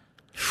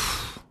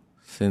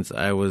 Since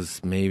I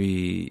was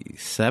maybe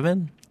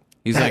 7.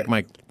 He's like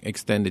my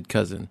extended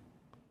cousin.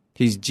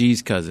 He's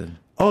G's cousin.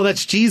 Oh,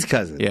 that's G's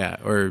cousin. Yeah,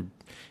 or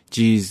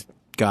G's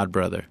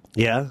godbrother.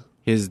 Yeah.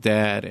 His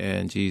dad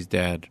and G's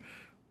dad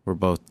were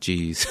both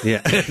G's.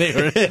 Yeah.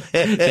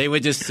 they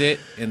would just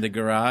sit in the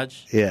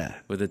garage. Yeah.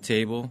 With a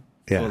table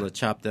full of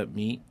chopped up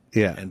meat.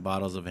 Yeah. And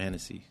bottles of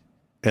Hennessy.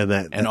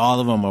 And all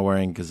of them are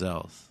wearing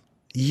Gazelles.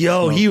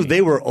 Yo,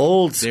 they were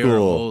old school. They were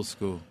old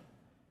school.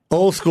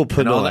 Old school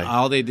Pinoy.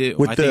 All they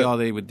did, I think all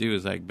they would do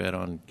is like bet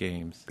on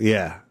games.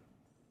 Yeah.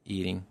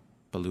 Eating.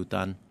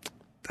 Balutan.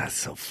 That's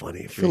so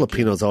funny.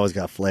 Filipinos always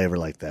got flavor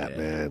like that,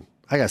 man.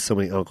 I got so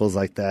many uncles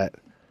like that.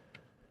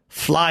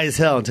 Fly as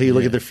hell until you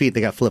look at their feet.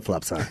 They got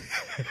flip-flops on.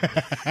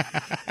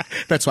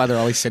 That's why they're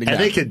always sitting down.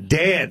 And they could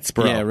dance,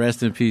 bro. Yeah,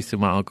 rest in peace to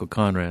my Uncle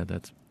Conrad.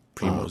 That's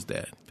Primo's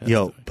dad.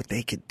 Yo, but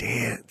they could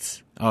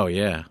dance. Oh,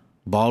 yeah.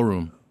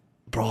 Ballroom.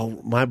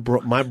 Bro, my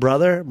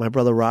brother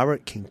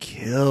Robert can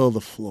kill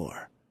the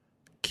floor.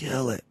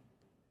 Kill it.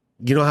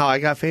 You know how I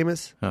got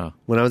famous? Oh.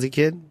 When I was a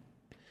kid?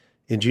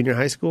 In junior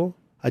high school,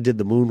 I did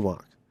the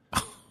moonwalk.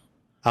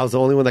 I was the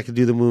only one that could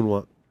do the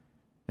moonwalk.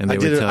 And they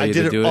would tell you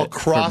to do it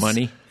for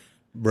money?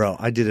 Bro,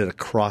 I did it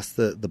across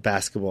the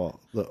basketball,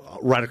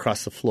 right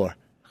across the floor.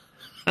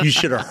 You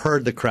should have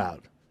heard the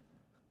crowd.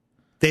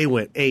 They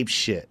went ape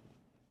shit.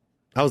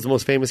 I was the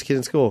most famous kid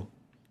in school.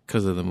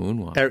 Because of the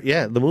moonwalk.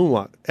 The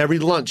moonwalk. Every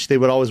lunch, they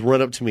would always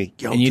run up to me.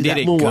 Yo, and you did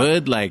it moonwalk.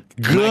 Good? Like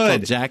Michael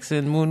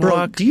Jackson moonwalk?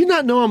 Bro, do you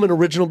not know I'm an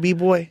original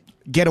B-boy?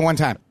 Get it one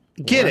time.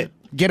 Get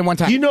it one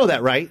time. You know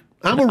that, right?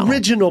 I'm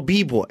original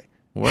B-boy.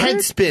 What?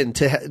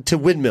 Headspin to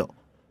windmill.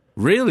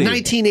 Really?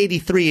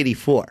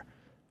 1983-84.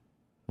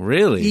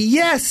 Really?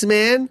 Yes,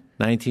 man.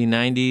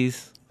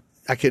 1990s.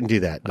 I couldn't do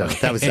that. No,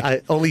 that was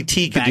only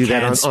T could do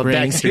that on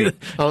Back Street.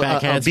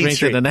 Backhand spring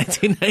to the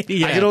 1990.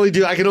 Yeah. I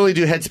can only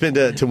do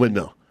headspin to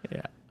windmill.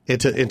 Yeah.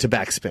 Into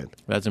backspin.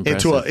 That's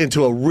impressive.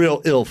 Into a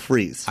real ill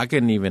freeze. I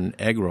couldn't even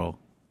egg roll.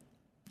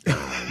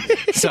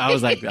 So I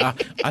was like,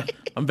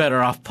 I'm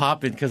better off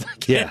popping because I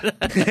can't.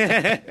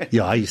 Yeah.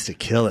 Yo, I used to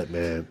kill it,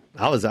 man.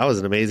 I was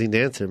an amazing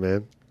dancer,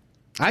 man.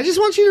 I just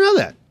want you to know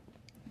that.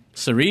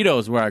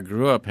 Cerritos, where I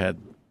grew up, had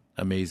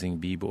amazing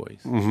b-boys.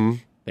 Mm-hmm.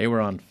 They were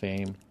on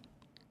Fame.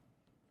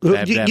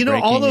 You know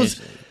all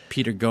those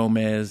Peter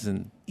Gomez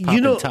and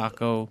Poppin'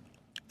 Taco.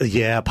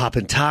 Yeah,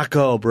 Poppin'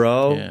 Taco,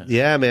 bro.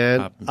 Yeah,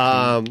 man.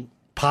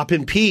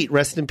 Poppin' Pete,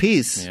 rest in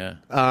peace. Yeah.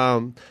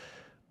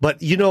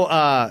 But you know,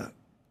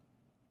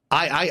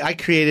 I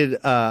created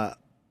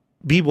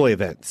b-boy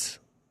events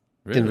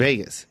in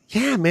Vegas.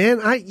 Yeah,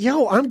 man.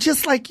 I'm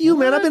just like you,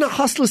 man. I've been a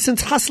hustler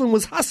since hustling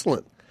was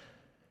hustling.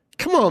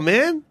 Come on,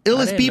 man.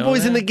 Illest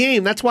b-boys in the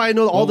game. That's why I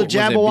know all the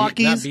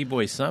Jabberwockies. Not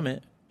B-Boy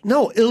Summit.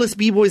 No, illest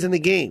b-boys in the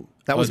game.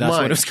 That was that's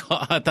mine. What it was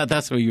called. I thought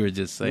that's what you were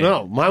just saying.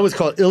 No, mine was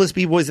called illest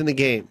b-boys in the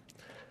game.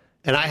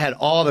 And I had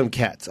all them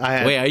cats.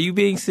 Wait, are you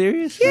being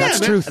serious? Yeah, that's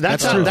true.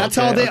 That's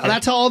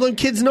how all them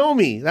kids know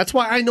me. That's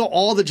why I know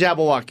all the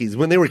Jabberwockies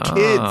when they were kids.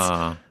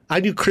 I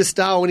knew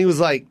Cristal when he was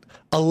like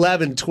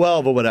 11,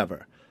 12 or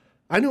whatever.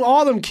 I knew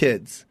all them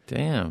kids.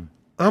 Damn.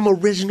 I'm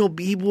original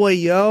b-boy,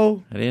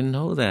 yo. I didn't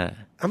know that.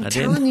 I'm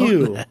telling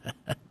you.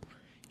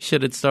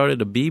 Should have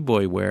started a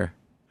b-boy wear.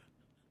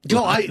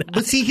 Yo,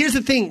 but see, here's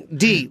the thing,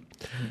 D.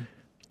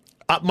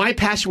 My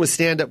passion was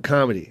stand-up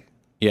comedy.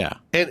 Yeah.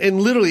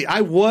 And literally, I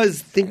was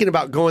thinking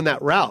about going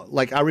that route.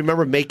 Like, I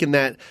remember making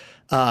the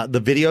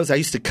videos. I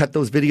used to cut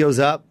those videos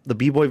up, the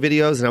b-boy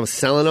videos, and I was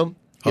selling them.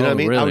 You know what I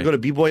mean? Really? I would go to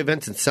b-boy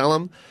events and sell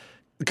them.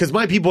 Because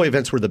my b-boy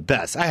events were the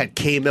best. I had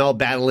KML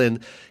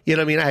battling, you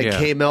know what I mean? I had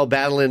KML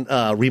battling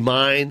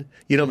Remind,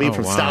 you know what I mean,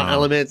 from Style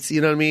Elements, you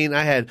know what I mean?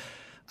 I had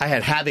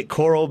Havoc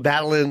Coral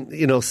battling,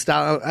 you know,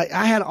 Style.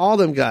 I had all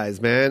them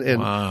guys, man.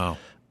 And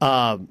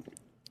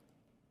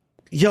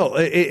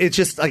it's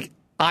just like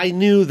I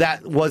knew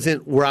that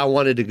wasn't where I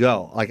wanted to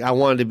go. Like I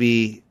wanted to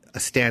be a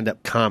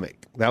stand-up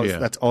comic.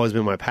 That's always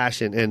been my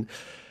passion. And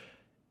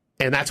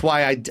that's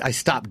why I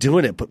stopped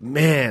doing it. But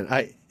man,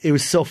 it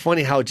was so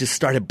funny how it just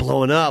started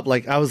blowing up.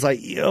 Like, I was like,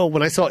 yo,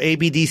 when I saw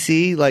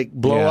ABDC like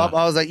blow up,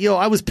 I was like, yo,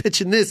 I was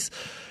pitching this.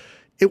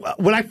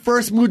 When I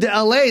first moved to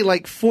LA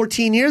like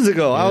 14 years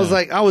ago, I was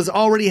like, I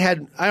already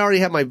had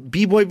my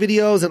B-boy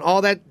videos and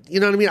all that. You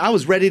know what I mean? I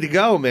was ready to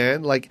go,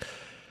 man. Like,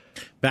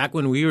 back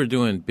when we were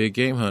doing Big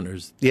Game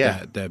Hunters,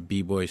 Yeah. that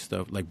B-boy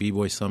stuff, like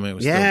B-boy Summit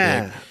was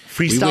Yeah. still big.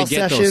 Freestyle we would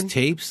get session. those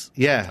tapes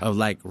of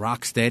like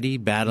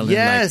Rocksteady battling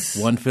like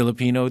one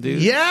Filipino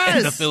dude. Yes.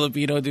 And the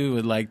Filipino dude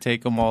would like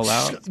take them all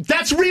out.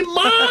 That's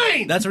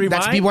Remind! That's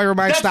Remind? That's B-Boy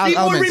Remind style B-Boy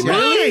elements.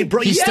 Remind,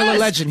 bro. He's still a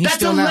legend. He's That's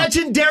still a now.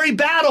 legendary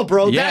battle,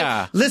 bro.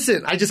 Yeah.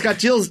 Listen, I just got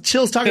chills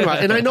talking about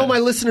it. And I know my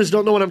listeners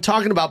don't know what I'm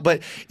talking about,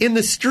 but in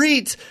the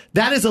streets,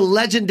 that is a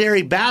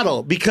legendary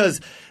battle because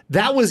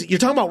that was, you're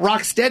talking about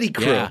Rocksteady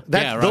crew. Yeah.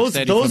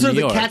 Rocksteady Those from are New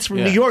the York. cats from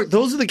New York.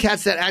 Those are the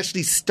cats that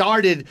actually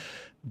started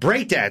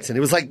breakdancing. It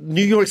was like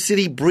New York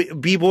City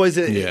B-boys,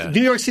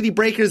 New York City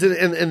Breakers and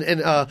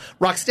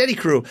Rocksteady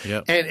crew.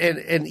 Yep.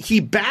 And he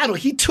battled.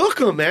 He took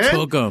them, man.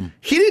 Took 'em.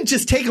 He didn't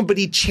just take them, but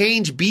he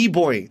changed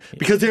B-boying.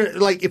 Because they're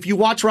like, if you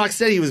watch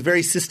Rocksteady, it was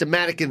very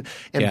systematic and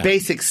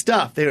basic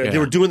stuff. They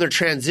were doing their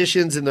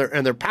transitions and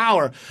their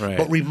power. Right.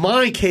 But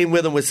Remind came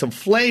with them with some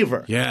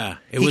flavor. Yeah.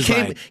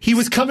 He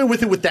was coming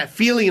with it with that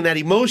feeling and that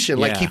emotion.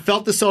 Like he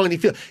felt the song and he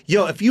felt.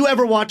 Yo, if you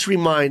ever watch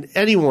Remind,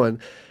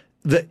 anyone,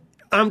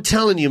 I'm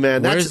telling you,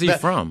 man. Where is he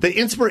from? The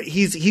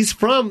he's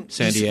from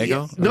San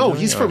Diego?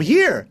 He's from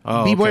here.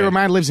 Oh, B-Boy okay.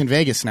 Remind lives in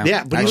Vegas now.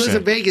 Yeah, but he lives Okay.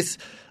 in Vegas.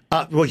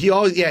 Well, he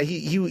always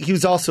he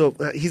was also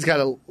he's got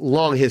a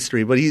long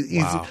history, but he's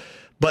Wow.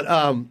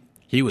 but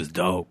He was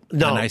dope.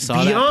 no, When I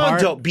saw beyond that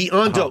part, dope,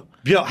 beyond dope.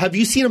 Yo, have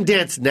you seen him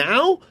dance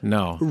now?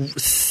 No.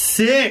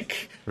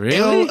 Sick, Really?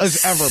 Ill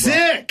as ever, bro.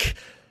 sick.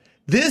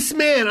 This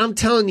man, I'm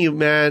telling you,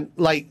 man,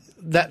 like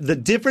that the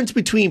difference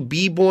between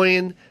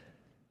b-boying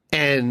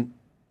and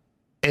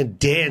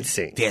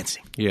dancing.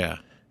 Yeah.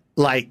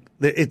 Like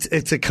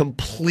it's a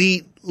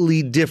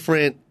completely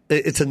different.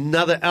 It's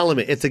another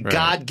element. It's a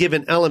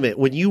God-given element.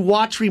 When you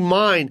watch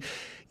Remind,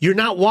 you're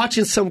not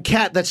watching some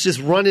cat that's just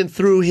running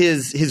through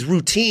his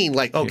routine.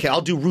 Like, okay,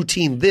 I'll do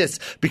routine this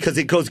because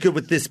it goes good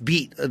with this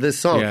beat, this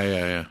song.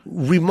 Yeah.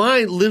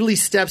 Remind literally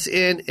steps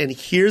in and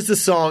hears the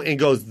song and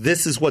goes,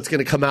 "This is what's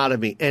going to come out of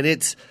me," and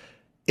it's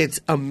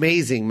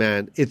amazing,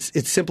 man. It's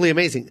simply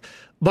amazing.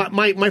 But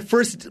my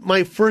first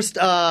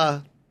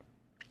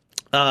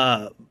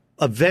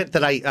event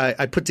that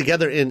I put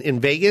together in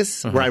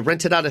Vegas where I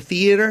rented out a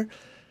theater,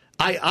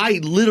 I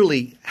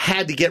literally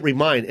had to get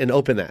Remind and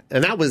open that.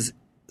 And that was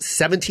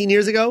 17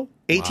 years ago,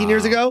 18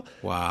 years ago.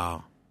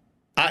 Wow.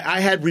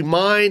 I had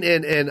Remind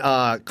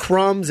and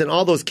Crumbs and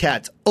all those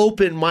cats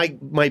open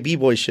my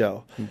B-boy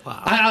show.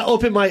 Wow. I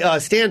opened my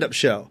stand-up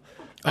show.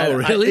 Oh,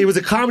 really? It was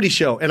a comedy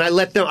show. And I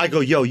let them, I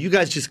go, yo, you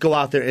guys just go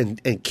out there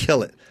and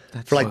kill it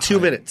for like 2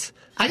 minutes.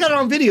 I got it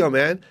on video,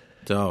 man.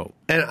 Dope.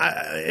 And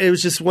it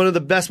was just one of the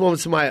best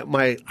moments of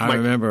my I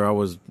remember I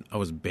was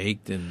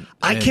baked and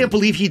I can't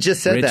believe he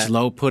just said Rich that.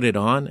 Lowe put it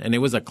on, and it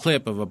was a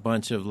clip of a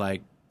bunch of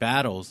like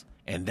battles,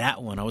 and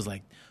that one I was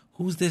like,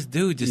 "Who's this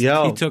dude?"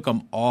 He took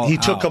them all. He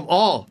took them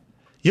all.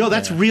 Yo,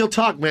 that's real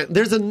talk, man.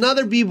 There's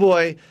another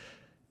b-boy.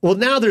 Well,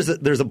 now there's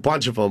a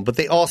bunch of them, but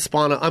they all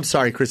spawn. I'm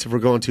sorry, Christopher,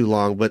 going too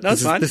long, but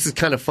this is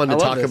kind of fun to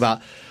talk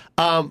about.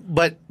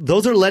 But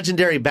those are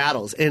legendary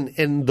battles,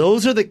 and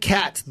those are the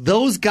cats.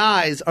 Those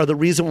guys are the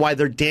reason why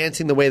they're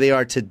dancing the way they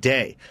are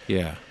today.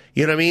 Yeah.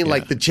 You know what I mean? Yeah.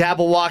 Like the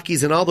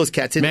Jabberwockies and all those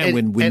cats. And,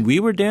 Man, when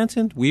we were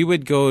dancing, we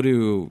would go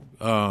to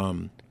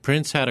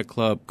Prince had a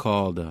club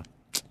called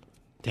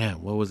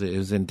what was it? It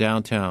was in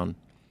downtown,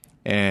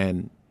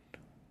 and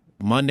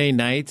Monday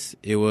nights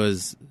it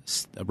was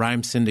a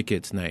Rhyme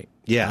Syndicate's night.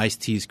 Yeah.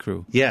 Ice-T's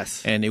crew.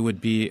 Yes. And it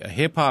would be a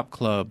hip hop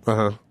club,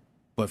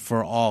 but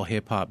for all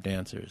hip hop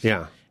dancers.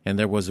 Yeah. And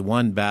there was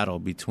one battle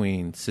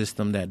between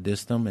System That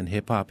Dissed Them and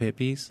Hip Hop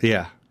Hippies.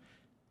 Yeah.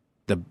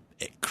 The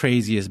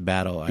craziest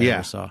battle I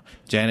ever saw.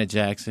 Janet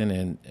Jackson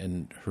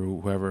and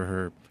whoever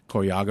her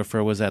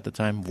choreographer was at the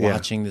time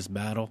watching this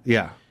battle.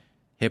 Yeah.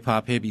 Hip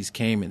Hop Hippies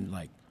came and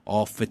like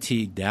all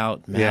fatigued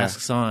out,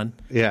 masks on.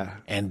 Yeah.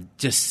 And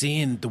just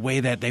seeing the way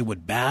that they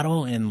would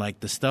battle and like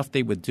the stuff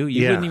they would do,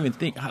 you wouldn't even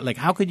think, like,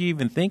 how could you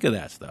even think of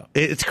that stuff?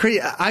 It's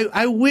crazy.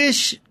 I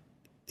wish,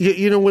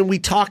 you know, when we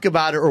talk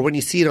about it or when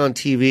you see it on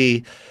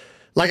TV,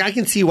 like I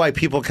can see why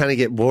people kind of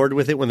get bored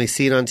with it when they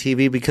see it on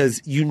TV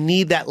because you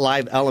need that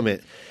live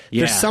element.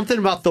 Yeah. There's something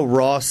about the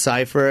raw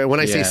cipher. And when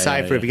I say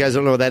cipher, if you guys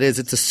don't know what that is,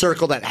 it's a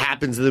circle that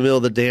happens in the middle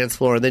of the dance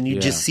floor. And then you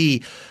just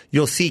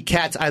you'll see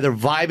cats either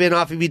vibing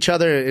off of each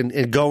other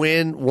and go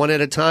in one at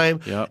a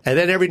time. Yep. And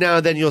then every now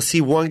and then you'll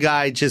see one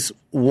guy just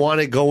want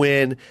to go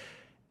in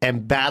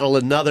and battle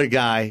another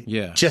guy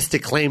just to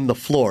claim the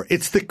floor.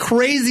 It's the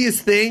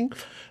craziest thing,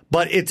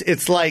 but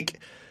it's like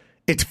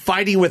it's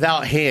fighting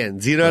without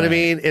hands. You know what I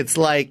mean? It's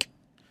like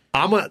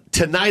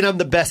tonight I'm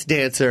the best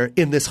dancer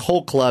in this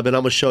whole club, and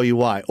I'm gonna show you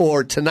why.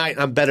 Or tonight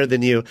I'm better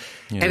than you.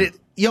 Yeah. And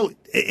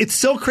it's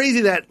so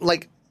crazy that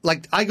like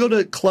I go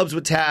to clubs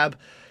with Tab,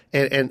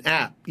 and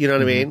App. You know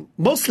what I mean?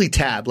 Mostly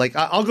Tab. Like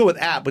I'll go with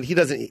App, but he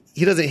doesn't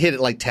hit it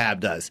like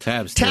Tab does.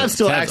 Tab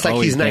still acts like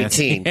he's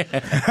 19.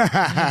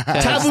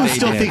 Taboo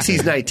still thinks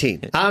he's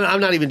 19. I'm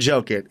not even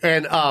joking.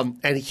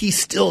 And he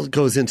still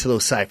goes into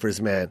those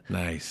ciphers, man.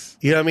 Nice.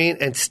 You know what I mean?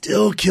 And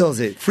still kills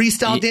it.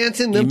 Freestyle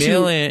dancing. Them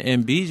Emil two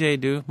and BJ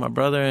do. My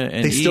brother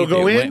and they still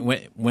go in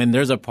when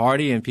there's a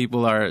party and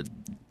people are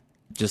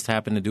just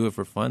happen to do it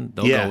for fun.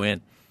 They'll go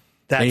in.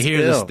 They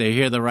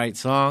hear the right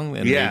song,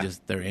 and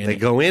they're in it. They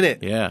go in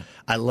it. Yeah.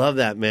 I love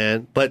that,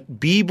 man. But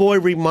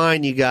B-Boy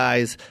Remind, you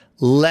guys,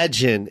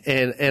 legend.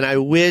 And I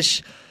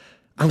wish,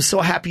 I'm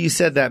so happy you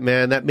said that,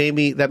 man. That made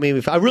me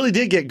I really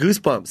did get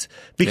goosebumps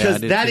because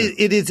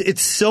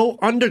it's so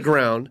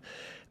underground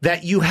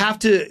that you have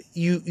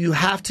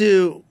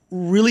to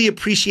really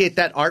appreciate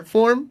that art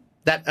form,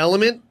 that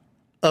element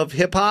of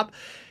hip hop,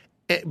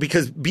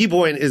 because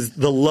B-Boying is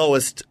the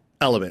lowest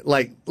element.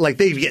 Like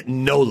they get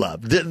no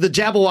love. The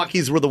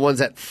Jabberwockies were the ones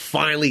that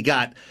finally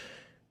got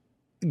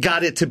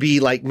it to be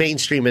like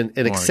mainstream and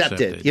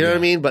accepted. You know what I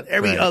mean? But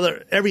every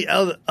other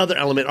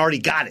element already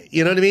got it.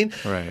 You know what I mean?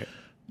 Right.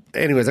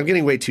 Anyways, I'm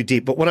getting way too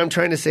deep. But what I'm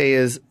trying to say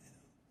is,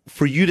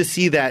 for you to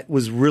see that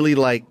was really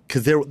like,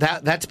 because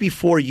that's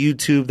before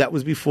YouTube. That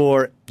was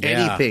before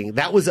anything.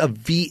 That was a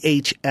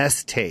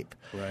VHS tape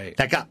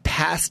that got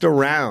passed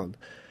around.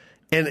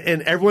 And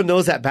everyone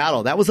knows that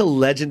battle. That was a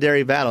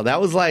legendary battle. That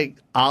was like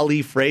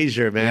Ali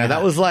Frazier, man. Yeah.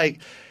 That was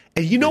like,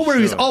 and you know where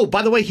he's. Oh,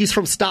 by the way, he's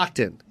from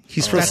Stockton.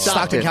 He's from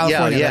Stockton,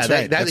 California. Yeah,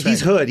 that's right.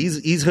 He's hood.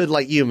 He's hood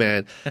like you,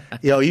 man.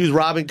 He was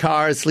robbing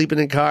cars, sleeping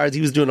in cars.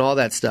 He was doing all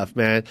that stuff,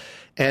 man.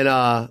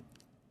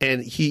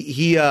 And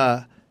he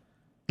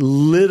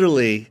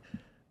literally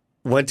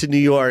went to New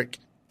York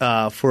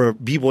for a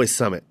B-Boy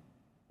Summit.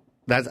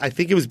 I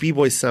think it was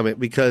B-Boy Summit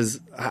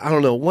because, I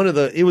don't know,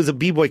 it was a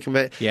B-Boy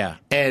convention. Yeah.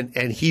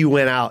 And he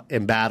went out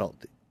and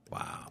battled.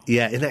 Wow.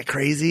 Yeah, isn't that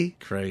crazy?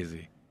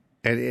 Crazy.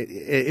 And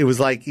it was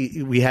like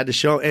we had to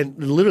show, and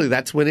literally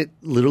that's when it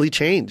literally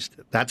changed.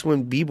 That's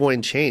when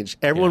B-Boying changed.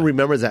 Everyone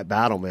remembers that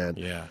battle, man.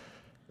 Yeah.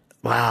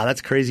 Wow,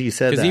 that's crazy you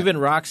said that. Because even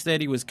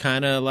Rocksteady was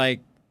kind of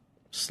like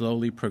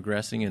slowly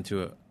progressing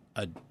into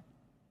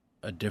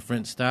a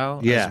different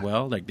style as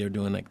well. Like they're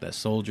doing like that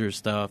soldier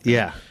stuff.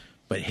 Yeah.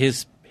 But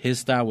his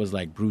style was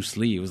like Bruce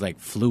Lee. It was like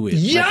fluid,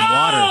 like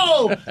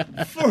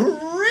water. For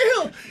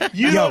real?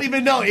 You don't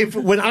even know.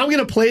 When I'm going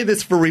to play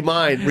this for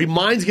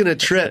Remind's going to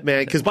trip,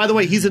 man. Because, by the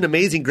way, he's an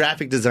amazing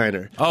graphic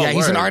designer. Oh, yeah,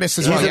 he's an artist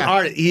as well. He's an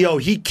artist.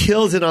 He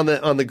kills it on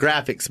the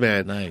graphics,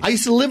 man. Nice. I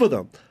used to live with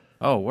him.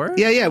 Oh, word?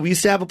 Yeah. We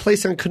used to have a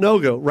place on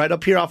Canoga, right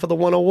up here off of the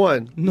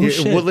 101.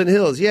 In Woodland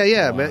Hills.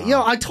 Yeah, man.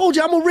 I told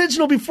you I'm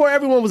original before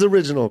everyone was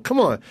original.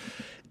 Come on.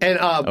 And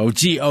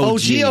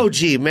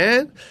OG,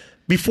 man.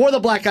 Before the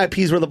Black Eyed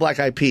Peas were the Black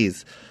Eyed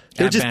Peas.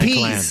 They were just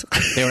peas.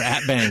 They were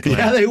at Band Clan.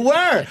 Yeah, they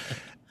were.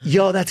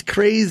 Yo, that's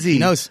crazy. He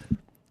knows.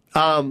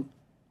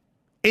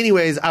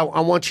 Anyways, I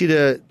want you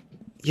to,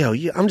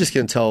 I'm just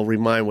going to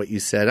Remind what you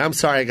said. I'm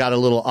sorry I got a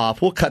little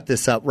off. We'll cut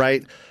this up,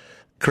 right,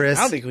 Chris?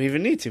 I don't think we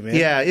even need to, man.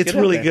 Yeah, it's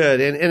really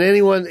good. And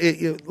anyone,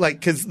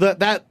 because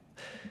that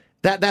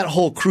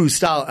whole crew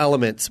style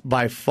elements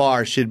by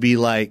far should be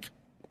like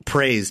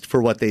praised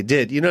for what they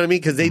did. You know what I mean?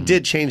 Because they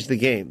did change the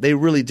game. They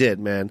really did,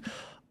 man.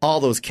 All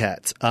those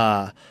cats,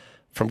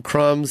 from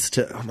Crumbs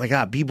to, oh my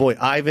God, B-Boy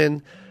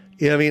Ivan.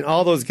 You know what I mean?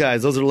 All those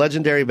guys. Those are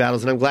legendary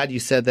battles, and I'm glad you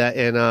said that.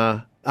 And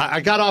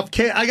I got off.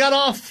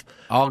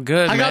 All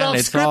good, I got off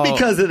script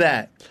because of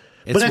that.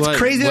 But that's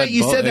crazy that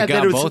you said that. It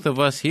got both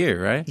of us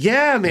here, right?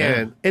 Yeah,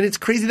 man. Yeah. And it's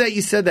crazy that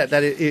you said that.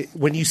 That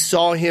when you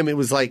saw him, it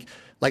was like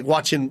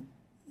watching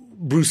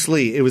Bruce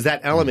Lee. It was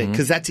that element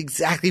because that's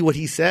exactly what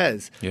he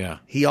says. Yeah,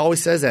 he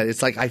always says that.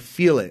 It's like I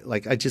feel it.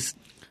 Like I just.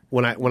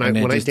 When I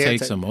dance,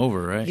 takes him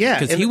over, right? Yeah,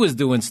 because he was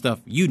doing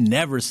stuff you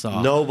never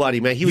saw. Nobody,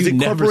 man. He was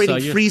incorporating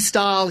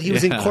freestyle. He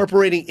was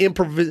incorporating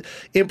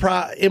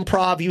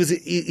improv. He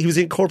was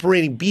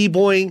incorporating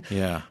b-boying.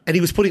 Yeah, and he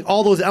was putting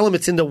all those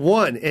elements into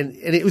one. And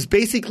it was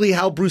basically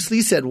how Bruce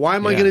Lee said, "Why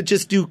am I going to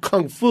just do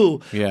kung fu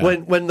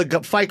when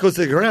the fight goes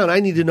to the ground? I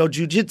need to know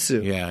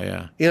jujitsu."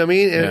 Yeah. You know what I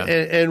mean?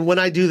 And when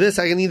I do this,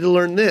 I need to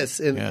learn this.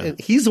 And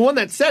he's the one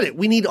that said it.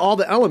 We need all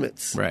the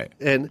elements, right?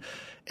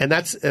 And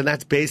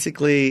that's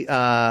basically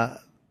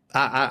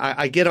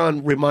I get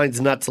on Remind's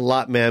nuts a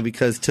lot, man,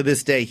 because to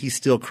this day he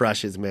still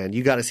crushes, man.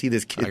 You got to see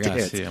this kid dance. I got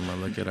to see. I'm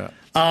gonna look it up.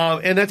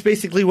 And that's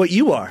basically what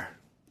you are.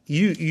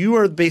 You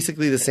are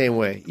basically the same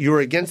way. You were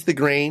against the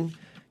grain.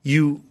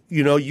 You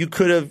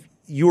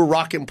were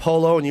rocking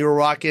Polo and you were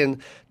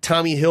rocking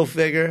Tommy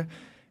Hilfiger.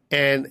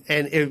 And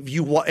if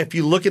you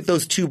look at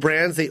those two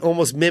brands, they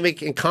almost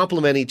mimic and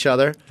complement each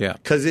other. Yeah.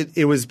 Because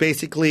it was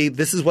basically,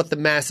 this is what the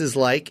masses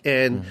like,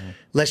 and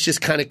let's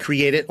just kind of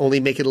create it, only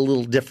make it a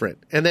little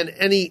different. And then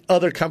any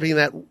other company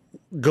that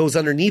goes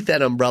underneath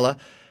that umbrella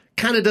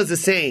kind of does the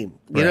same.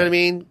 You know what I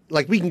mean?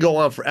 Like we can go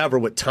on forever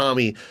with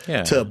Tommy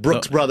to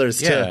Brooks Brothers.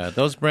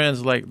 Those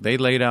brands, like they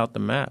laid out the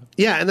map.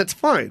 Yeah, and that's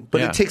fine.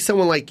 But it takes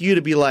someone like you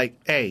to be like,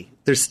 hey,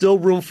 there's still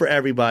room for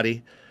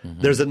everybody.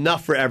 There's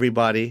enough for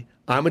everybody.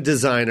 I'm a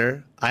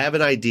designer. I have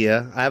an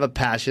idea. I have a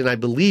passion. I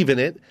believe in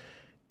it.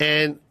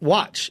 And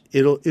watch,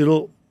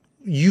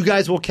 you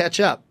guys will catch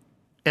up.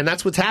 And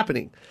that's what's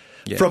happening.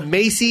 Yeah. From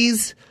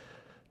Macy's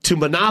to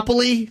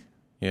Monopoly.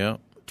 Yeah.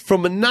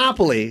 From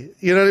Monopoly,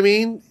 you know what I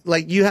mean?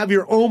 Like, you have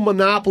your own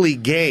Monopoly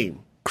game.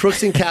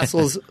 Crooks and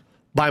Castles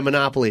by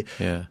Monopoly.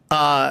 Yeah.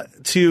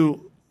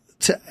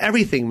 To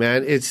everything,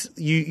 man. It's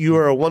you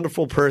are a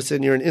wonderful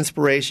person. You're an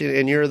inspiration,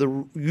 and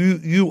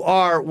you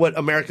are what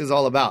America's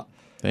all about.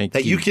 Thank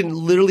you. That you can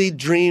literally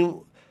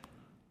dream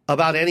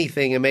about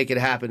anything and make it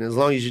happen as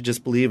long as you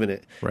just believe in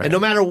it. Right. And no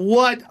matter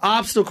what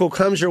obstacle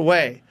comes your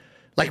way,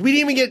 like, we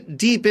didn't even get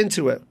deep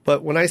into it,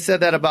 but when I said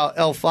that about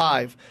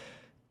L5,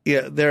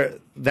 yeah,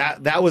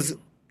 that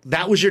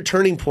was your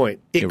turning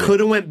point. It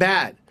could have went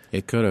bad.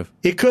 It could have.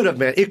 It could have,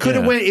 man. It could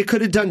have went. It could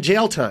have done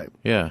jail time.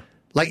 Yeah.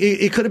 Like,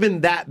 it could have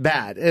been that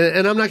bad.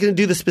 And I'm not going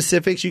to do the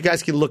specifics. You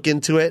guys can look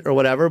into it or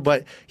whatever.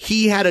 But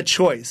he had a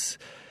choice,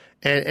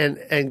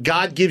 and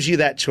God gives you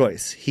that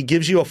choice. He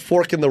gives you a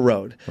fork in the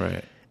road.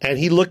 Right. And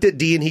he looked at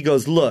D and he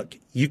goes, "Look,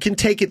 you can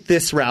take it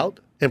this route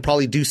and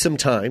probably do some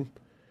time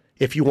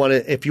if you want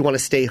to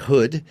stay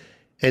hood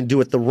and do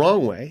it the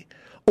wrong way,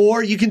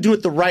 or you can do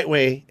it the right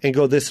way and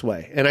go this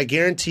way. And I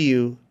guarantee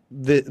you,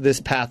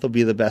 this path will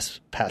be the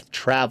best path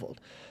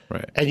traveled."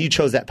 Right. And you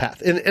chose that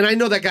path. And I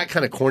know that got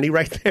kind of corny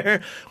right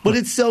there, but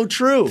it's so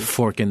true.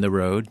 Fork in the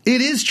road.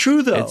 It is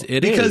true, though.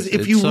 Because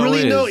if you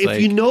really know,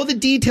 if you know the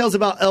details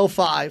about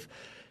L5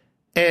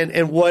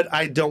 and what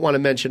I don't want to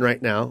mention right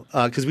now,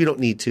 because we don't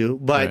need to,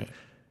 but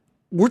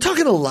we're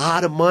talking a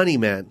lot of money,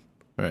 man.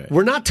 Right.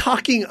 We're not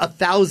talking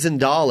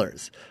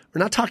 $1,000. We're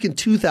not talking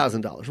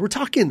 $2,000. We're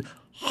talking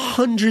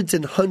hundreds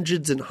and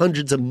hundreds and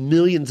hundreds of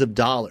millions of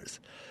dollars.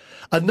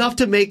 Enough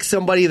to make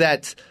somebody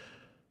that's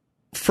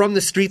from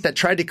the street that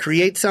tried to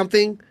create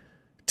something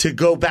to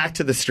go back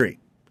to the street.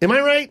 Am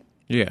I right?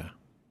 Yeah.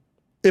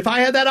 If I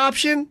had that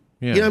option,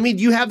 you know what I mean?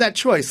 You have that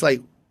choice.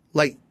 Like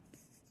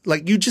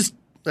you just,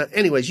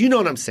 anyways, you know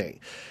what I'm saying.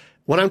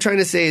 What I'm trying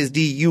to say is,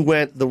 D, you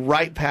went the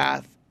right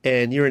path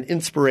and you're an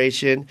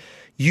inspiration.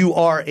 You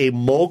are a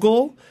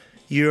mogul.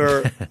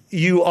 You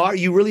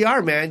really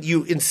are, man.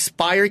 You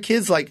inspire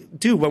kids. Like,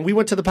 dude, when we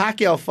went to the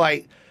Pacquiao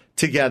fight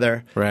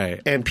together,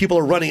 right, and people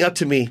are running up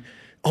to me,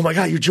 "Oh my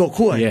God, you're Joe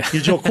Coy. Yeah.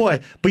 You're Joe Coy."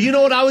 But you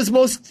know what I was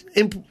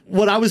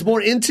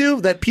more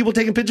into? That people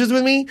taking pictures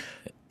with me?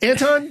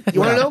 Anton, you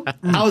want to know?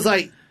 I was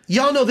like,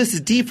 "Y'all know this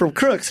is D from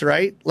Crooks,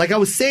 right?" Like, I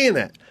was saying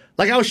that.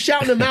 Like, I was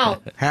shouting them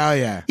out. Hell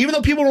yeah. Even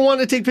though people were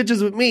wanting to take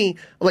pictures with me,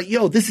 I'm like,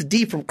 "Yo, this is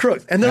D from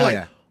Crooks." And they're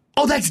like,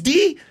 "Oh, that's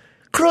D?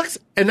 Crooks?"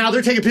 And now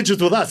they're taking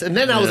pictures with us. And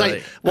then I was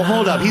like, "Well,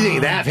 hold up. He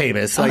ain't that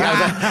famous." Like,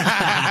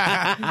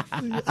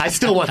 I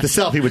still want the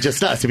selfie with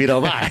just us, if you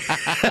don't mind.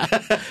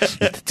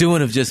 Do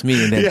one of just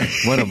me and then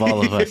one of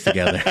all of us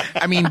together.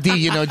 I mean,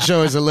 D,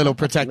 Joe is a little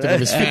protective of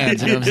his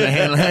fans. You know what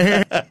I'm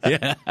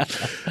saying?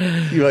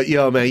 Yeah.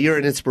 Yo, man, you're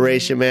an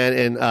inspiration, man.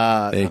 And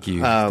thank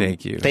you.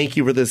 Thank you. Thank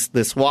you for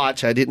this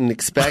watch. I didn't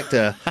expect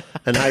a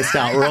iced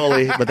out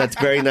Rolly, but that's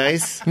very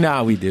nice.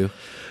 Nah, we do.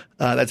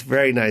 That's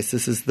very nice.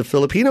 This is the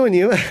Filipino in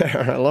you.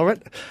 I love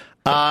it.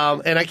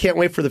 And I can't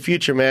wait for the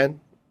future,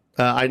 man.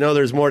 I know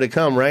there's more to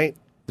come, right?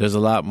 There's a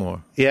lot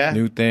more. Yeah.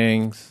 New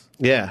things.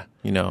 Yeah.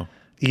 You know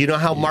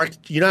how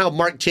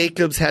Marc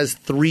Jacobs has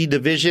 3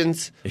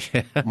 divisions?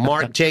 Yeah.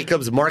 Marc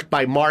Jacobs, Mark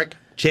by Mark,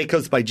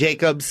 Jacobs by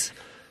Jacobs,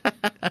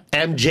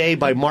 MJ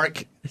by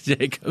Marc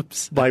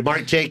Jacobs. By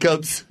Marc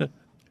Jacobs.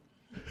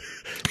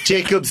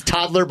 Jacobs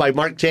Toddler by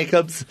Marc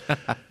Jacobs.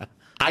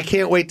 I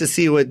can't wait to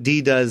see what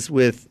D does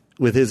with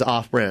his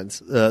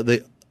off-brands.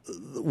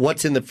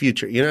 What's in the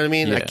future. You know what I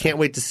mean? Yeah. I can't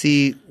wait to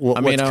see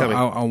what's coming.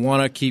 I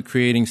want to keep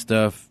creating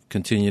stuff,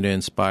 continue to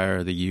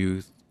inspire the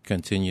youth,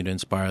 continue to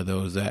inspire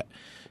those that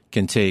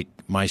can take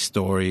my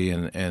story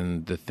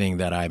and the thing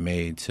that I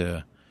made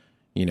to,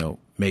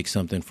 make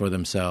something for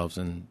themselves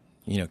and,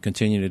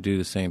 continue to do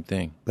the same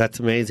thing. That's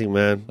amazing,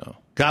 man. So.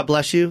 God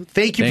bless you.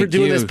 Thank you Thank for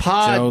doing this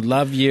pod. Joe,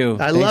 love you.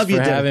 I love you,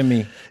 for having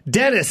me.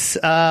 Dennis.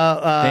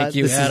 Thank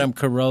you, Adam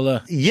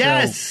Carolla.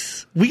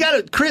 Yes. Joe. We got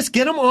to, Chris,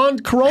 get him on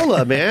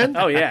Corolla, man.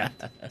 Oh, yeah.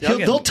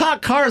 They'll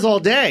talk cars all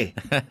day.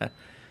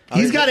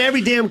 He's got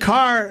every damn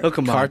car. Oh,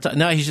 come on.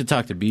 No, he should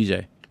talk to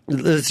BJ.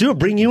 Let's do it.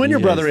 Bring you and your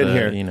brother in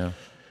here.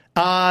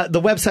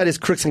 The website is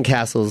Crooks and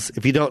Castles.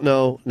 If you don't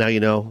know, now you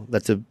know.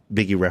 That's a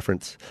Biggie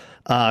reference.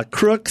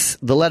 Crooks,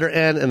 the letter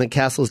N, and then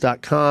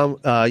castles.com.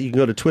 You can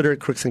go to Twitter,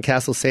 Crooks and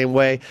Castles, same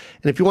way.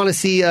 And if you want to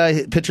see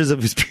pictures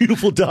of his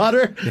beautiful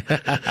daughter,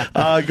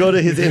 go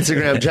to his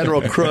Instagram,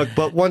 General Crook.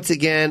 But once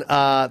again,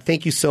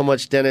 thank you so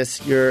much,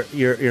 Dennis.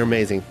 You're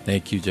amazing.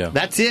 Thank you, Joe.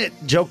 That's it.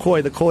 Joe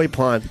Coy, the Koi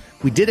Pond.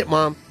 We did it,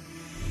 Mom.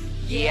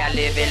 Yeah, I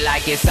live it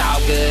like it's all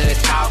good.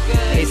 It's all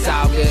good. It's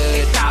all good.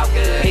 It's all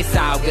good. It's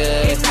all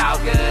good. It's all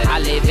good. I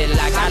live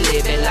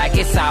it like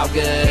it's all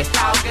good. It's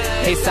all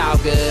good. It's all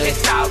good.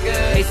 It's all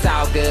good. It's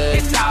all good.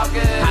 It's all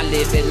good. I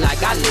live it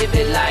like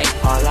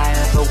all I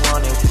ever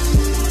wanted.